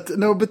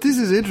 But this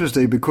is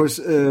interesting because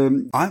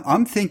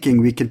I'm thinking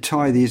we can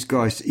tie these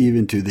guys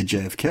even to the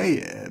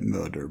JFK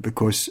murder,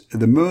 because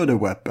the murder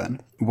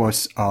weapon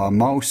was a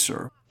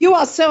Mauser. You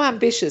are so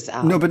ambitious,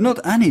 Al. No, but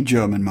not any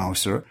German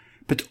Mauser,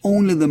 but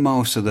only the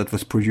Mauser that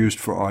was produced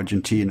for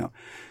Argentina.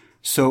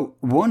 So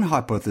one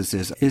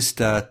hypothesis is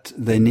that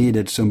they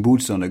needed some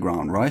boots on the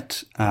ground,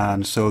 right?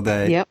 And so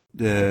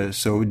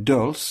so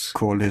Dulles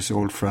called his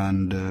old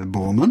friend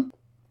Bormann,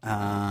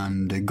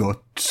 and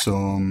got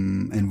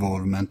some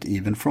involvement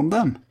even from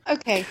them.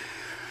 Okay.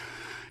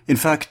 In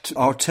fact,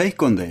 our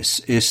take on this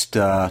is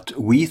that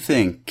we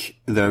think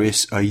there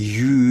is a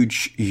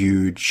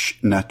huge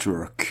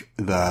network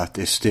that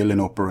is still in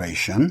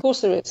operation. Of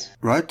course there is.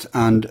 Right?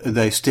 And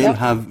they still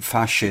have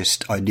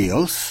fascist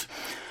ideals.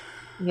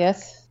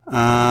 Yes.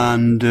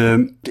 And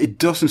it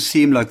doesn't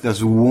seem like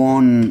there's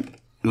one,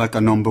 like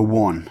a number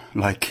one,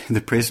 like the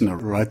prisoner,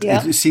 right?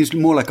 Yeah. It seems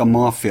more like a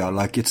mafia,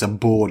 like it's a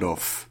board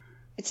of...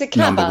 It's a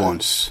cabal. Number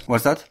ones.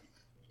 What's that?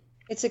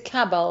 It's a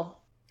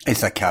cabal.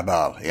 It's a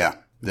cabal, yeah.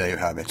 There you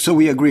have it. So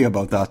we agree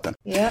about that then.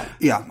 Yeah.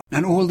 Yeah.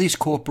 And all these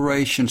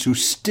corporations who are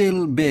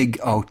still big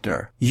out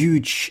there,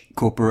 huge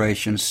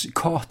corporations,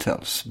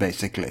 cartels,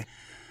 basically.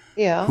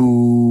 Yeah.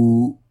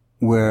 Who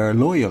were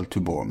loyal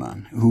to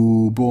Bormann,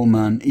 who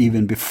Bormann,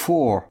 even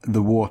before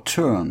the war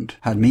turned,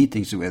 had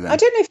meetings with them. I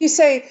don't know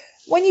if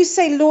when you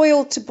say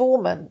loyal to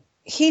Bormann,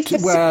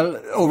 well,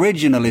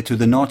 originally to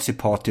the Nazi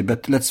party,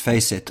 but let's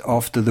face it,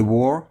 after the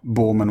war,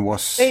 Bormann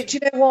was... Do you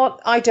know what?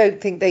 I don't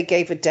think they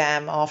gave a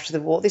damn after the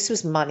war. This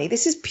was money.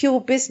 This is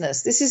pure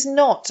business. This is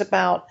not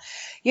about,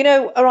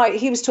 all right,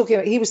 he was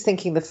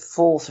thinking the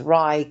Fourth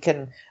Reich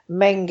and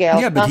Mengele.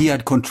 Yeah, but he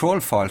had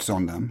control files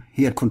on them.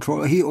 He had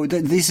control.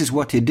 This is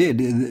what he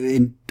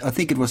did. I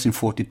think it was in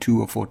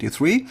 42 or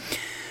 43.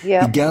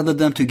 Yeah. He gathered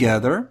them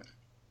together.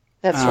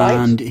 That's right.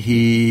 And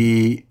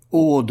he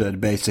ordered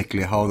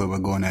basically how they were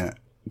going to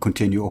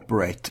continue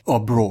operate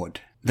abroad.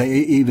 They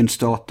even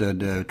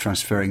started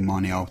transferring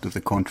money out of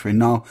the country.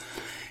 Now,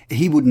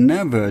 he would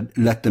never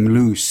let them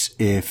loose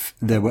if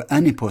there were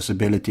any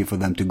possibility for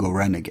them to go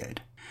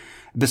renegade.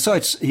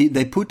 Besides,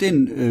 they put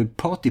in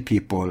party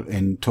people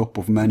in top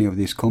of many of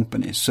these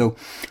companies. So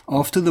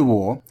after the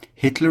war,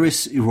 Hitler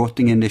is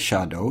rotting in the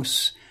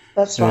shadows.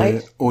 That's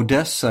right.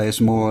 Odessa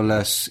is more or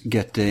less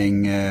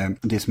getting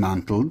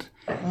dismantled.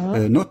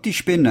 Not Die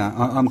Spinne.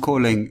 I'm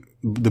calling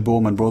the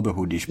Bormann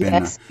Brotherhood Die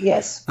Spinne.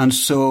 Yes. And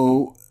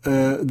so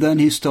then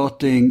he's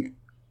starting...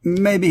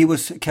 Maybe he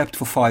was kept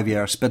for 5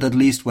 years, but at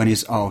least when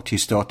he's out,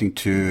 he's starting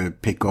to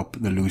pick up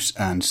the loose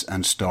ends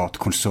and start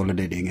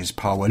consolidating his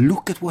power.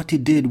 Look at what he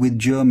did with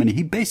Germany.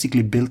 He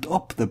basically built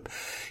up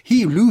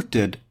he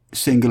looted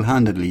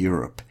single-handedly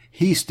Europe.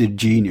 He's the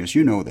genius,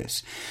 you know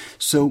this.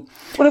 So,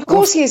 well, of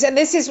course he is, and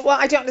this is what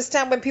I don't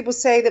understand when people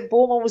say that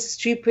Bormann was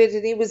stupid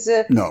and he was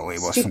a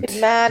stupid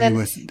man.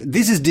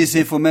 This is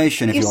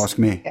disinformation, if you ask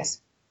me.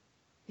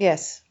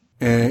 Yes.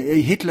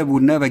 Hitler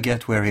would never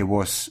get where he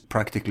was,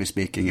 practically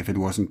speaking, if it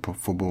wasn't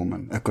for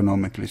Bormann,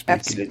 economically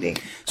speaking.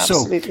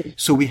 Absolutely.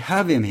 So we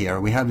have him here.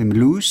 We have him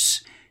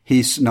loose.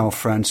 He's now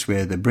friends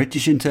with the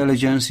British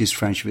intelligence. He's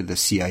friends with the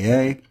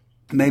CIA.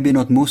 maybe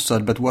not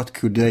Mossad, but what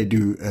could they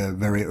do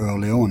very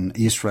early on?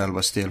 Israel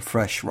was still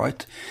fresh,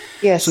 right?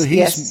 Yes, so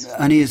yes.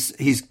 And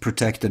he's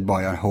protected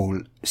by a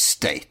whole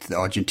state, the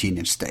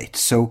Argentinian state.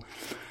 So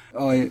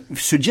I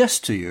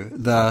suggest to you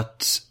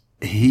that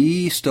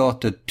he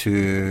started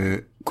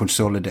to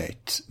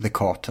consolidate the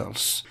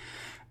cartels.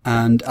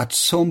 And at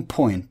some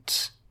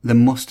point, there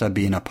must have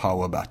been a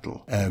power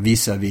battle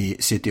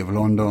vis-à-vis City of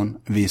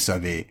London,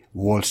 vis-à-vis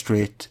Wall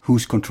Street.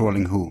 Who's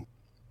controlling who?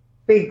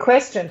 Big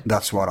question.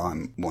 That's what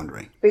I'm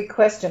wondering. Big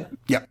question.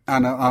 Yeah,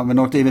 and I will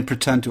not even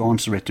pretend to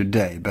answer it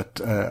today,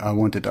 but I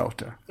want it out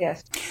there.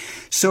 Yes.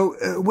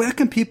 So where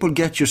can people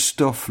get your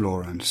stuff,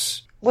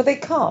 Lawrence? Well, they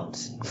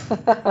can't.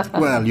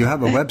 Well, you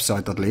have a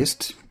website at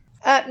least.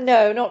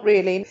 No, not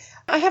really.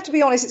 I have to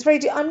be honest,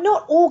 I'm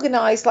not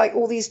organised like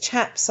all these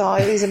chaps are,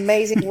 these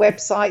amazing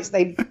websites.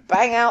 They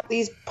bang out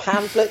these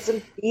pamphlets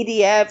and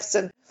PDFs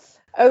and,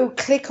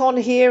 click on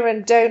here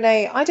and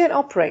donate. I don't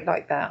operate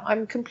like that.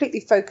 I'm completely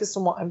focused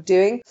on what I'm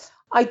doing.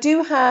 I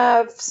do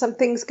have some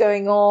things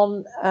going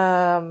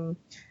on,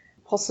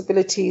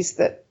 possibilities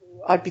that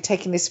I'd be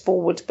taking this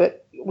forward,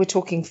 but we're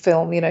talking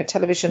film,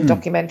 television,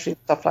 documentary,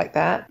 stuff like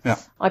that. Yeah.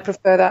 I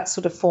prefer that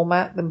sort of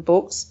format than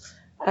books.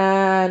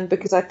 And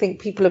because I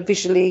think people are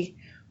visually,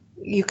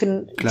 you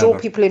can draw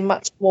people in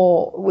much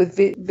more with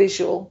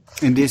visual.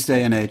 In this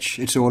day and age,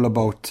 it's all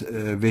about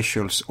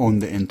visuals on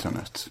the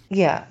internet.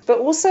 Yeah, but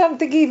also I'm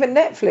thinking even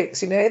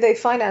Netflix, they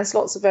finance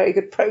lots of very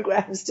good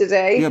programs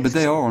today. Yeah, but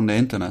they are on the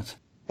internet.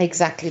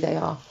 Exactly, they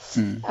are.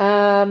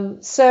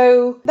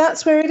 So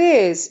that's where it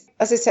is.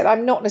 As I said,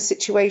 I'm not in a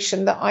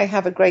situation that I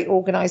have a great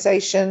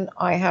organisation.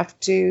 I have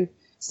to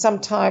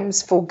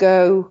sometimes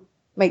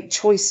make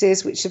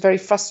choices which are very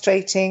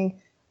frustrating.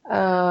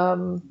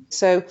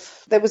 So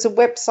there was a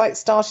website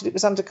started, it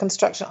was under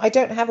construction. I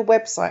don't have a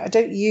website. I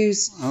don't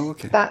use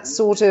that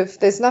sort of,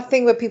 there's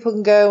nothing where people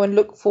can go and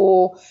look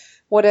for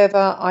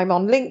whatever. I'm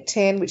on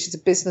LinkedIn, which is a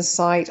business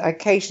site. I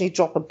occasionally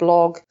drop a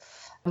blog.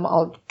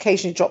 I'll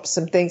occasionally drop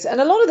some things. And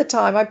a lot of the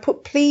time I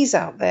put pleas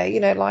out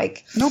there,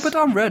 like... No, but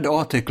I read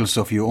articles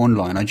of you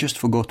online. I just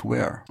forgot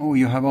where. Oh,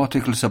 you have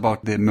articles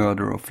about the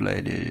murder of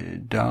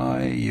Lady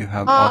Di. You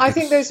have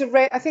articles...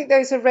 I think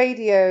those are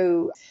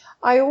radio...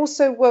 I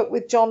also work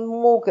with John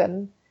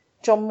Morgan.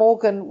 John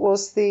Morgan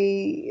was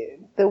the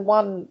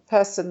one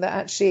person that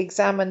actually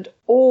examined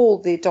all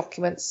the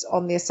documents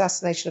on the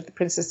assassination of the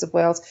Princess of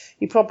Wales.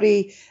 He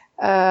probably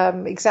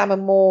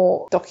examined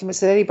more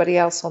documents than anybody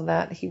else on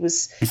that.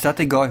 Is that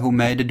the guy who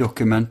made a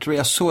documentary?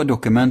 I saw a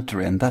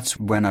documentary, and that's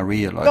when I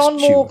realized.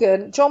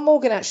 John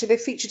Morgan. Actually, they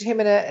featured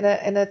him in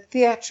a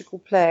theatrical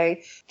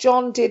play.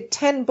 John did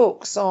 10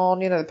 books on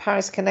the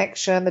Paris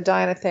Connection, the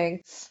Diana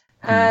thing,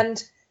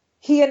 and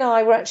he and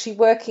I were actually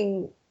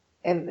working,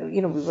 and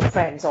we were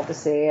friends,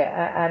 obviously,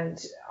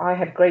 and I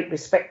had great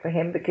respect for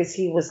him because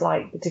he was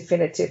like the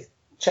definitive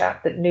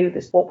chap that knew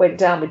what went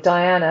down with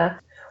Diana.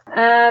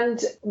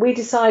 And we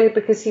decided,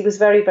 because he was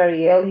very,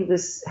 very ill,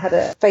 had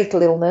a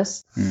fatal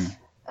illness,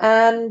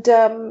 and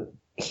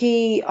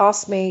he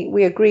asked me,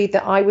 we agreed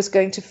that I was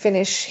going to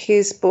finish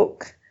his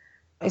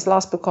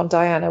last book on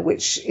Diana,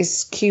 which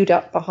is queued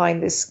up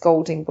behind this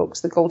Golding book.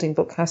 So the Golding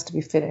book has to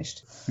be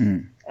finished.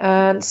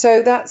 And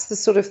so that's the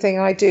sort of thing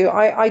I do.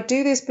 I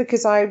do this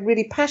because I'm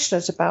really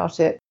passionate about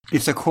it.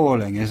 It's a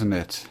calling, isn't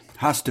it?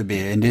 Has to be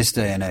in this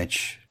day and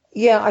age.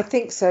 Yeah, I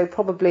think so,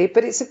 probably.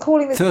 But it's a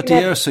calling that 30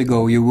 years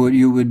ago, you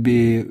would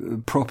be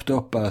propped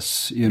up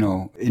as,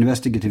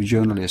 investigative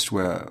journalists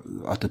were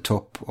at the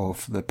top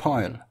of the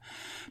pile.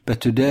 But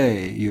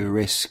today you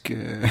risk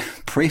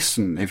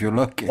prison if you're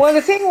lucky. Well,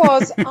 the thing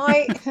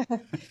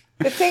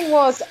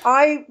was,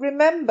 I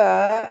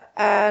remember,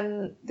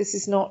 and this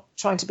is not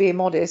trying to be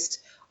immodest,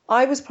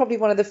 I was probably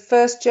one of the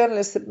first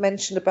journalists that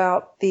mentioned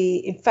about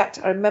in fact,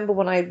 I remember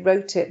when I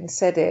wrote it and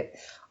said it,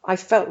 I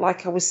felt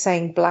like I was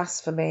saying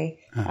blasphemy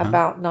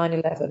about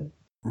 9/11.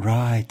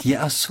 Right.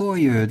 Yeah, I saw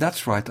you.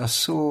 That's right. I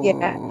saw.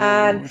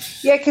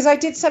 Yeah, because I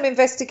did some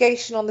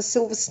investigation on the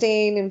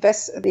Silverstein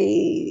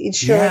the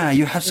insurance. Yeah,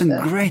 you have some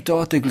great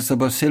articles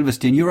about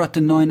Silverstein. You're at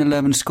the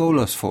 9/11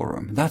 Scholars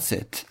Forum. That's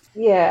it.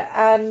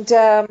 Yeah, and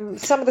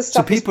some of the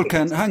stuff.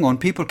 So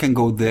people can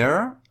go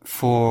there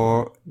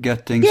for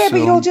getting. Yeah, but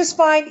you'll just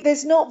find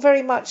there's not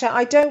very much.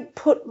 I don't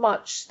put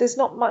much. There's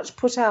not much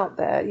put out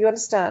there. You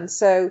understand?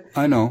 So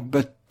I know,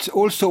 but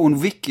also on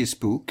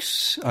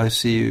Wikispooks, I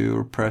see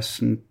you're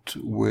present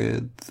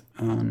with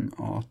an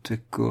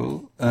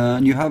article,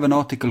 and you have an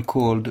article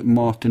called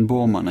Martin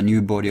Bormann, A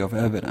New Body of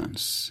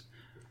Evidence.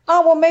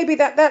 Oh, well, maybe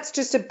that's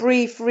just a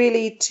brief,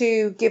 really,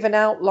 to give an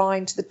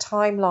outline to the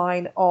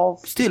timeline of...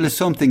 Still is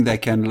something they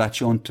can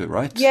latch onto,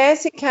 right?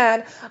 Yes, it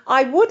can.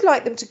 I would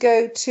like them to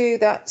go to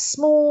that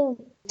small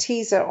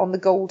teaser on the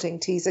Golding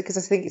teaser, because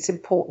I think it's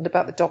important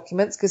about the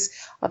documents, because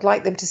I'd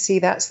like them to see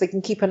that so they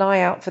can keep an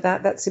eye out for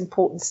that. That's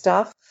important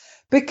stuff.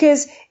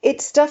 Because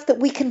it's stuff that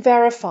we can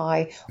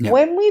verify. Yeah.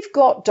 When we've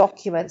got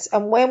documents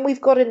and when we've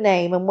got a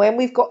name and when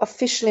we've got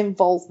official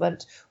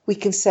involvement, we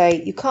can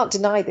say, you can't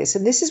deny this.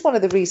 And this is one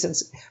of the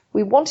reasons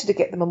we wanted to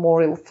get the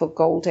memorial for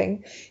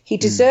Golding. He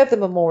deserved the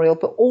memorial,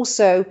 but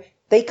also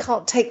they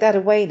can't take that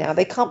away now.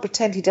 They can't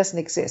pretend he doesn't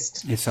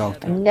exist. It's out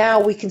there. And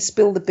now we can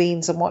spill the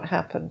beans on what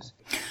happened.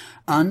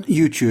 And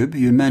YouTube,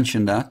 you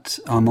mentioned that.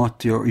 I'm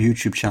at your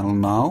YouTube channel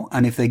now.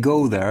 And if they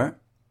go there,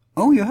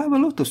 you have a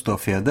lot of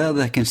stuff here. There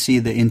they can see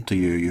the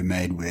interview you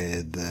made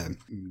with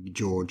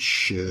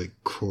George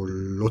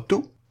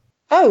Colotto.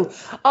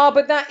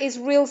 But that is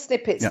real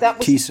snippets. Yeah, that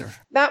was teaser.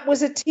 That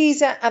was a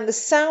teaser, and the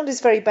sound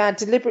is very bad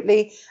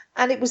deliberately,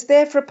 and it was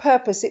there for a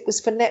purpose. It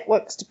was for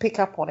networks to pick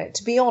up on it.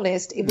 To be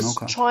honest, it was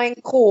to try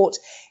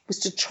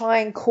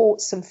and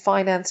court some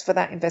finance for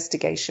that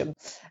investigation.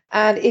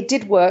 And it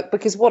did work,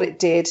 because what it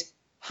did,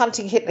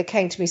 Hunting Hitler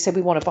came to me and said,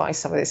 we want to buy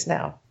some of this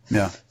now.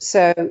 Yeah.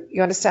 So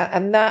you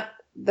understand,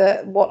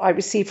 and what I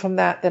received from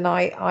that, then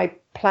I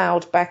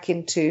ploughed back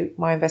into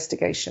my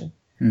investigation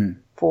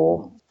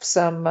for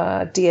some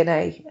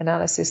DNA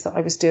analysis that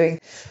I was doing.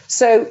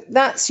 So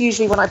that's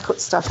usually when I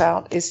put stuff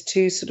out, is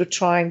to sort of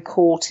try and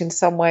court in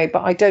some way,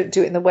 but I don't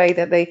do it in the way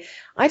that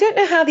I don't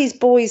know how these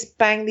boys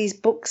bang these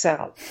books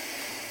out.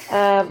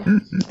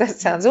 That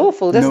sounds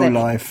awful, doesn't it?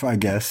 No life, I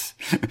guess.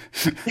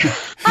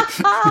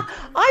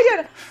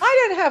 I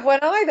don't have one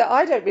either.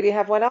 I don't really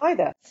have one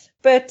either.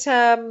 But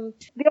the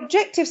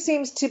objective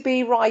seems to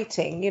be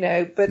writing,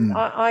 but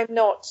I'm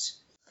not.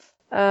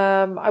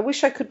 I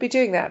wish I could be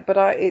doing that, but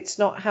it's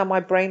not how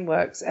my brain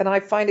works, and I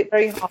find it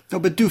very hard. No,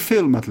 but do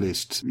film at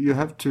least. You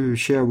have to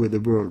share with the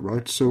world,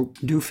 right? So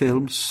do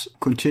films,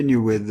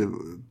 continue with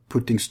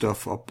putting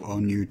stuff up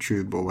on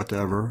YouTube or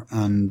whatever,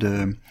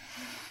 and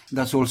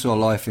that's also a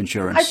life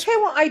insurance. I tell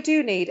you what I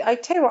do need.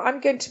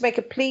 I'm going to make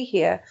a plea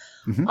here.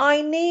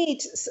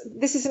 Mm-hmm.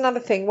 This is another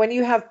thing, when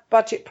you have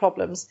budget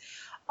problems,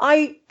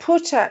 I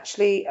put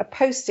actually a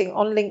posting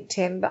on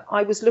LinkedIn that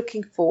I was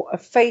looking for a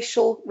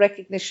facial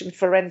recognition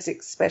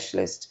forensics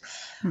specialist.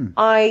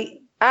 I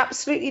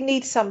absolutely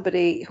need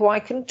somebody who I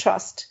can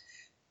trust.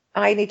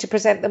 I need to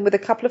present them with a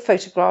couple of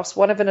photographs,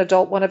 one of an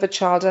adult, one of a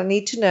child. I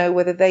need to know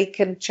whether they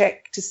can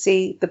check to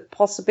see the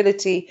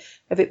possibility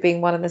of it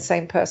being one and the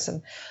same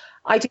person.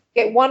 I did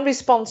get one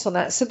response on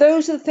that. So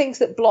those are the things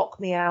that block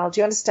me, Al.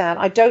 Do you understand?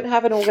 I don't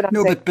have an organization.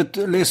 No, but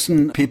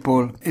listen,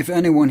 people, if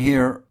anyone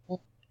here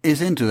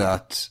is into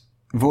that,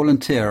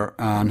 volunteer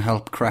and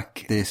help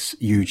crack this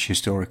huge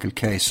historical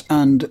case.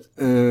 And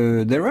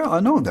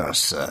I know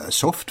there's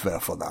software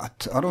for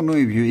that. I don't know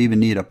if you even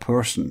need a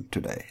person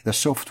today. There's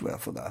software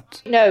for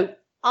that. No,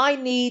 I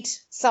need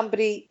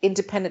somebody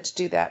independent to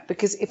do that,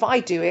 because if I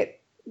do it,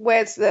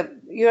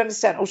 you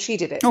understand? Oh, she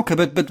did it. Okay,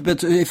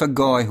 but if a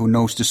guy who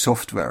knows the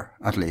software,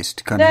 at least,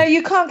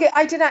 you can't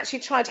I did actually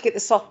try to get the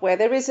software.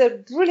 There is a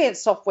brilliant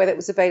software that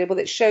was available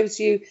that shows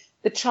you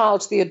the child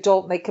to the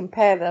adult and they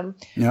compare them,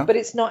 but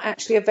it's not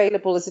actually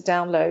available as a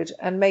download.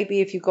 And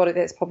maybe if you got it,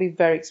 it's probably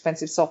very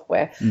expensive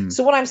software.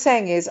 So what I'm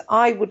saying is,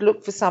 I would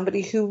look for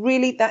somebody who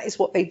really, that is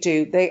what they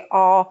do. They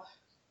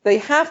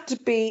have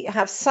to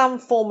have some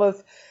form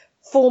of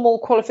formal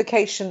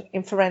qualification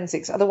in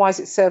forensics, otherwise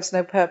it serves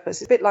no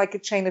purpose. It's a bit like a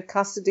chain of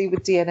custody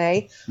with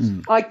DNA.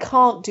 I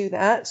can't do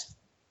that.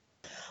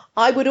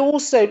 I would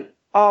also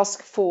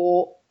ask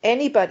for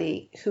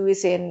anybody who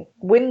is in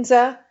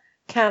Windsor,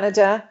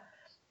 Canada,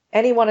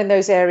 anyone in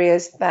those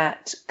areas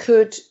that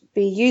could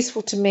be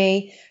useful to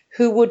me,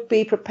 who would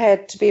be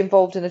prepared to be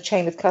involved in a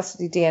chain of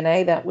custody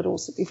DNA. That would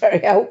also be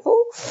very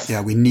helpful.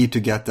 Yeah, we need to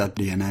get that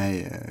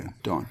DNA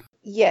done.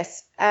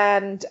 Yes,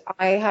 and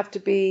I have to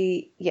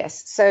be,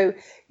 yes. So,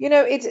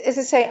 as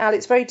I say, Al,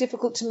 it's very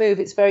difficult to move.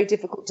 It's very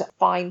difficult to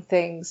find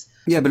things.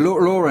 Yeah, but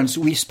Lawrence,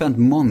 we spent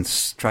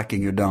months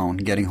tracking you down,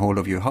 getting hold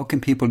of you. How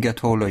can people get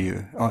hold of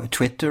you?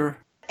 Twitter?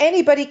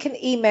 Anybody can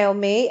email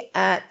me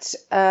at,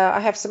 I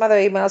have some other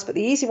emails, but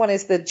the easy one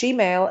is the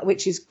Gmail,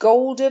 which is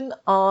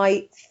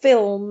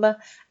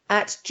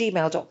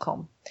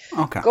goldeneyefilm@gmail.com.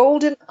 Okay.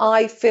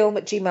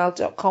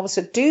 goldeneyefilm@gmail.com.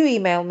 So do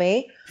email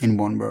me. In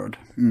one word.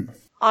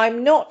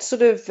 I'm not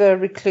sort of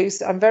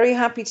recluse. I'm very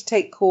happy to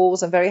take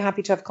calls. I'm very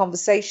happy to have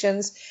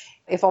conversations.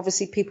 If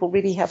obviously people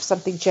really have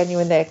something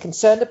genuine they're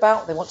concerned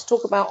about, they want to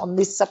talk about on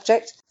this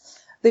subject,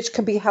 which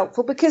can be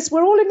helpful, because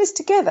we're all in this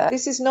together.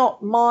 This is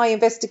not my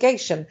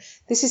investigation.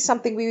 This is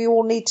something we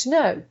all need to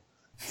know.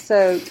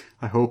 So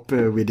I hope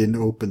we didn't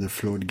open the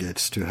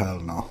floodgates to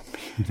hell now.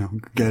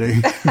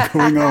 Going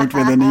out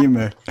with an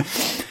email.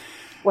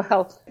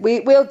 Well,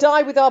 we'll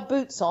die with our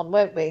boots on,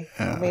 won't we?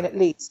 Yeah. I mean, at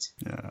least.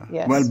 Yeah.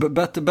 Yes. Well,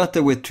 but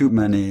better with too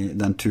many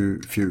than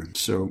too few.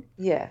 So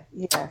yeah.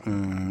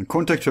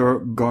 Contact her,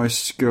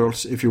 guys,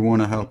 girls, if you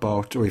want to help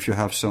out or if you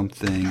have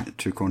something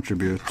to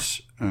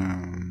contribute.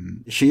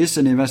 She is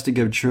an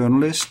investigative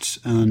journalist,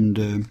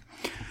 and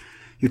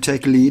you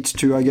take leads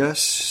too, I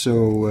guess.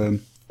 So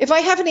if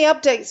I have any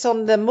updates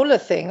on the Mueller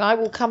thing, I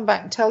will come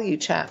back and tell you,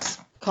 chaps.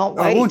 Can't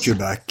wait. I want you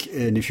back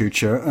in the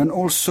future. And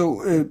also,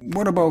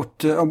 what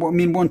about,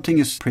 one thing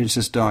is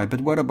Princess Di,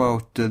 but what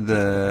about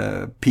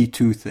the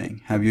P2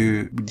 thing? Have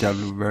you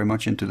delved very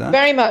much into that?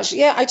 Very much.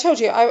 Yeah, I told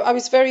you, I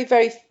was very,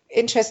 very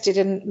interested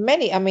in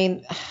many. I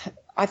mean,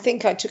 I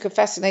think I took a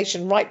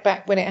fascination right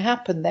back when it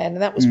happened then.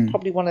 And that was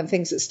probably one of the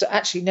things that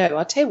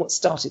I'll tell you what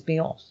started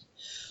me off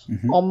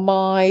on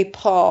my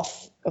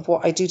path of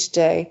what I do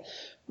today.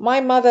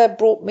 My mother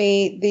brought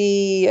me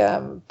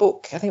the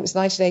book, I think it was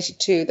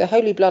 1982, The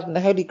Holy Blood and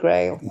the Holy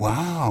Grail.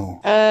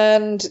 Wow.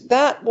 And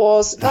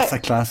that's a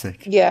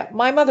classic. Yeah,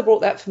 my mother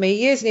brought that for me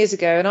years and years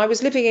ago, and I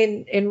was living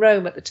in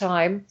Rome at the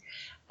time.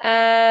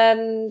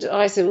 And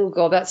I said, oh,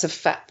 God, that's a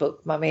fat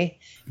book, Mummy.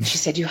 And she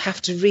said, you have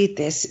to read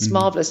this. It's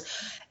marvelous.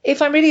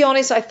 If I'm really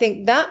honest, I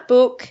think that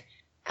book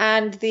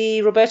and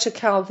the Roberto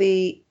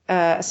Calvi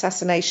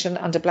assassination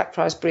under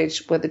Blackfriars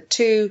Bridge were the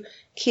two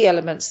key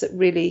elements that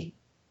really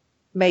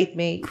made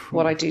me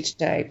what I do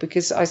today,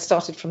 because I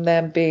started from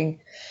them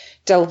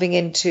delving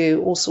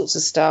into all sorts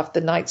of stuff,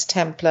 the Knights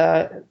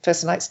Templar,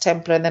 first Knights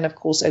Templar, and then, of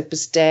course,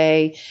 Opus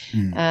Dei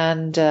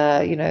and,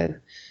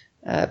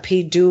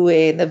 P.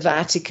 Dewey and the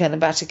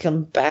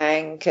Vatican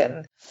Bank.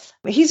 And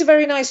he's a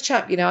very nice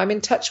chap. I'm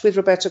in touch with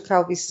Roberto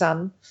Calvi's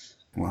son.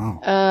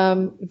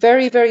 Wow.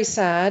 Very, very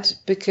sad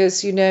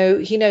because, he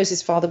knows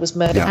his father was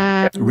murdered.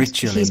 Yeah,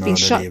 ritually he's been murdered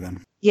shot.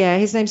 even. Yeah,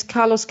 his name's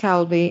Carlos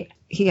Calvi.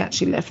 He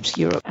actually left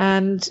Europe.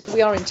 And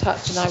we are in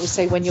touch, and I would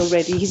say when you're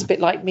ready. He's a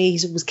bit like me.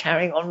 He's always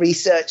carrying on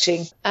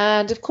researching.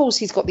 And, of course,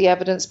 he's got the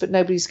evidence, but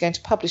nobody's going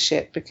to publish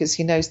it because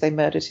he knows they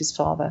murdered his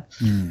father.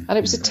 And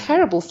it was a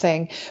terrible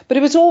thing. But it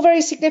was all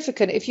very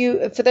significant.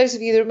 For those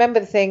of you that remember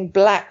the thing,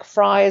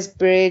 Blackfriars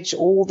Bridge,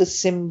 all the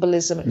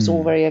symbolism, it was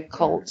all very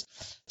occult.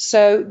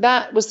 So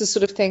that was the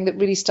sort of thing that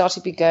really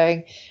started me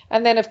going.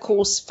 And then, of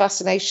course,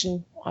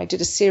 fascination. I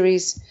did a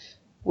series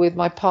with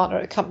my partner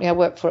at a company I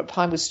worked for at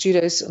Pinewood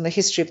Studios on the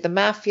history of the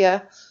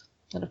mafia.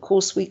 And, of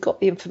course, we got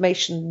the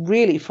information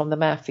really from the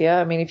mafia.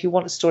 I mean, if you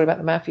want a story about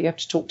the mafia, you have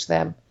to talk to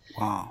them.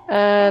 Wow.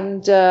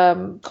 And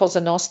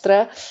Cosa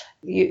Nostra,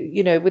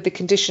 with the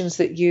conditions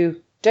that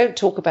you don't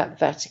talk about the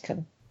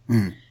Vatican,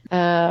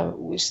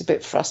 which is a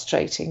bit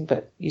frustrating,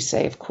 but you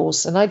say, of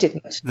course, and I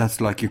didn't. That's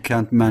like you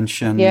can't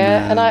mention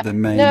the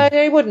main... No,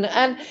 you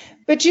wouldn't.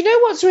 But you know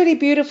what's really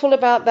beautiful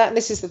about that? And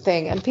this is the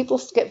thing, and people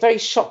get very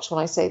shocked when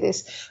I say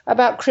this,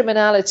 about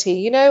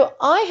criminality.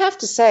 I have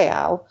to say,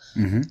 Al,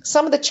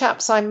 some of the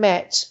chaps I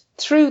met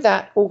through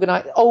that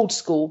old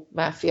school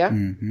mafia,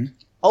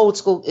 old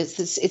school,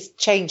 it's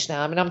changed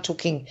now. I mean, I'm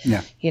talking,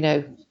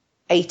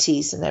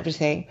 80s and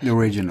everything. The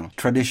original,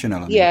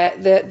 traditional. Yeah,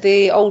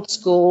 the old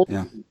school.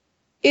 Yeah.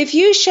 If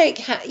you shake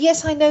hands,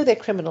 yes, I know they're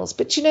criminals,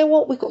 but you know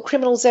what? We've got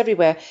criminals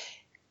everywhere.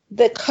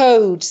 The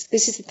codes,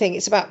 this is the thing,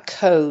 it's about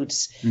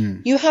codes.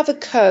 You have a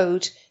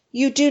code,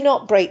 you do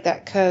not break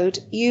that code.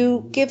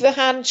 You give a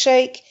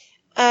handshake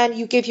and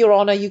you give your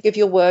honor, you give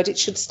your word, it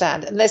should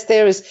stand. Unless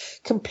there is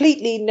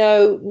completely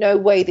no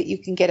way that you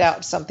can get out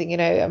of something,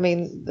 I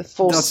mean, the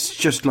force... That's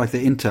just like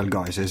the Intel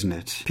guys, isn't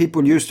it?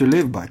 People used to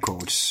live by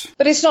codes.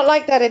 But it's not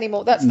like that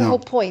anymore. That's the whole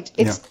point.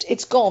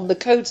 It's gone. The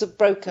codes are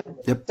broken.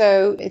 Yep.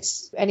 So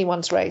it's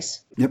anyone's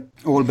race. Yep,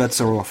 all bets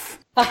are off.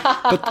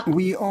 But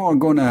we are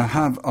going to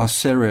have a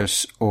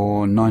series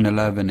on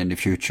 9/11 in the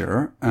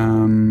future.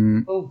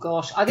 Oh,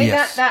 gosh. I think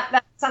yes.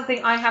 that's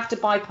something I have to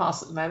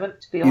bypass at the moment,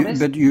 to be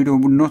honest. But you do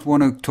not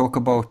want to talk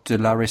about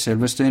Larry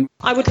Silverstein?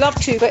 I would love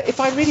to, but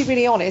if I'm really,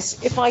 really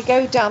honest, if I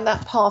go down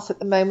that path at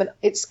the moment,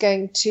 it's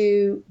going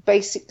to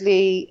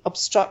basically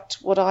obstruct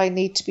what I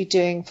need to be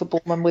doing for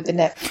Bormann with the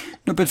net.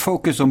 No, but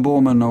focus on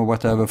Bormann or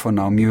whatever for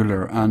now,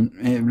 Mueller,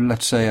 and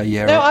let's say a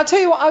year... No, I'll tell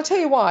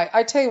you why.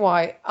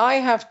 I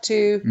have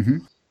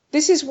to...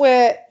 This is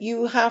where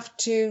you have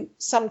to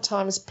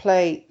sometimes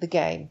play the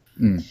game.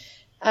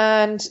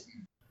 And...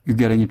 You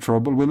getting in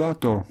trouble with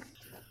that, or...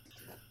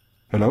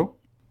 Hello?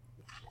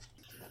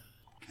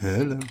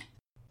 Hello?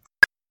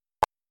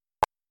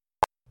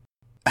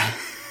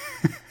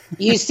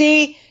 You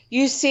see,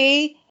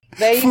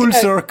 there you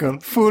go.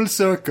 Full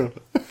circle.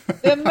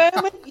 The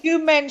moment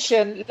you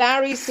mention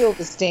Larry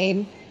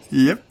Silverstein,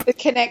 yep, the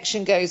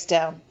connection goes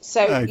down.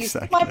 So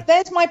exactly.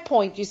 There's my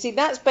point. You see,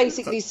 that's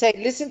basically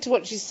saying, listen to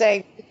what she's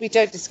saying, we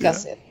don't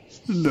discuss it.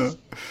 No,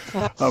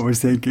 I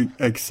was thinking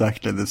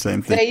exactly the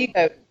same thing. There you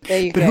go.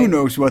 But who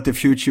knows what the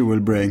future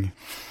will bring.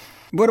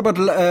 What about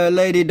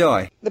Lady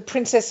Di? The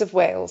Princess of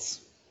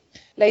Wales.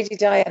 Lady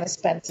Diana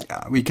Spencer.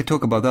 Yeah, we can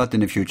talk about that in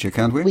the future,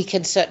 can't we? We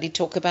can certainly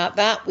talk about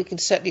that. We can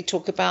certainly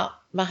talk about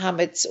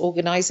Mohammed's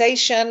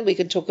organisation. We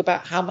can talk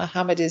about how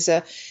Mohammed is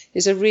a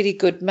really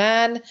good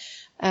man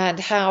and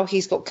how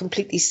he's got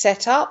completely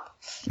set up.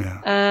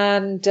 Yeah.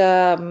 And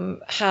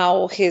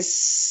how his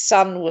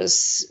son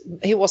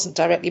he wasn't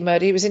directly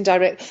murdered, he was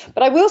indirect.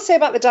 But I will say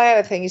about the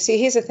Diana thing, you see,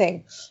 here's the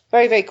thing,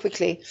 very, very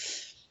quickly.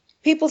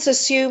 People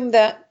assume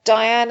that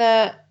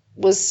Diana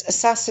was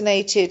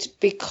assassinated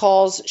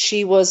because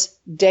she was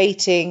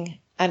dating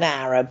an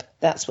Arab.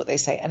 That's what they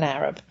say, an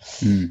Arab.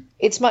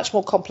 It's much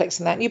more complex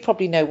than that. And you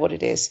probably know what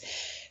it is.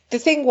 The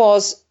thing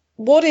was,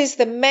 what is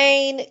the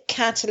main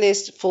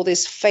catalyst for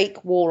this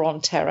fake war on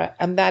terror?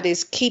 And that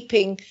is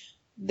keeping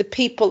the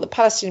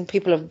Palestinian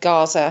people of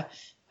Gaza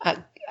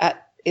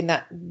in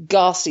that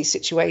ghastly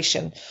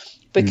situation,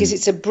 because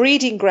it's a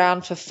breeding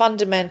ground for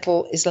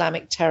fundamental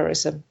Islamic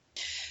terrorism.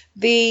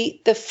 The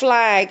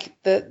flag,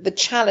 the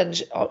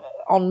challenge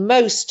on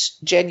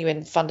most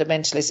genuine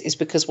fundamentalists is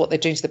because what they're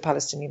doing to the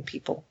Palestinian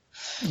people.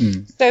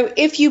 So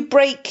if you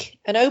break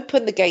and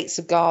open the gates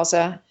of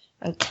Gaza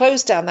and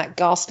close down that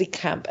ghastly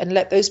camp and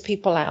let those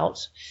people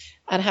out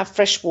and have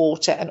fresh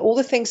water and all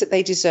the things that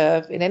they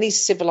deserve in any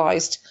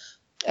civilized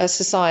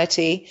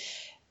society,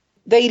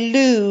 they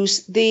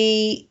lose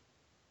the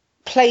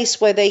place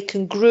where they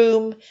can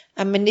groom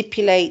and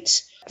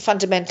manipulate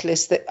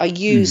fundamentalists that are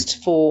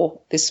used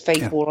for this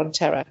fake war on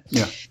terror.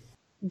 Yeah.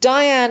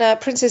 Diana,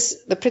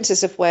 the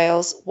Princess of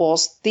Wales,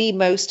 was the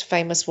most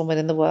famous woman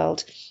in the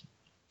world.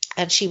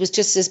 And she was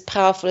just as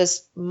powerful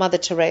as Mother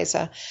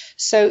Teresa.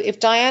 So if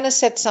Diana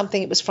said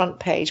something, it was front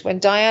page. When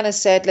Diana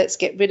said, let's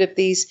get rid of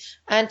these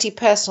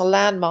anti-personal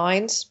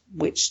landmines,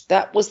 which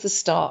that was the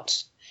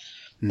start.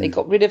 They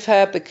got rid of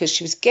her because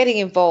she was getting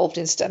involved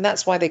in and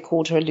that's why they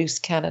called her a loose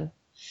cannon.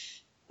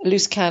 A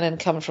loose cannon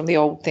coming from the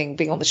old thing,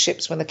 being on the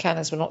ships when the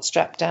cannons were not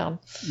strapped down.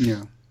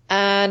 Yeah.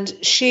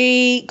 And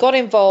she got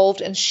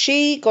involved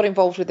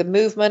with the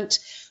movement,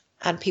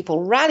 and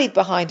people rallied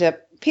behind her.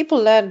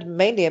 People learned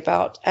mainly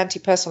about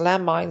anti-personal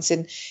landmines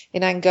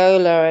in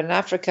Angola and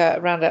Africa,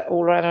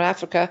 all around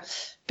Africa,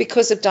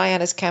 because of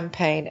Diana's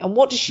campaign. And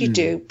what does she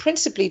do?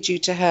 Principally due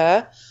to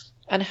her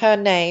and her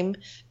name,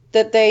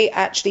 that they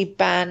actually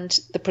banned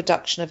the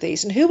production of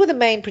these. And who were the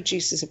main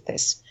producers of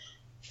this?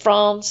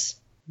 France,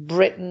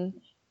 Britain,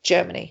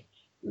 Germany.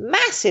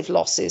 Massive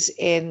losses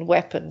in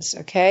weapons,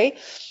 okay?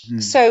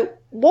 So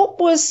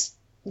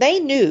they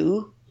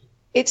knew,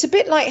 it's a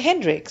bit like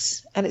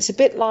Hendrix and it's a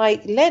bit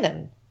like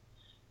Lennon.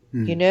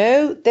 You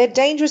know, they're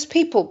dangerous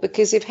people,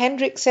 because if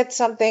Hendrix said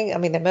something, I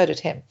mean, they murdered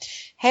him.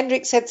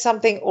 Hendrix said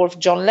something, or if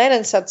John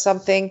Lennon said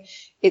something,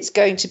 it's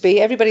going to be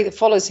everybody that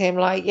follows him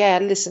like, yeah,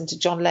 listen to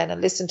John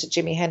Lennon, listen to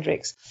Jimi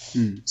Hendrix.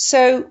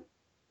 So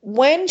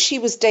when she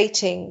was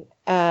dating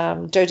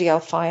Dodi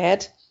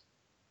Al-Fayed,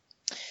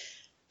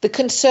 the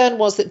concern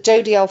was that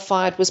Dodi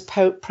Al-Fayed was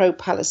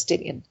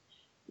pro-Palestinian.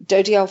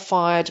 Dodi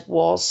Al-Fayed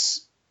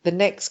was, the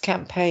next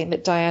campaign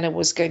that Diana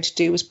was going to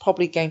do was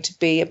probably going to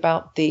be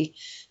about the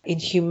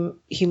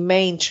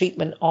inhumane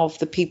treatment of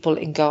the people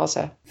in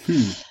Gaza.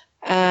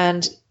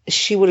 And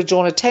she would have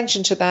drawn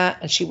attention to that,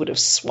 and she would have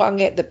swung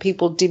it that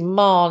people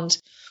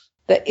demand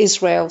that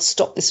Israel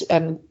stop this,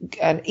 and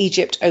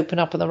Egypt open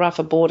up on the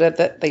Rafah border,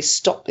 that they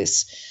stop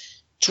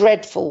this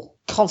dreadful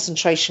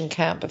concentration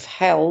camp of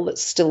hell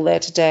that's still there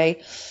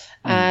today.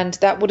 And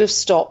that would have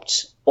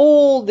stopped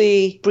all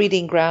the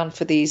breeding ground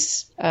for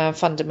these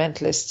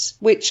fundamentalists,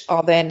 which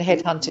are then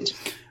headhunted.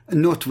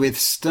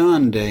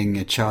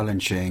 Notwithstanding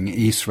challenging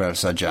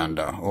Israel's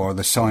agenda, or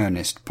the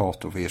Zionist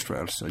part of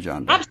Israel's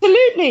agenda.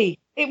 Absolutely.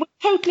 It would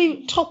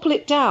totally topple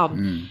it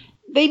down.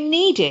 They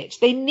need it.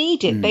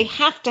 They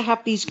have to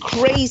have these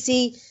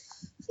crazy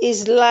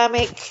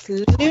Islamic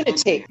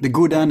lunatics. The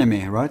good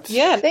enemy, right?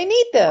 Yeah, they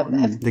need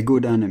them. The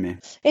good enemy.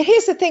 And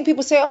here's the thing.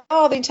 People say,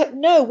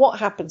 no, what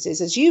happens is,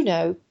 as you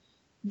know,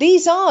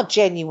 these are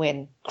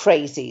genuine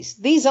crazies.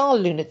 These are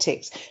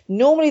lunatics.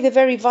 Normally they're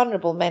very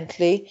vulnerable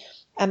mentally,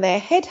 and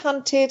they're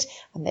headhunted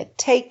and they're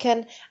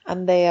taken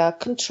and they are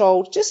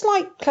controlled, just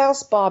like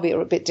Klaus Barbie,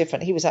 or a bit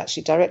different. He was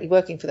actually directly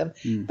working for them.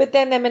 But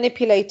then they're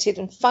manipulated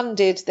and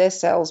funded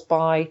themselves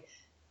by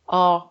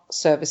our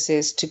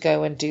services to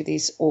go and do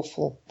these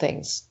awful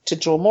things, to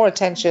draw more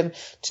attention,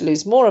 to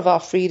lose more of our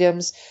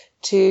freedoms,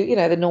 to, you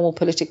know, the normal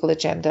political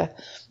agenda.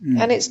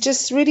 And it's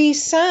just really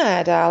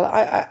sad, Al.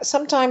 I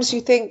sometimes you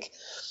think,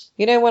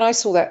 you know, when I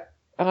saw that,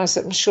 and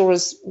I'm sure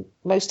as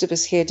most of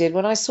us here did,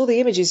 when I saw the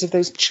images of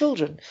those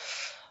children,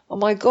 oh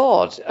my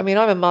God. I mean,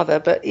 I'm a mother,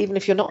 but even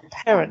if you're not a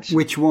parent.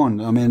 Which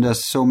one? I mean,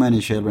 there's so many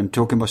children.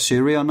 Talking about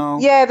Syria now?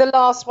 Yeah, the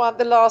last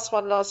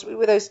one last week,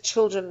 with those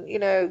children, you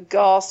know,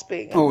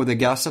 gasping. Oh, the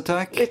gas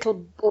attack? Little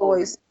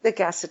boys, the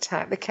gas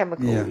attack, the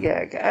chemical.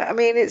 Yeah. I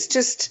mean, it's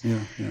just,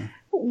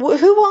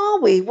 who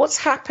are we? What's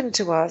happened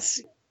to us?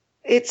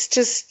 It's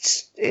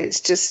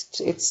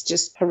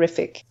just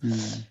horrific.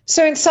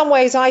 So in some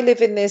ways, I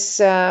live in this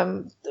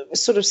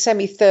sort of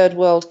semi-third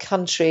world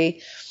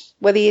country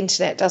where the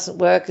internet doesn't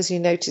work, as you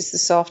noticed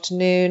this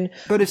afternoon.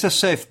 But it's a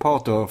safe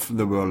part of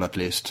the world, at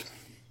least.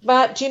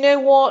 But do you know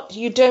what?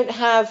 You don't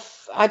have,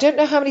 I don't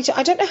know how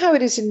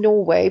it is in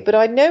Norway, but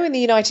I know in the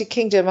United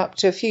Kingdom up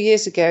to a few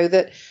years ago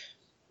that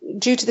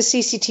due to the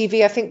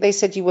CCTV, I think they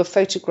said you were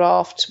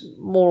photographed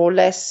more or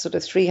less sort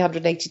of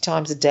 380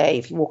 times a day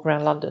if you walk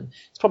around London.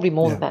 It's probably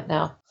more than that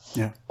now.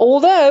 Yeah.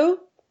 Although,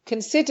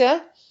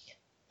 consider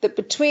that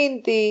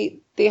between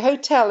the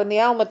hotel and the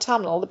Alma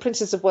Tunnel, the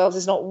Princess of Wales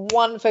is not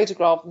one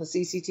photograph on the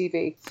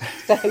CCTV.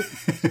 So,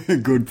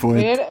 Good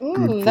point. You know,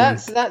 Good point.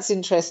 That's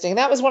interesting.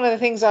 That was one of the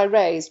things I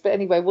raised. But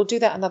anyway, we'll do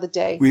that another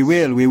day. We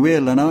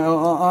will. And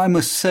I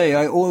must say,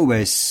 I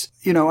always,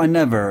 you know, I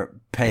never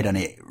paid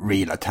any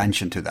real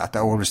attention to that. I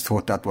always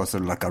thought that was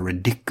like a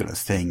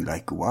ridiculous thing.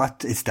 Like,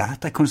 what? Is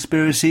that a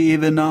conspiracy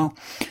even now?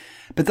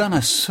 But then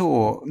I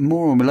saw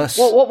more or less...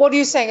 What are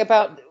you saying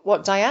about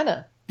what,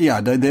 Diana? Yeah,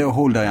 the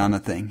whole Diana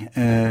thing.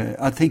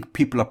 I think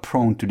people are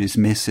prone to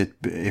dismiss it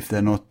if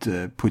they're not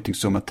putting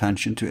some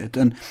attention to it.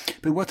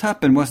 But what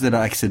happened was that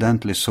I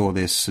accidentally saw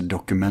this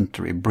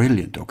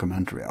brilliant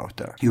documentary out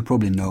there. You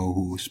probably know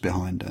who's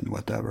behind and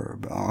whatever.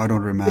 But I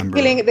don't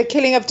remember. The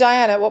killing of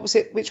Diana. What was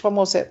it? Which one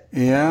was it?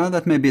 Yeah,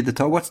 that may be the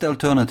top. What's the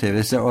alternative?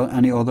 Is there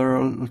any other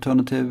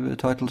alternative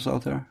titles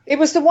out there? It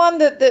was the one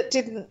that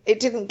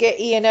didn't get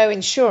E&O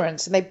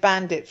insurance, and they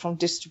banned it from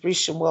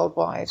distribution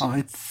worldwide.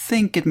 I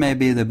think it may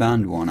be the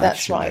banned one. That's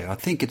actually. right. I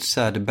think it's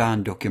the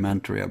banned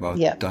documentary about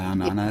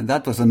Diana, Yeah. and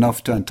that was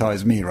enough to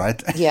entice me,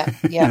 right? Yeah.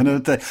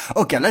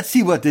 Okay, let's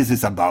see what this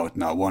is about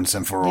now, once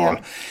and for all.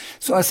 Yeah.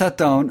 So I sat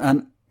down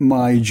and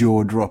my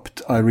jaw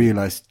dropped. I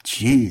realized,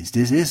 geez,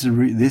 this is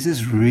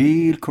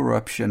real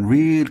corruption,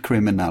 real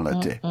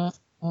criminality.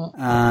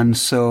 And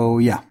so,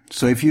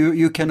 so if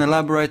you can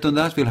elaborate on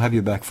that, we'll have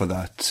you back for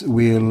that.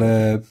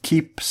 We'll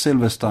keep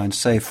Silverstein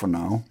safe for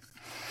now.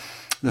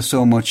 There's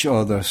so much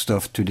other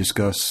stuff to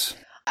discuss.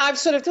 I've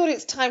sort of thought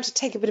it's time to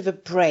take a bit of a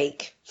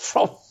break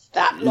from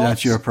that lot.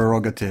 That's your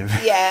prerogative.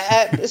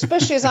 Yeah,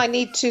 especially as I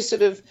need to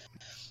sort of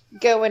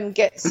go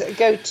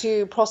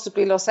to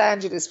possibly Los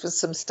Angeles for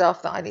some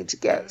stuff that I need to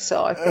get.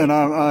 So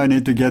I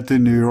need to get to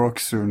New York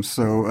soon.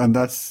 So, and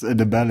that's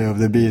the belly of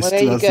the beast.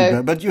 Well, there you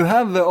go. But you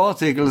have the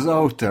articles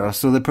out there,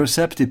 so the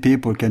perceptive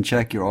people can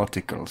check your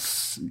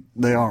articles.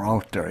 They are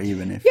out there,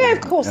 even if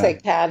of course they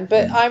can.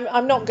 But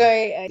I'm not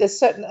going. There's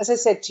certain, as I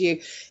said to you,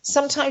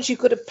 sometimes you've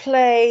got to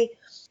play.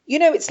 You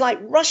know, it's like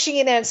rushing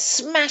in there and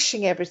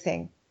smashing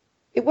everything.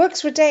 It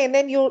works for a day, and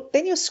then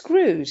you're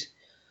screwed.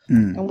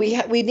 And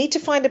we need to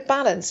find a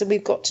balance, and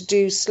we've got to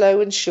do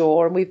slow and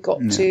sure, and we've got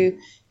to.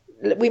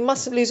 We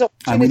mustn't lose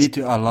opportunity. And we need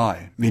to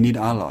ally. We need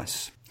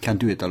allies. Can't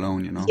do it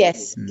alone, you know.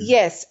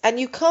 Yes, and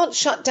you can't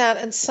shut down.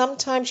 And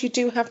sometimes you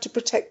do have to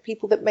protect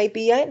people that may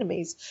be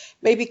enemies,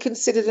 may be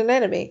considered an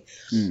enemy.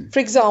 For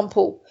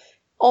example,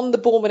 on the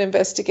Bormann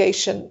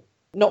investigation,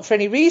 not for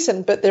any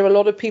reason, but there are a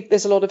lot of people.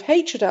 There's a lot of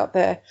hatred out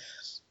there.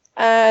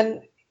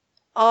 And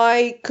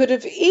I could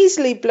have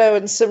easily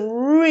blown some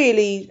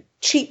really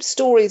cheap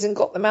stories and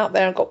got them out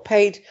there and got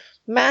paid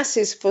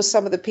masses for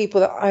some of the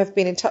people that have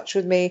been in touch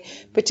with me,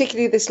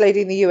 particularly this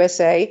lady in the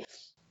USA.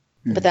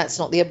 But that's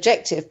not the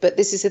objective. But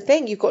this is the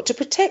thing. You've got to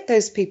protect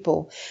those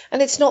people.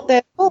 And it's not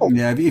their fault.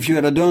 Yeah, if you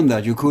had done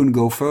that, you couldn't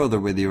go further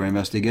with your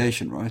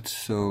investigation, right?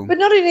 So. But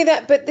not only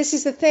that, but this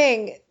is the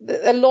thing.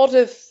 A lot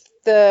of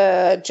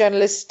the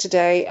journalists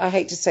today, I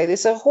hate to say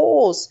this, are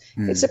whores.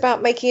 It's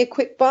about making a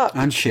quick buck.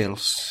 And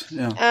shills,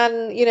 yeah.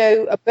 And,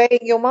 obeying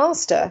your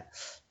master.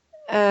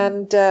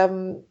 And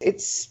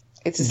it's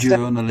a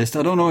journalist.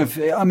 I don't know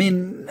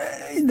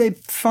they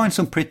find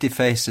some pretty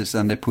faces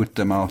and they put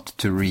them out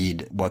to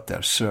read what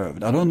they're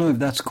served. I don't know if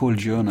that's called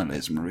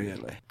journalism,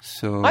 really.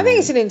 So I think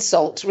it's an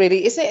insult,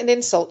 really. Isn't it an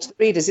insult to the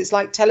readers? It's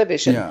like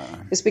television. Yeah.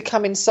 It's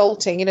become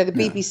insulting. The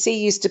BBC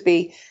used to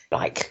be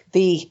like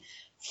the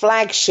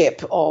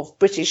flagship of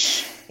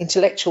British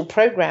intellectual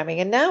programming,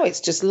 and now it's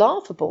just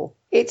laughable.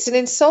 It's an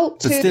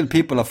insult But still,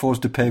 people are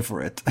forced to pay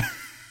for it.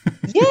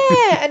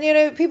 Yeah,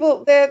 and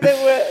people there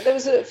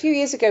was a few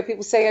years ago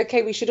people saying,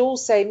 okay, we should all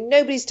say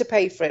nobody's to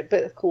pay for it,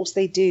 but of course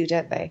they do,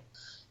 don't they?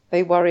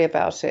 They worry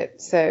about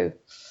it. So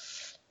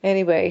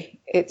anyway,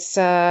 it's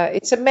a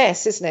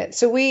mess, isn't it?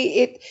 So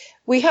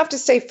we have to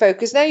stay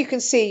focused. Now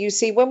you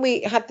see when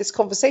we had this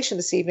conversation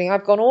this evening,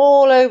 I've gone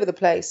all over the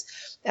place,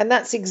 and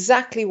that's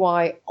exactly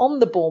why on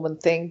the Bormann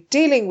thing,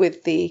 dealing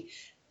with the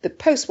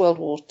post World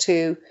War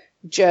II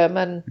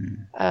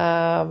German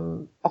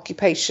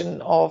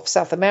occupation of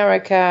South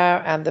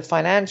America and the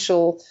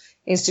financial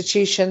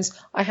institutions,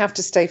 I have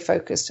to stay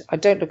focused. I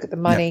don't look at the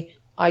money. Yeah.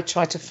 I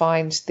try to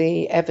find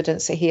the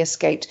evidence that he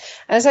escaped.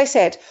 And as I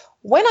said,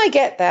 when I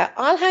get there,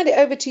 I'll hand it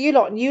over to you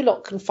lot, and you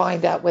lot can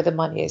find out where the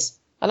money is.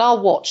 And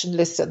I'll watch and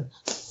listen.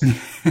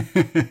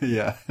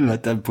 Yeah,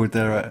 let them put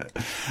their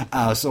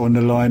ass on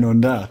the line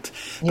on that.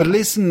 Yeah. But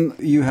listen,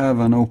 you have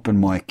an open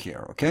mic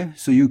here, okay?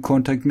 So you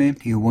contact me.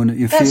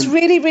 That's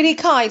really, really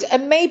kind.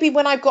 And maybe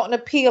when I've got an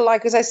appeal,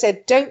 like as I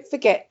said, don't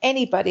forget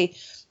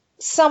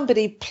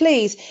somebody,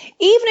 please,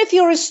 even if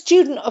you're a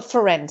student of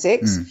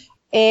forensics,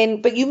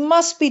 but you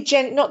must be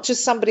not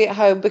just somebody at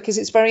home, because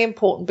it's very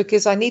important,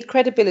 because I need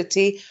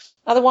credibility.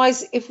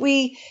 Otherwise, if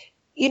we...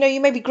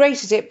 you may be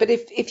great at it, but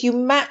if you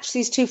match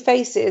these two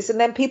faces, and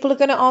then people are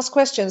going to ask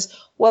questions,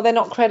 well, they're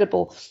not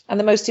credible. And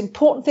the most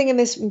important thing in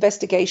this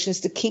investigation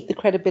is to keep the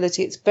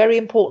credibility. It's very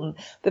important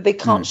that they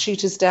can't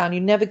shoot us down.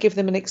 You never give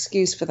them an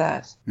excuse for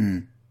that.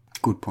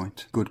 Good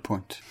point.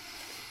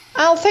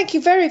 Al, thank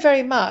you very,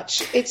 very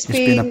much. It's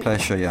been a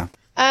pleasure, yeah.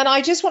 And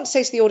I just want to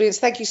say to the audience,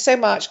 thank you so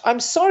much. I'm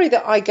sorry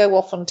that I go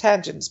off on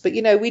tangents, but,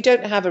 we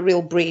don't have a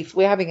real brief.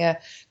 We're having a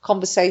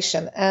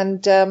conversation.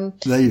 And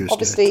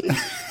obviously,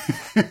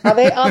 Are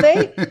they? Are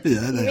they?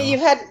 Yeah, they I mean,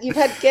 you've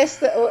had guests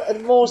that are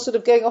more sort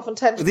of going off on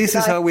tangents. This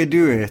is how we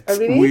do it. Oh,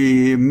 really?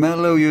 We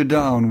mellow you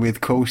down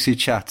with cozy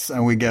chats,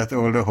 and we get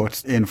all the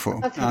hot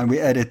info, and we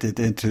edit it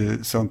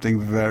into something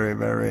very,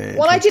 very.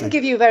 Well, I didn't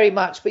give you very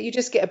much, but you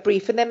just get a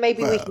brief, and then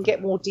maybe we can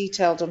get more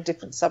detailed on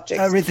different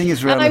subjects. Everything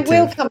is relative. And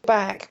I will come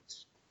back.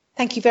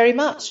 Thank you very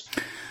much.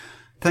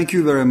 Thank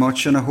you very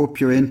much, and I hope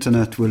your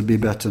internet will be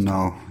better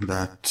now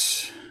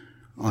that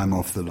I'm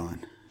off the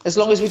line. As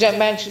long as we don't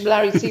mention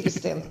Larry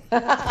Sieverstein.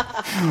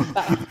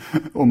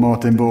 Or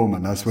Martin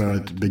Bormann, that's where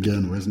it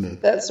began, wasn't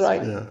it? That's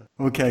right. Yeah.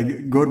 Okay,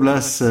 God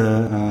bless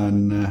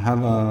and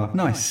have a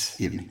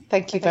nice evening.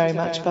 Thank you very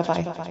much.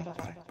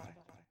 Bye-bye.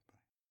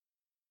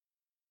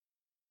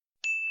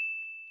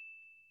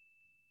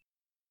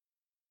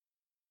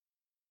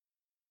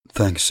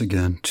 Thanks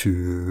again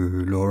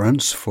to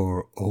Lawrence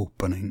for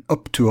opening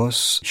up to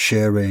us,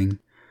 sharing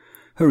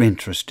her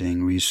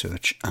interesting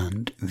research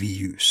and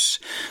views.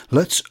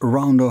 Let's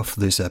round off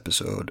this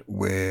episode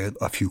with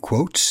a few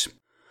quotes.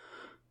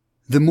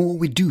 "The more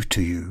we do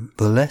to you,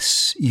 the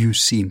less you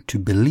seem to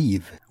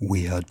believe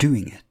we are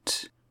doing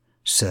it,"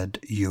 said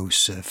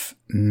Josef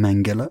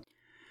Mengele.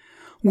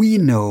 "We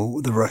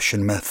know the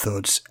Russian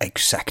methods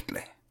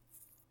exactly.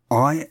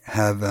 I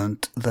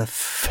haven't the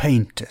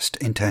faintest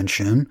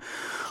intention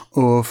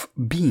of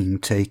being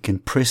taken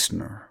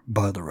prisoner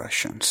by the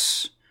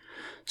Russians,"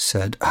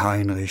 said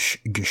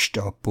Heinrich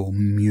Gestapo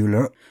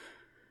Müller.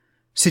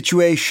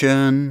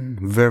 "Situation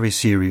very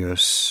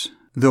serious.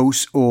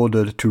 Those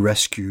ordered to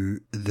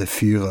rescue the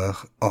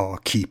Führer are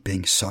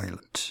keeping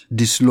silent.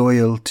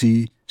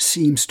 Disloyalty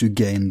seems to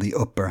gain the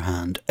upper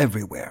hand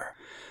everywhere.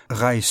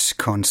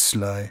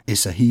 Reichskanzlei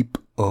is a heap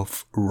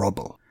of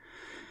rubble."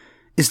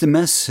 Is the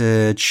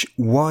message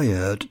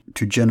wired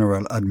to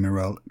General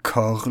Admiral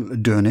Karl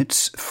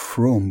Dönitz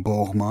from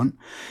Bormann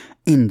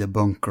in the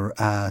bunker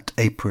at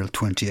April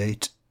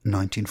 28,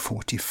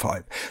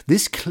 1945.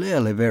 This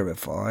clearly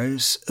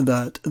verifies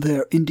that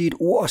there indeed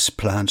was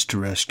plans to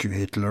rescue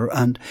Hitler,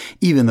 and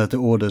even that the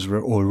orders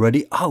were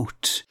already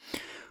out.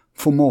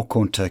 For more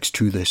context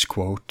to this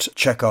quote,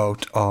 check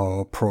out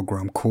our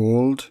program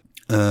called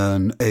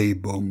An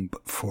A-Bomb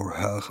for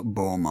Herr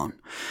Bormann,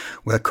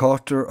 where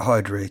Carter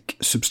Heydrich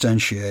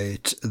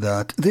substantiate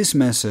that this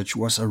message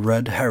was a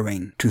red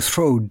herring to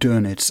throw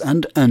Dönitz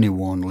and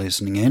anyone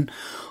listening in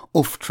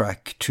off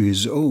track to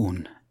his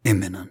own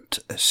imminent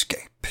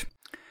escape.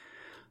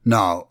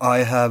 Now, I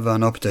have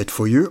an update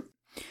for you.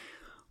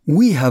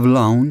 We have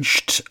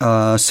launched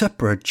a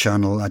separate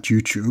channel at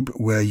YouTube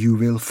where you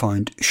will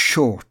find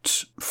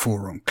short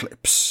forum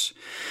clips.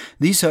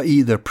 These are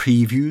either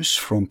previews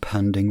from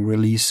pending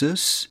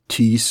releases,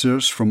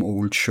 teasers from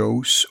old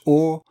shows,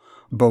 or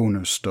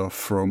bonus stuff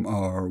from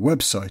our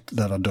website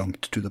that are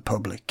dumped to the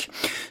public.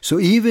 So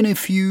even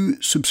if you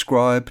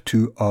subscribe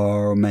to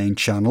our main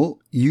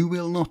channel, you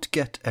will not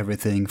get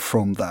everything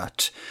from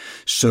that.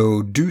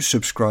 So do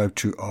subscribe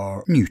to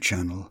our new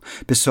channel.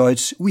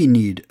 Besides, we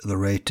need the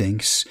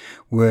ratings,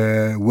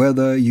 where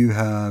whether you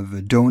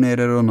have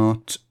donated or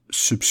not,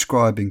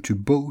 subscribing to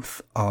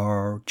both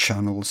our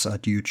channels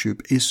at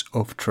YouTube is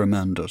of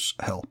tremendous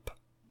help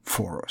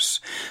for us.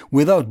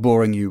 Without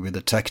boring you with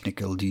the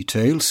technical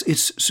details,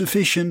 it's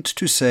sufficient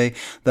to say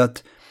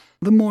that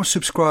the more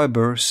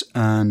subscribers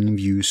and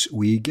views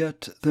we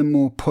get, the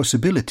more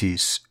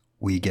possibilities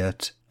we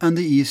get, and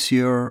the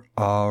easier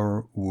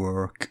our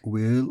work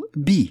will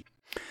be.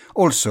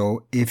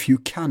 Also, if you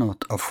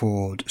cannot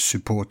afford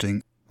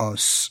supporting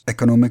us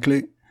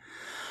economically,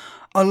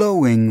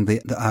 allowing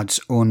the ads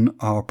on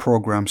our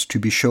programs to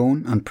be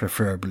shown and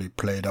preferably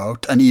played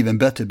out, and even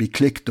better be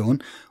clicked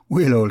on,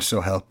 will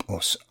also help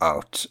us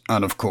out.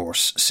 And of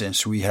course,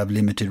 since we have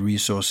limited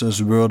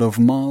resources, word of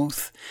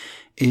mouth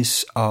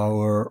is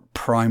our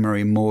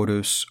primary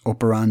modus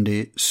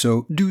operandi,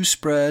 so do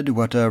spread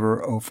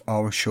whatever of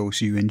our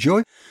shows you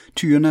enjoy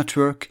to your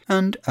network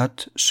and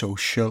at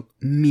social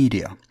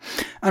media.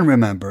 And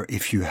remember,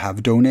 if you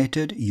have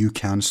donated, you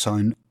can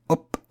sign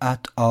up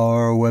at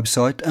our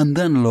website and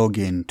then log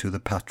in to the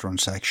Patreon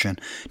section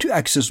to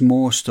access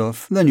more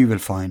stuff than you will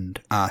find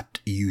at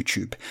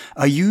YouTube.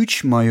 A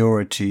huge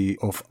majority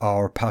of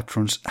our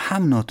patrons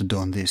have not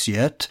done this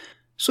yet,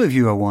 so if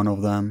you are one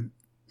of them,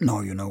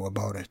 now you know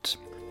about it.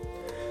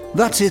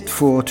 That's it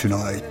for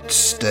tonight.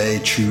 Stay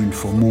tuned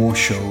for more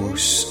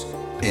shows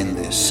in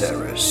this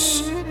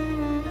series.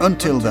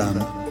 Until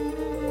then,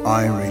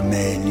 I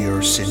remain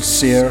your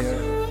sincere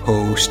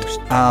host,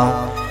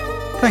 Al.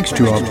 Thanks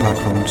to our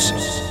patrons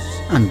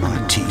and my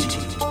team.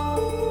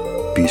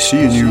 Be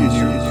seeing you.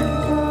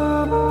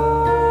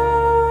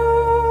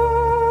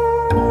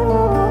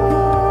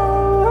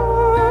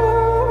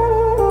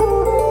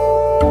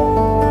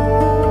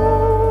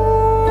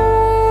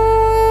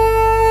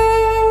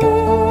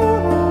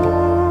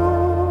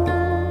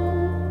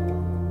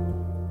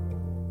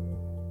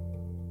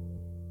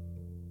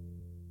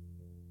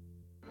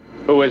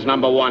 Who is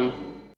number one?